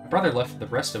 My brother left the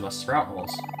rest of us sprout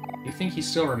holes. Do you think he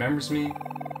still remembers me?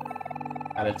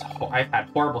 I've had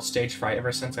horrible stage fright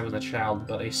ever since I was a child,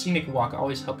 but a scenic walk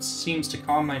always seems to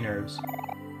calm my nerves.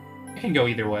 It can go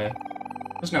either way.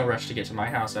 There's no rush to get to my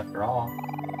house after all.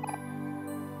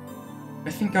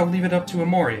 I think I'll leave it up to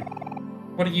OMORI.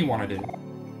 What do you want to do?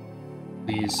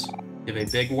 Please, give a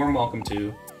big warm welcome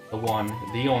to the one,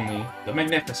 the only, the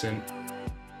magnificent.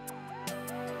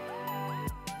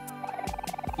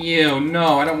 Ew,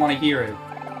 no, I don't want to hear it.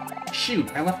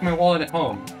 Shoot, I left my wallet at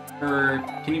home.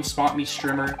 Can you spot me,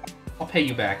 Strimmer? I'll pay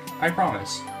you back, I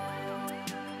promise.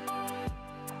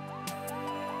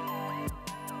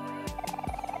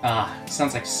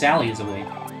 Sounds like Sally is awake.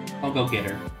 I'll go get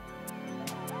her.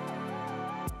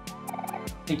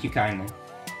 Thank you kindly.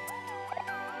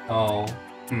 Oh,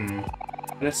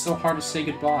 but it's so hard to say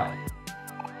goodbye.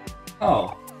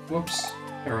 Oh, whoops.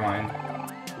 Never mind.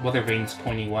 The weather vane's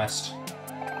pointing west.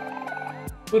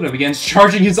 Buddha begins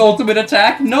charging his ultimate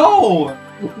attack? No!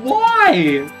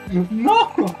 Why?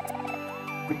 No!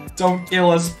 Don't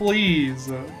kill us, please!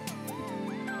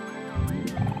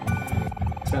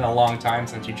 It's been a long time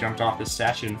since you jumped off this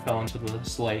statue and fell into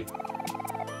this lake.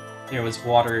 There was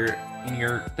water in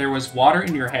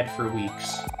your head for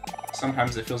weeks.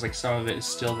 Sometimes it feels like some of it is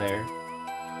still there.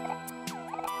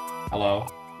 Hello,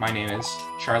 my name is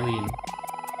Charlene.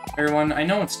 Everyone, I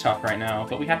know it's tough right now,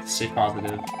 but we have to stay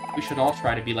positive. We should all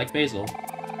try to be like Basil.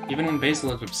 Even when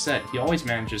Basil is upset, he always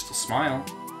manages to smile.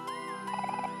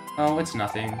 Oh, it's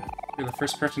nothing. You're the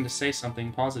first person to say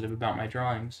something positive about my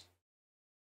drawings.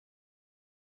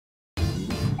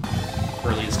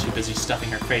 Burley is too busy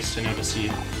stuffing her face to notice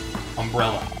you.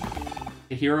 Umbrella.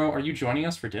 Hey, Hero, are you joining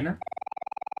us for dinner?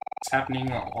 It's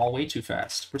happening all way too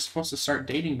fast. We're supposed to start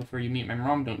dating before you meet my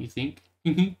mom, don't you think?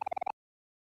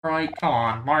 Right, come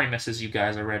on. Mari misses you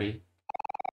guys already.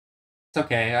 It's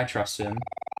okay, I trust him.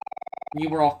 When you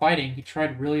were all fighting, he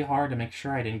tried really hard to make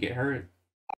sure I didn't get hurt.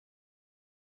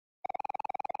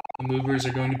 The movers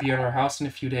are going to be at our house in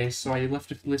a few days, so I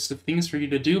left a list of things for you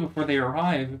to do before they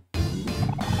arrive.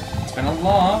 It's been a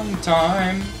long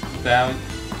time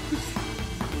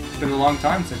It's been a long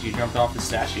time since you jumped off the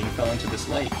statue and fell into this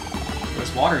lake. There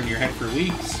was water in your head for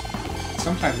weeks.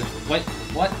 Sometimes it...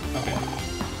 What? Okay.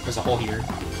 There's a hole here.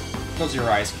 Close your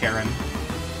eyes, Karen.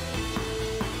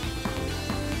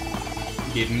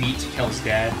 Give meat to Kel's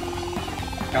dad.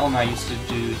 Cal and I used to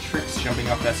do tricks jumping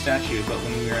off that statue, but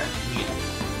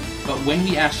when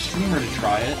we asked Streamer to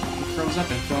try it, he froze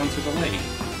up and fell into the lake.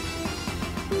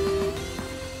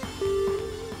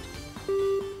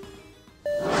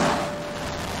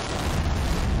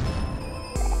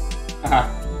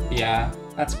 Haha, yeah,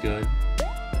 that's good.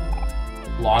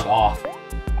 Log off.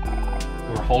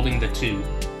 We're holding the 2.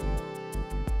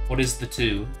 What is the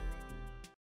 2?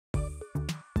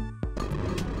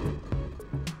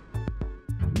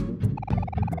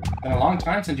 Been a long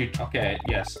time since you... Okay,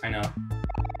 yes, I know.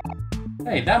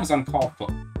 Hey, that was uncalled for.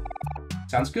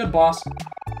 Sounds good, boss.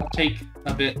 I'll take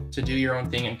a bit to do your own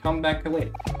thing and come back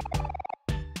later.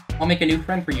 I'll make a new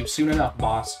friend for you soon enough,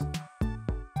 boss.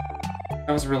 That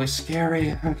was really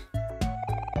scary.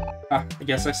 I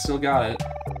guess I still got it.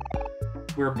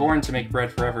 We were born to make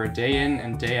bread forever, day in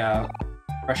and day out.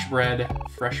 Fresh bread,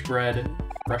 fresh bread,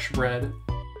 fresh bread.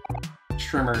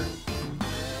 Trimmer.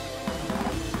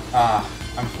 Ah,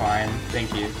 I'm fine,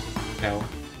 thank you. No.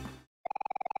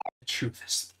 The truth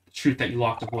is, the truth that you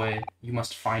locked away, you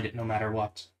must find it no matter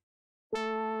what.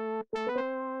 You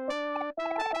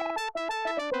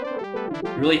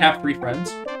really have 3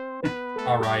 friends?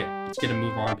 Alright, let's get a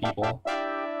move on, people.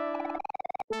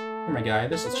 Here, my guy,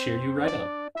 this will cheer you right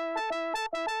up.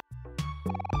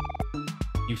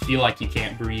 You feel like you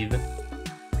can't breathe.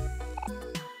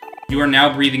 You are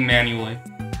now breathing manually.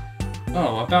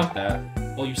 Oh, about that.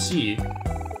 Well, you see.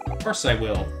 Of course I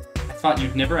will. I thought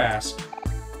you'd never ask.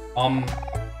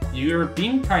 You're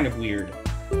being kind of weird.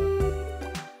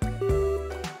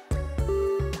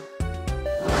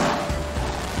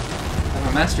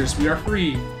 Masters, we are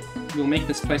free. We'll make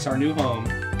this place our new home.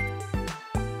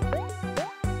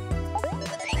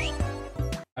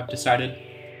 I've decided.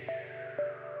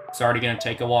 It's already gonna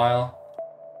take a while.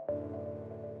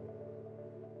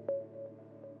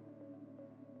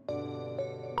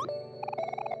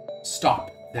 Stop.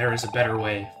 There is a better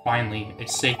way. Finally, a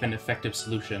safe and effective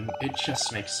solution. It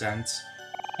just makes sense.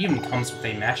 It even comes with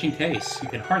a matching case. You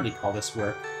can hardly call this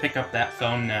work. Pick up that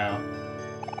phone now.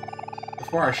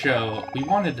 Before our show, we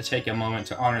wanted to take a moment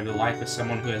to honor the life of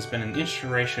someone who has been an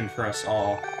inspiration for us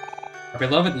all. Our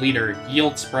beloved leader,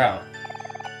 Yield Sprout.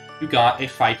 You got a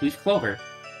 5-leaf clover.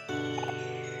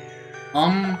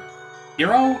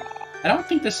 Hero? I don't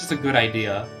think this is a good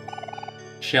idea.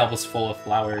 The shelf was full of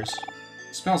flowers.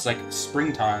 It smells like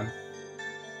springtime.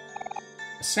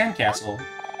 A sandcastle.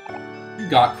 You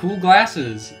got cool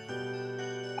glasses.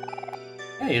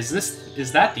 Hey, is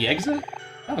that the exit?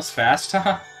 That was fast,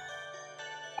 haha.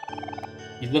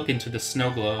 You look into the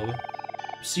snow globe.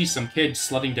 You see some kids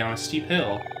sledding down a steep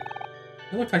hill.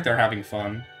 They look like they're having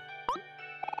fun.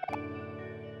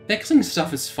 Fixing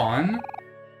stuff is fun.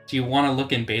 Do you want to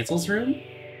look in Basil's room?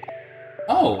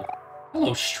 Oh,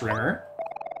 hello, Strimmer.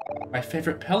 My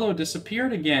favorite pillow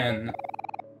disappeared again.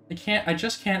 I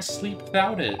just can't sleep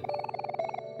without it.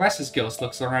 Glasses Ghost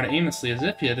looks around aimlessly as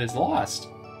if it is lost.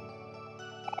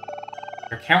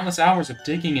 After countless hours of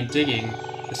digging and digging,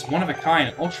 this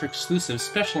one-of-a-kind, ultra-exclusive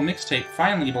special mixtape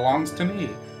finally belongs to me.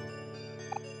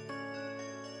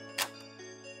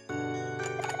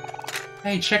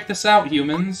 Hey, check this out,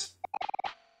 humans.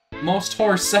 Most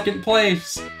horse 2nd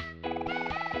place.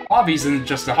 Hobbies isn't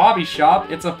just a hobby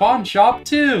shop, it's a pawn shop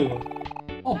too.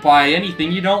 I'll buy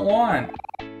anything you don't want.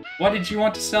 What did you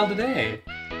want to sell today?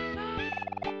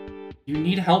 You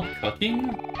need help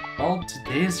cooking? Well,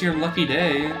 today's your lucky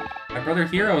day. My brother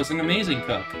Hero is an amazing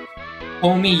cook.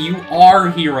 Homie, you are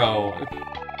Hero!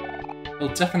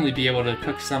 He'll definitely be able to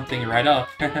cook something right up.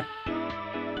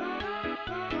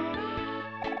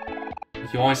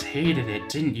 You always hated it,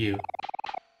 didn't you?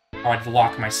 Oh, I'd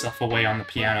lock myself away on the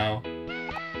piano.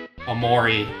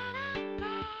 OMORI.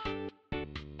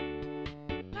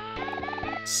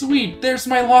 Sweet, there's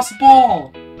my lost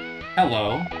ball!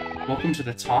 Hello. Welcome to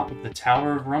the top of the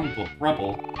Tower of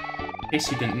Rubble. In case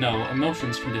you didn't know,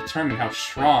 emotions can determine how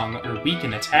strong or weak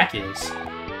an attack is.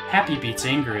 Happy beats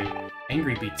angry,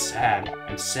 angry beats sad,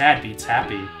 and sad beats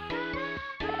happy.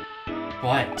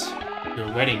 But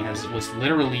your wedding was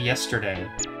literally yesterday.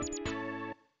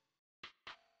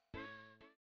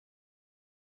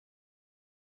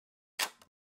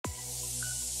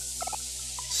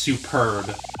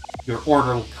 Superb. Your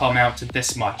order will come out to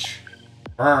this much.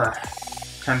 Brr.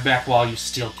 Turn back while you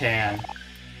still can.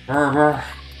 Brr, brr.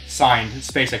 Signed,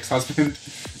 Space Ex-Husband.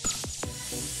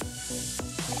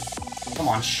 Come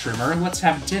on, Shrimmer, let's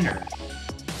have dinner.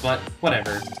 But,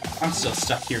 whatever. I'm still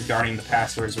stuck here guarding the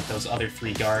passwords with those other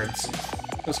 3 guards.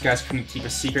 Those guys couldn't keep a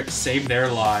secret to save their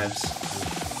lives.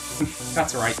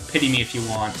 That's right, pity me if you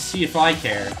want. See if I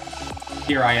care.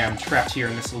 Here I am, trapped here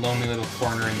in this lonely little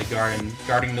corner in the garden,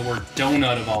 guarding the word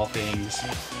donut of all things.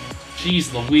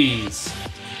 Jeez Louise.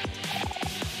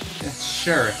 Yeah,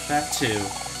 sure, that too.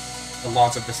 The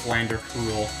laws of this land are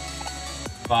cruel.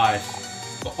 5.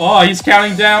 Oh, he's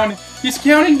counting down! He's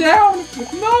counting down!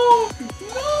 No!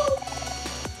 No!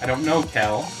 I don't know,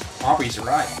 Kel. Aubrey's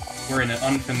right. We're in an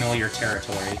unfamiliar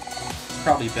territory. It's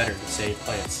probably better to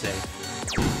play it safe.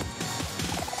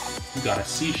 You got a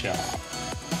seashell.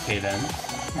 Okay then.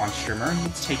 Come on, Shrimmer,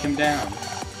 let's take him down.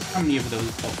 How many of those...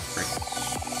 Oh, frick.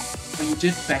 What you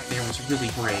did back there was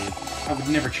really brave. I would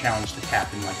never challenge the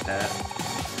captain like that.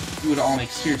 You would all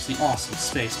make seriously awesome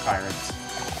space pirates.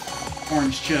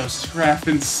 Orange Joe, Scrap,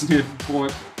 and Sniff, boy.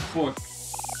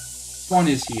 Fun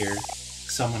is here.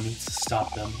 Someone needs to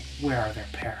stop them. Where are their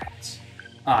parents?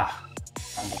 Ah.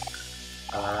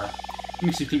 What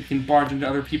makes you think you can barge into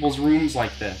other people's rooms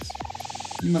like this?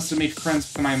 You must have made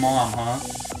friends with my mom, huh?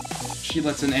 She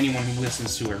lets in anyone who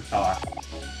listens to her talk.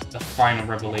 The final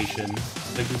revelation.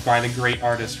 By the great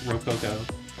artist Rococo.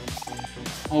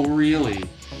 Oh, really?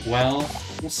 Well,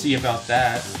 we'll see about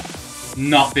that.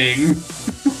 Nothing.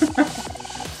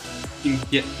 You can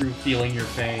get through feeling your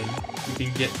pain. You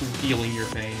can get through feeling your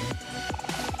pain.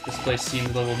 This place seems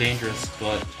a little dangerous,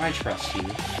 but I trust you.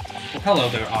 Well, hello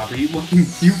there, Aubrey. Looking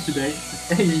cute today.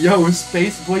 Hey, yo,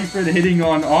 space boyfriend hitting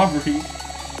on Aubrey.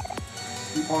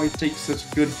 You always take such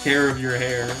good care of your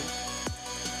hair.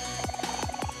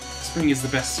 Spring is the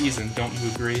best season, don't you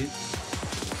agree?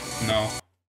 No.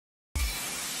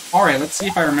 Alright, let's see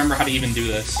if I remember how to even do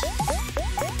this.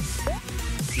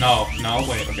 No,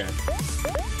 wait, okay.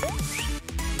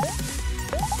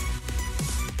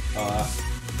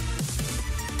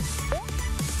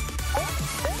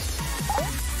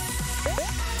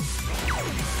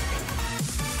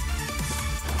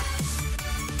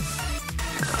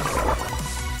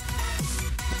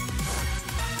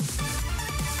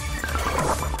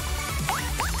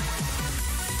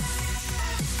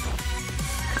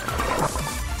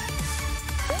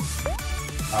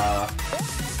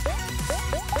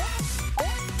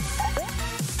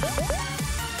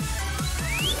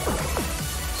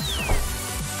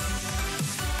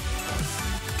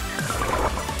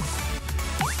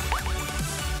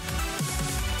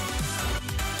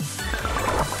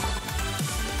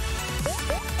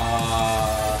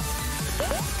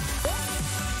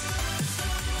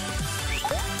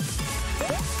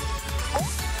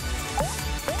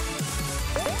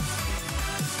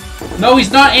 No,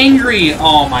 he's not angry!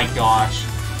 Oh my gosh.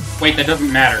 Wait, that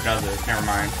doesn't matter, does it? Never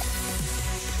mind.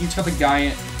 Can you tell the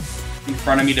guy in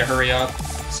front of me to hurry up?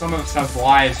 Some of us have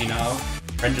lives, you know.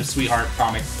 Friends of Sweetheart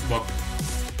comic book.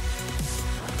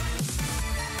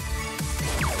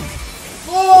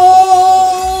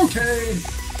 Okay!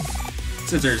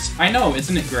 Scissors. I know,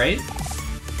 isn't it great?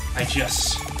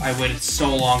 I waited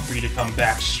so long for you to come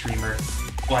back, streamer.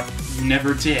 But you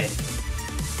never did.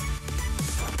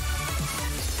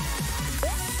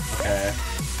 Okay.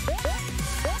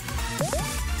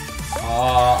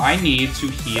 I need to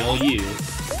heal you.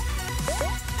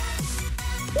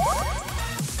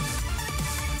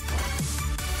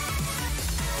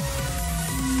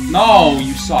 No,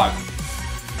 you suck.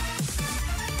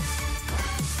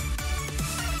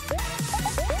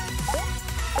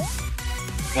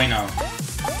 Wait, no.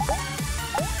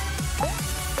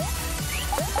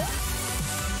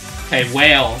 Okay,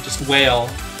 wail. Just wail.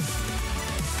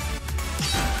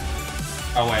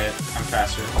 Oh wait, I'm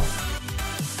faster.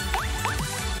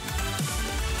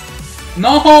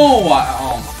 No!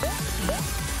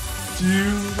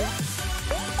 Dude.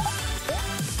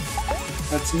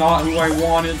 That's not who I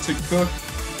wanted to cook.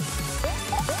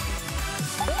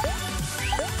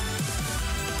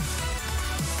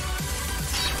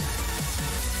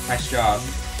 Nice job.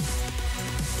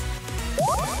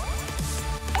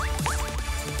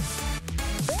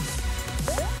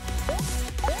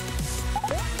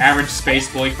 Average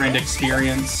space boyfriend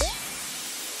experience.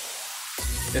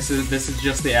 This is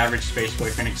just the average space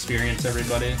boyfriend experience,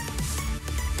 everybody.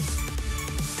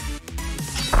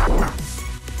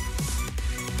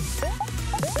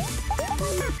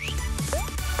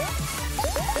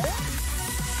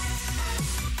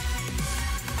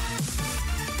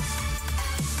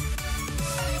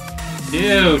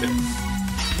 Dude,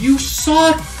 you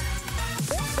suck.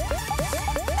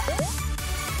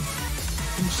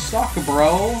 You suck,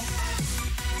 bro.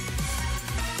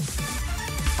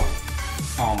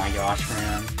 Oh my gosh,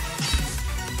 man.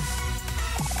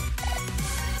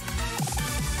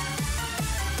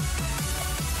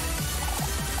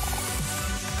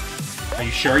 Are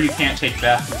you sure you can't take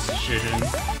back this decision?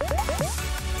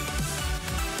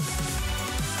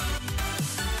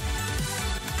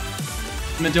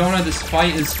 Madonna, this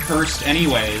fight is cursed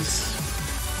anyways.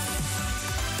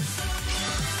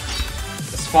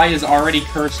 This fight is already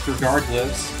cursed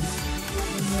regardless.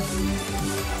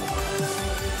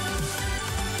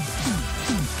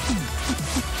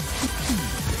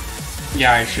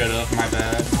 Yeah, I should've, my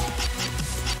bad.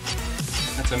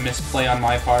 That's a misplay on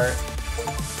my part.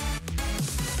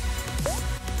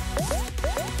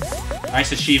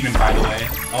 Nice achievement, by the way.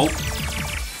 Oh.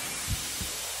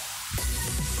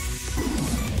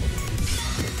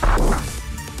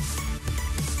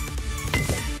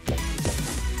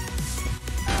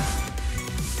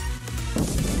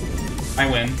 I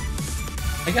win.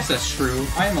 I guess that's true.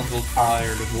 I am a little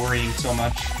tired of worrying so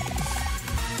much.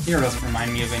 Hero doesn't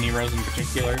remind me of any rose in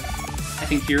particular. I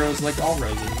think Hero is like all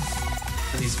roses.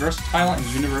 Because he's versatile and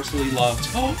universally loved.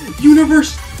 Oh!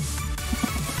 Universe!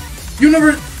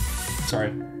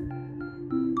 Sorry.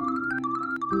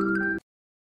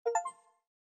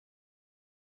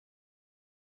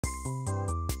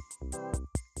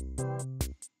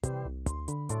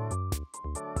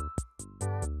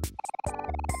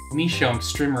 Me showing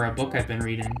Streamer a book I've been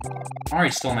reading.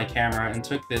 Omori stole my camera and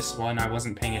took this when I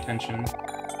wasn't paying attention.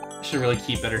 I should really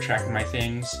keep better track of my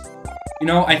things. You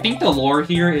know, I think the lore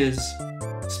here is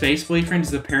Space Boyfriend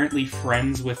is apparently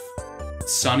friends with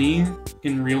Sunny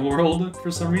in real world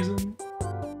for some reason.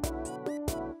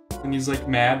 And he's like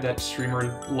mad that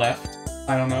Streamer left.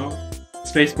 I don't know.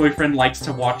 Space Boyfriend likes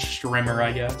to watch Streamer,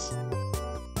 I guess.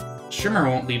 Streamer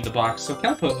won't leave the box, so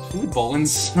can I put a food bowl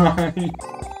inside?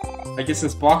 I guess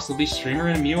this box will be Streamer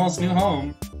and Muel's new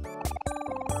home.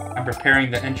 I'm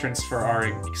preparing the entrance for our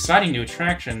exciting new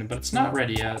attraction, but it's not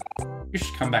ready yet. You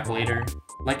should come back later.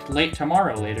 Like late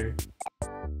tomorrow later.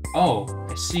 Oh,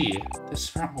 I see. This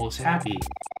front row is happy.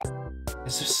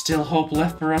 Is there still hope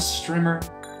left for us, Streamer?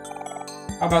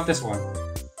 How about this one?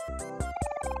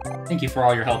 Thank you for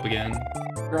all your help again.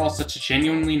 You're all such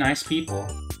genuinely nice people.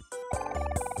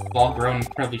 We've all grown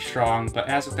incredibly strong, but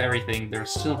as with everything,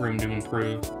 there's still room to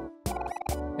improve.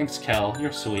 Thanks, Kel.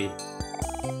 You're sweet.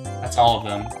 That's all of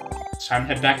them. It's time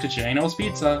to head back to Jano's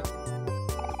Pizza.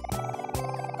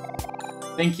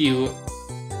 Thank you.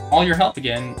 All your help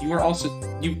again. You were also...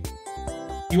 You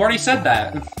already said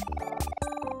that.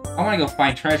 I want to go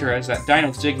find treasure as that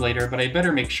Dino's Dig later, but I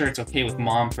better make sure it's okay with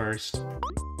Mom first.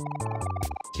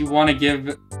 Do you want to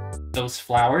give those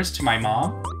flowers to my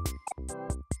mom?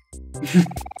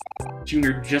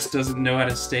 Junior just doesn't know how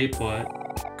to stay put.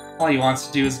 All he wants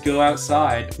to do is go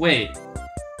outside. Wait!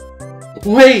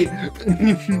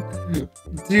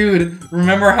 Dude,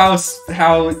 remember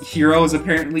how Hero is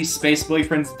apparently Space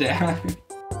Boyfriend's dad?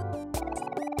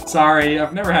 Sorry,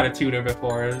 I've never had a tutor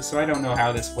before, so I don't know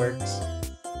how this works.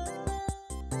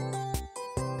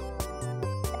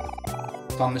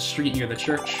 It's on the street near the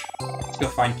church. Let's go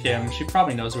find Kim. She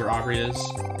probably knows where Aubrey is.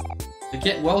 A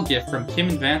get well gift from Kim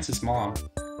and Vance's mom.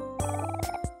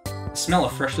 The smell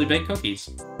of freshly baked cookies.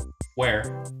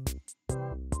 Where?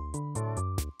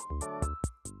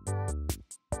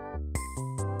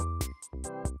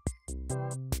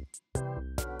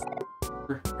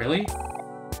 Really?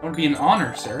 That would be an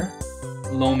honor, sir.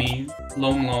 Lomi is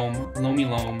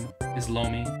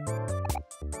Lomi.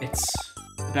 It's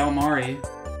about Mari.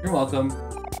 You're welcome.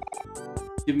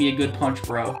 Give me a good punch,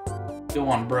 bro. Go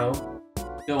on, bro.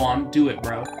 Go on, do it,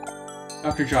 bro.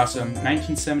 Dr. Jossum,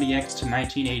 1970X to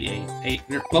 1988.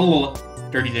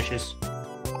 Dirty dishes.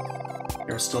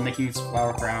 They were still making his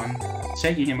flour brown. It's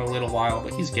taking him a little while,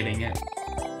 but he's getting it.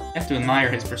 I have to admire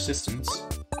his persistence.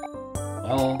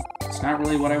 Well, it's not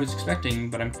really what I was expecting,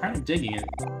 but I'm kind of digging it.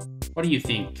 What do you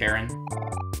think, Karen?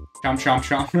 Chomp chomp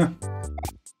chomp.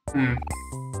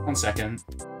 1 second.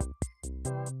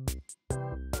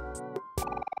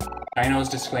 Dino's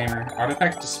disclaimer.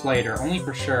 Artifacts displayed are only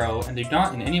for Shuro and do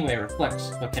not in any way reflect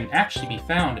what can actually be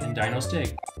found in Dino's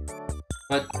Dig.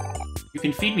 But you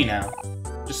can feed me now.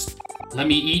 Just let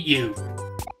me eat you.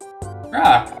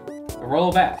 Rah! A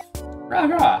royal bath. Rah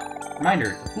rah!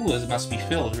 Reminder, the pools must be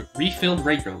refilled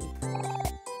regularly.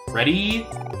 Ready?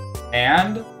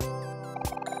 And...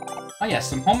 oh yes,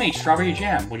 some homemade strawberry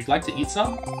jam. Would you like to eat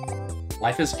some?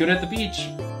 Life is good at the beach.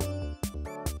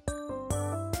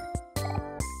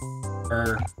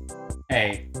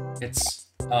 Hey,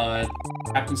 it's,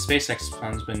 Captain SpaceX's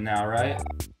husband now, right?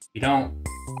 You don't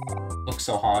look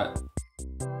so hot.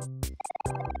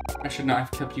 I should not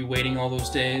have kept you waiting all those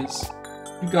days.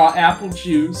 You got apple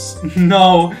juice.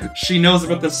 No, she knows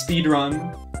about the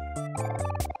speedrun.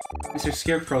 Mr.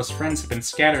 Scarecrow's friends have been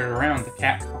scattered around the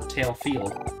cattail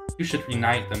field. You should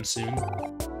reunite them soon.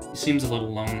 He seems a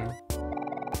little lonely.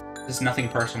 This is nothing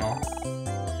personal.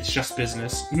 It's just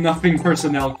business. Nothing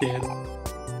personnel, kid.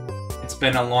 It's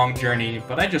been a long journey,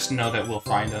 but I just know that we'll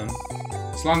find him.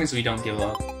 As long as we don't give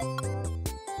up.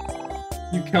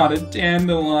 You got a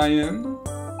dandelion.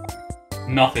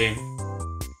 Nothing.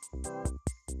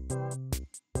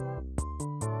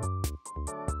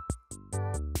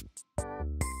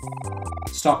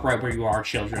 Stop right where you are,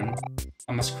 children.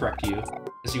 I must correct you,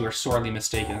 as you are sorely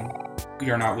mistaken. We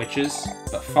are not witches,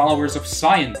 but followers of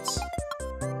science.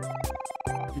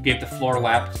 You gave the floor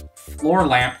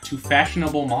lamp to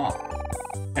fashionable moth.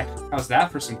 Heck, how's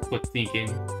that for some quick thinking?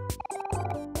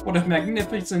 What a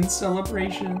magnificent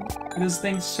celebration. It is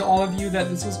thanks to all of you that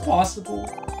this was possible.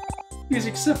 Please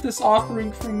accept this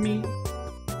offering from me.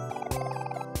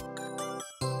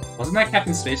 Wasn't that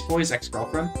Captain Spaceboy's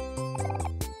ex-girlfriend?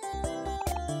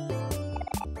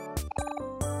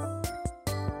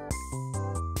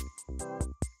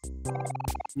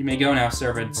 You may go now,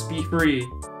 servants. Be free.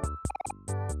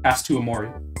 Pass to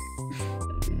OMORI.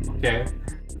 Okay.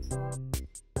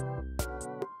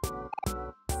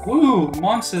 Woo!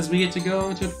 Mom says we get to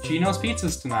go to Gino's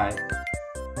Pizzas tonight.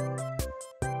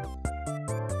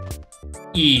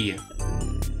 E.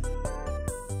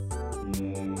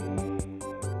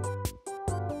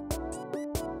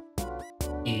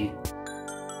 E.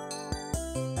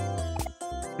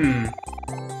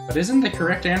 But isn't the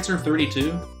correct answer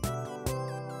 32?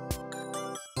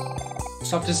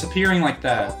 Stop disappearing like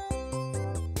that.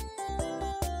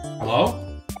 Hello?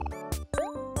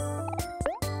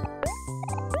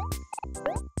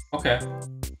 Okay.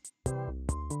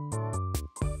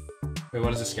 Wait,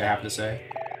 what does this guy have to say?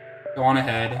 Go on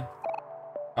ahead.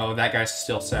 Oh, that guy's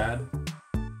still sad.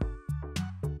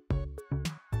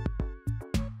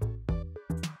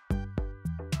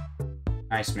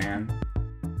 Nice, man.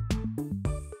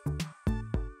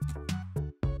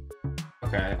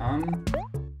 Okay,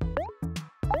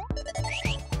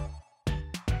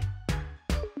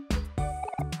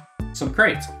 some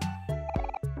crates.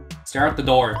 Stare at the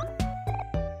door.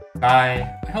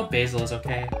 Bye. I hope Basil is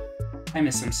okay. I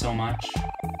miss him so much.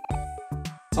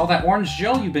 It's all that orange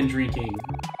Joe you've been drinking.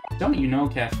 Don't you know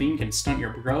caffeine can stunt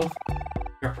your growth?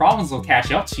 Your problems will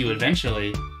catch up to you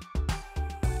eventually.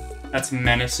 That's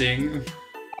menacing.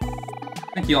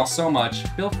 Thank you all so much.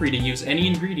 Feel free to use any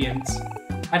ingredients.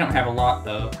 I don't have a lot,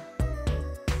 though.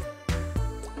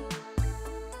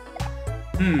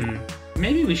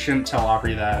 Maybe we shouldn't tell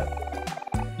Aubrey that.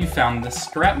 You found the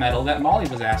scrap metal that Molly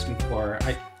was asking for.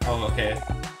 Oh, okay.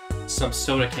 Some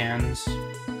soda cans.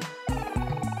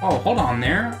 Oh, hold on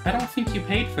there. I don't think you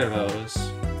paid for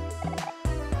those.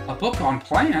 A book on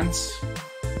plants?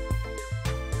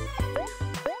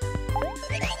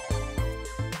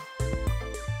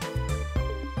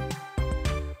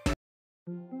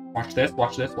 Watch this,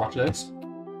 watch this, watch this.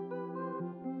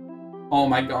 Oh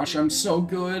my gosh, I'm so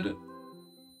good.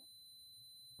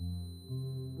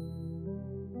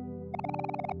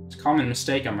 It's a common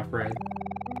mistake, I'm afraid.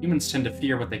 Humans tend to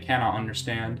fear what they cannot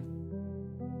understand.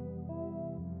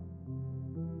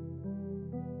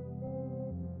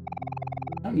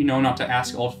 Don't you know not to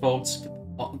ask old folks...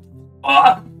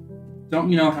 Don't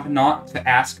you know how not to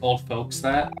ask old folks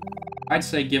that? I'd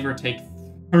say give or take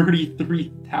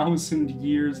 33,000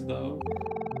 years, though.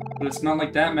 But it's not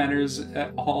like that matters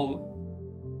at all.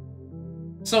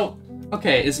 So,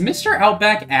 okay, is Mr.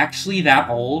 Outback actually that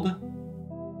old?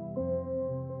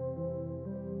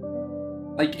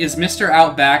 Like, is Mr.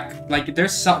 Outback... Like,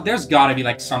 there's gotta be,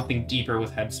 like, something deeper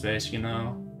with Headspace, you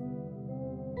know?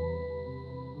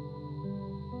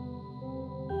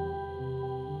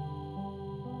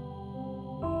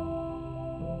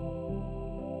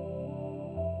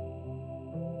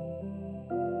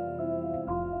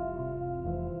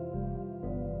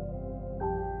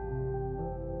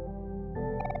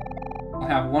 I'll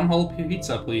have one whole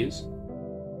pizza, please.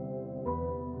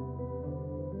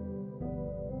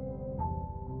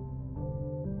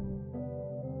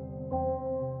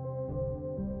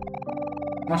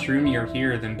 Much roomier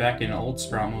here than back in Old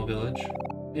Sproutmo Village.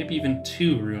 Maybe even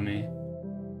too roomy.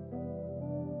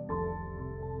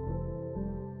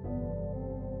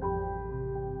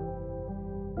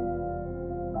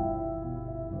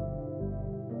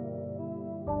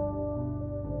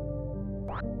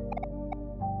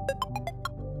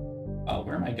 Oh,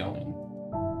 where am I going?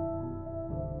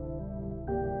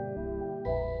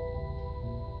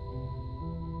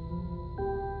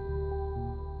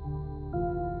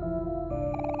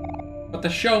 But the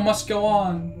show must go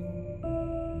on.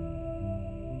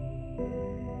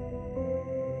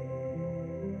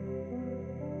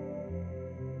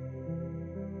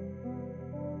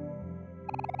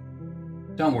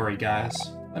 Don't worry, guys.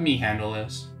 Let me handle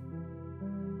this.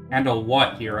 Handle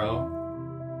what, hero?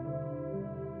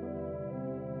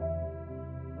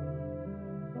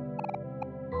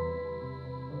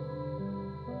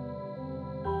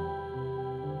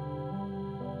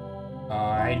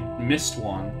 I missed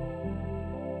one.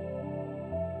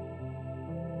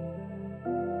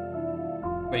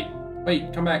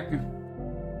 Wait, come back.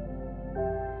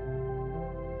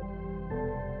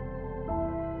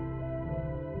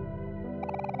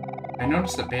 I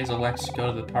noticed that Basil likes to go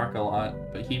to the park a lot,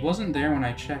 but he wasn't there when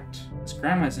I checked. His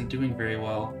grandma isn't doing very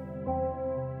well.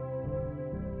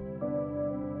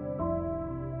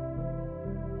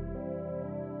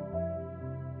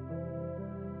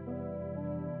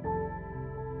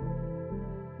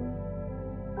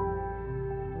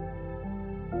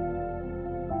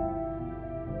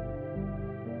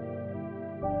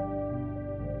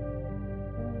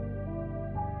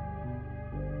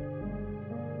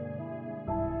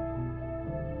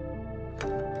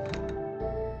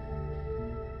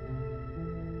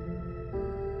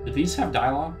 Do these have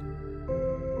dialogue?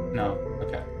 No.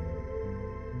 Okay.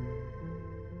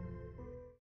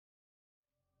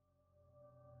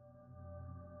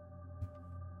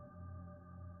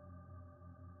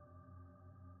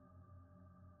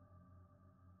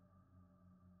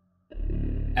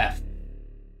 F.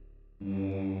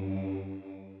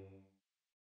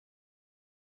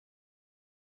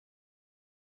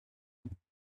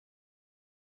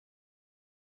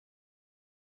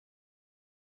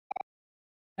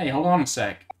 Hey, hold on a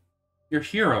sec. You're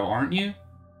Hero, aren't you?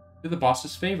 You're the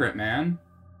boss's favorite, man.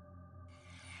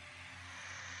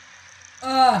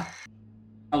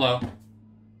 Hello.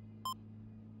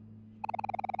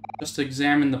 Just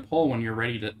examine the poll when you're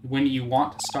ready to... when you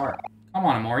want to start. Come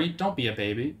on, Omori, don't be a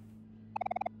baby.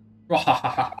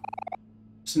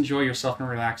 Just enjoy yourself and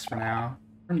relax for now.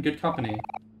 We're in good company.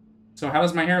 So how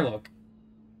does my hair look?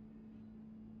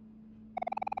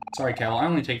 Sorry, Cal, I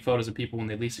only take photos of people when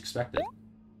they least expect it.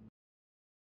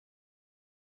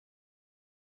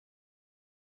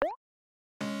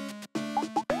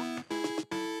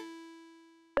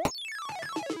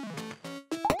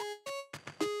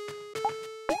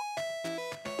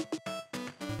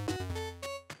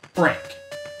 Frick.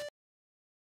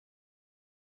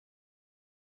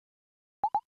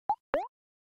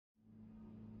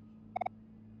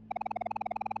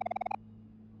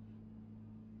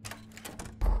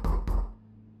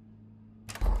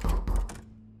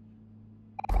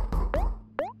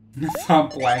 I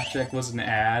thought Blackjack was an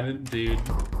ad, dude.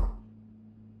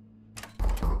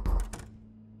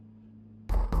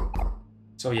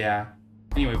 So yeah.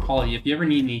 Anyway, Polly, if you ever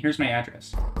need me, here's my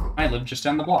address. I live just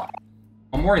down the block.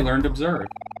 Omori learned to observe.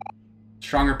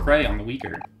 Stronger prey on the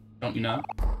weaker. Don't you know?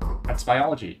 That's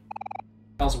biology.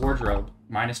 Hell's wardrobe.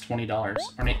 Minus $20.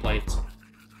 Ornate plates.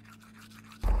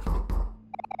 Hell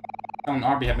and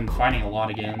Arby have been fighting a lot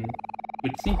again.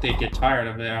 We'd think they'd get tired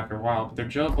of it after a while, but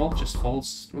they're both just full...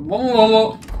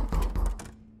 Whoa.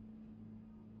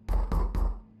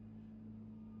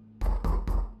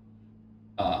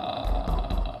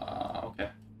 Okay.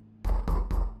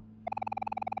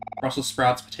 Brussels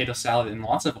sprouts, potato salad, and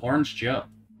lots of orange Joe.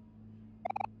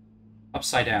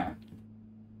 Upside down.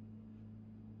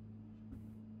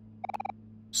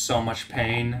 So much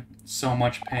pain. So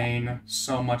much pain.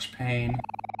 So much pain.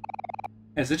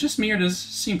 Is it just me, or does it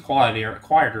seem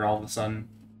quieter all of a sudden?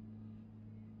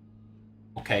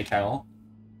 Okay, Kel.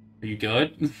 Are you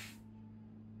good?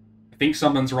 I think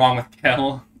something's wrong with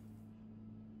Kel.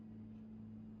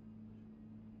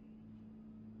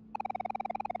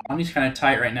 Money's kind of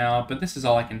tight right now, but this is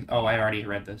all I can... Oh, I already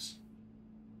read this.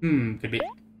 Could be...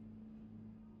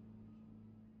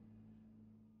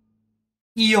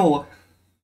 Eel!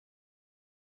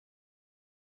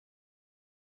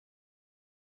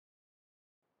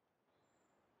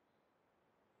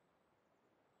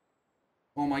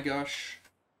 Oh my gosh.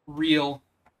 Real.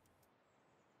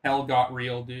 Hell got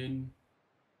real, dude.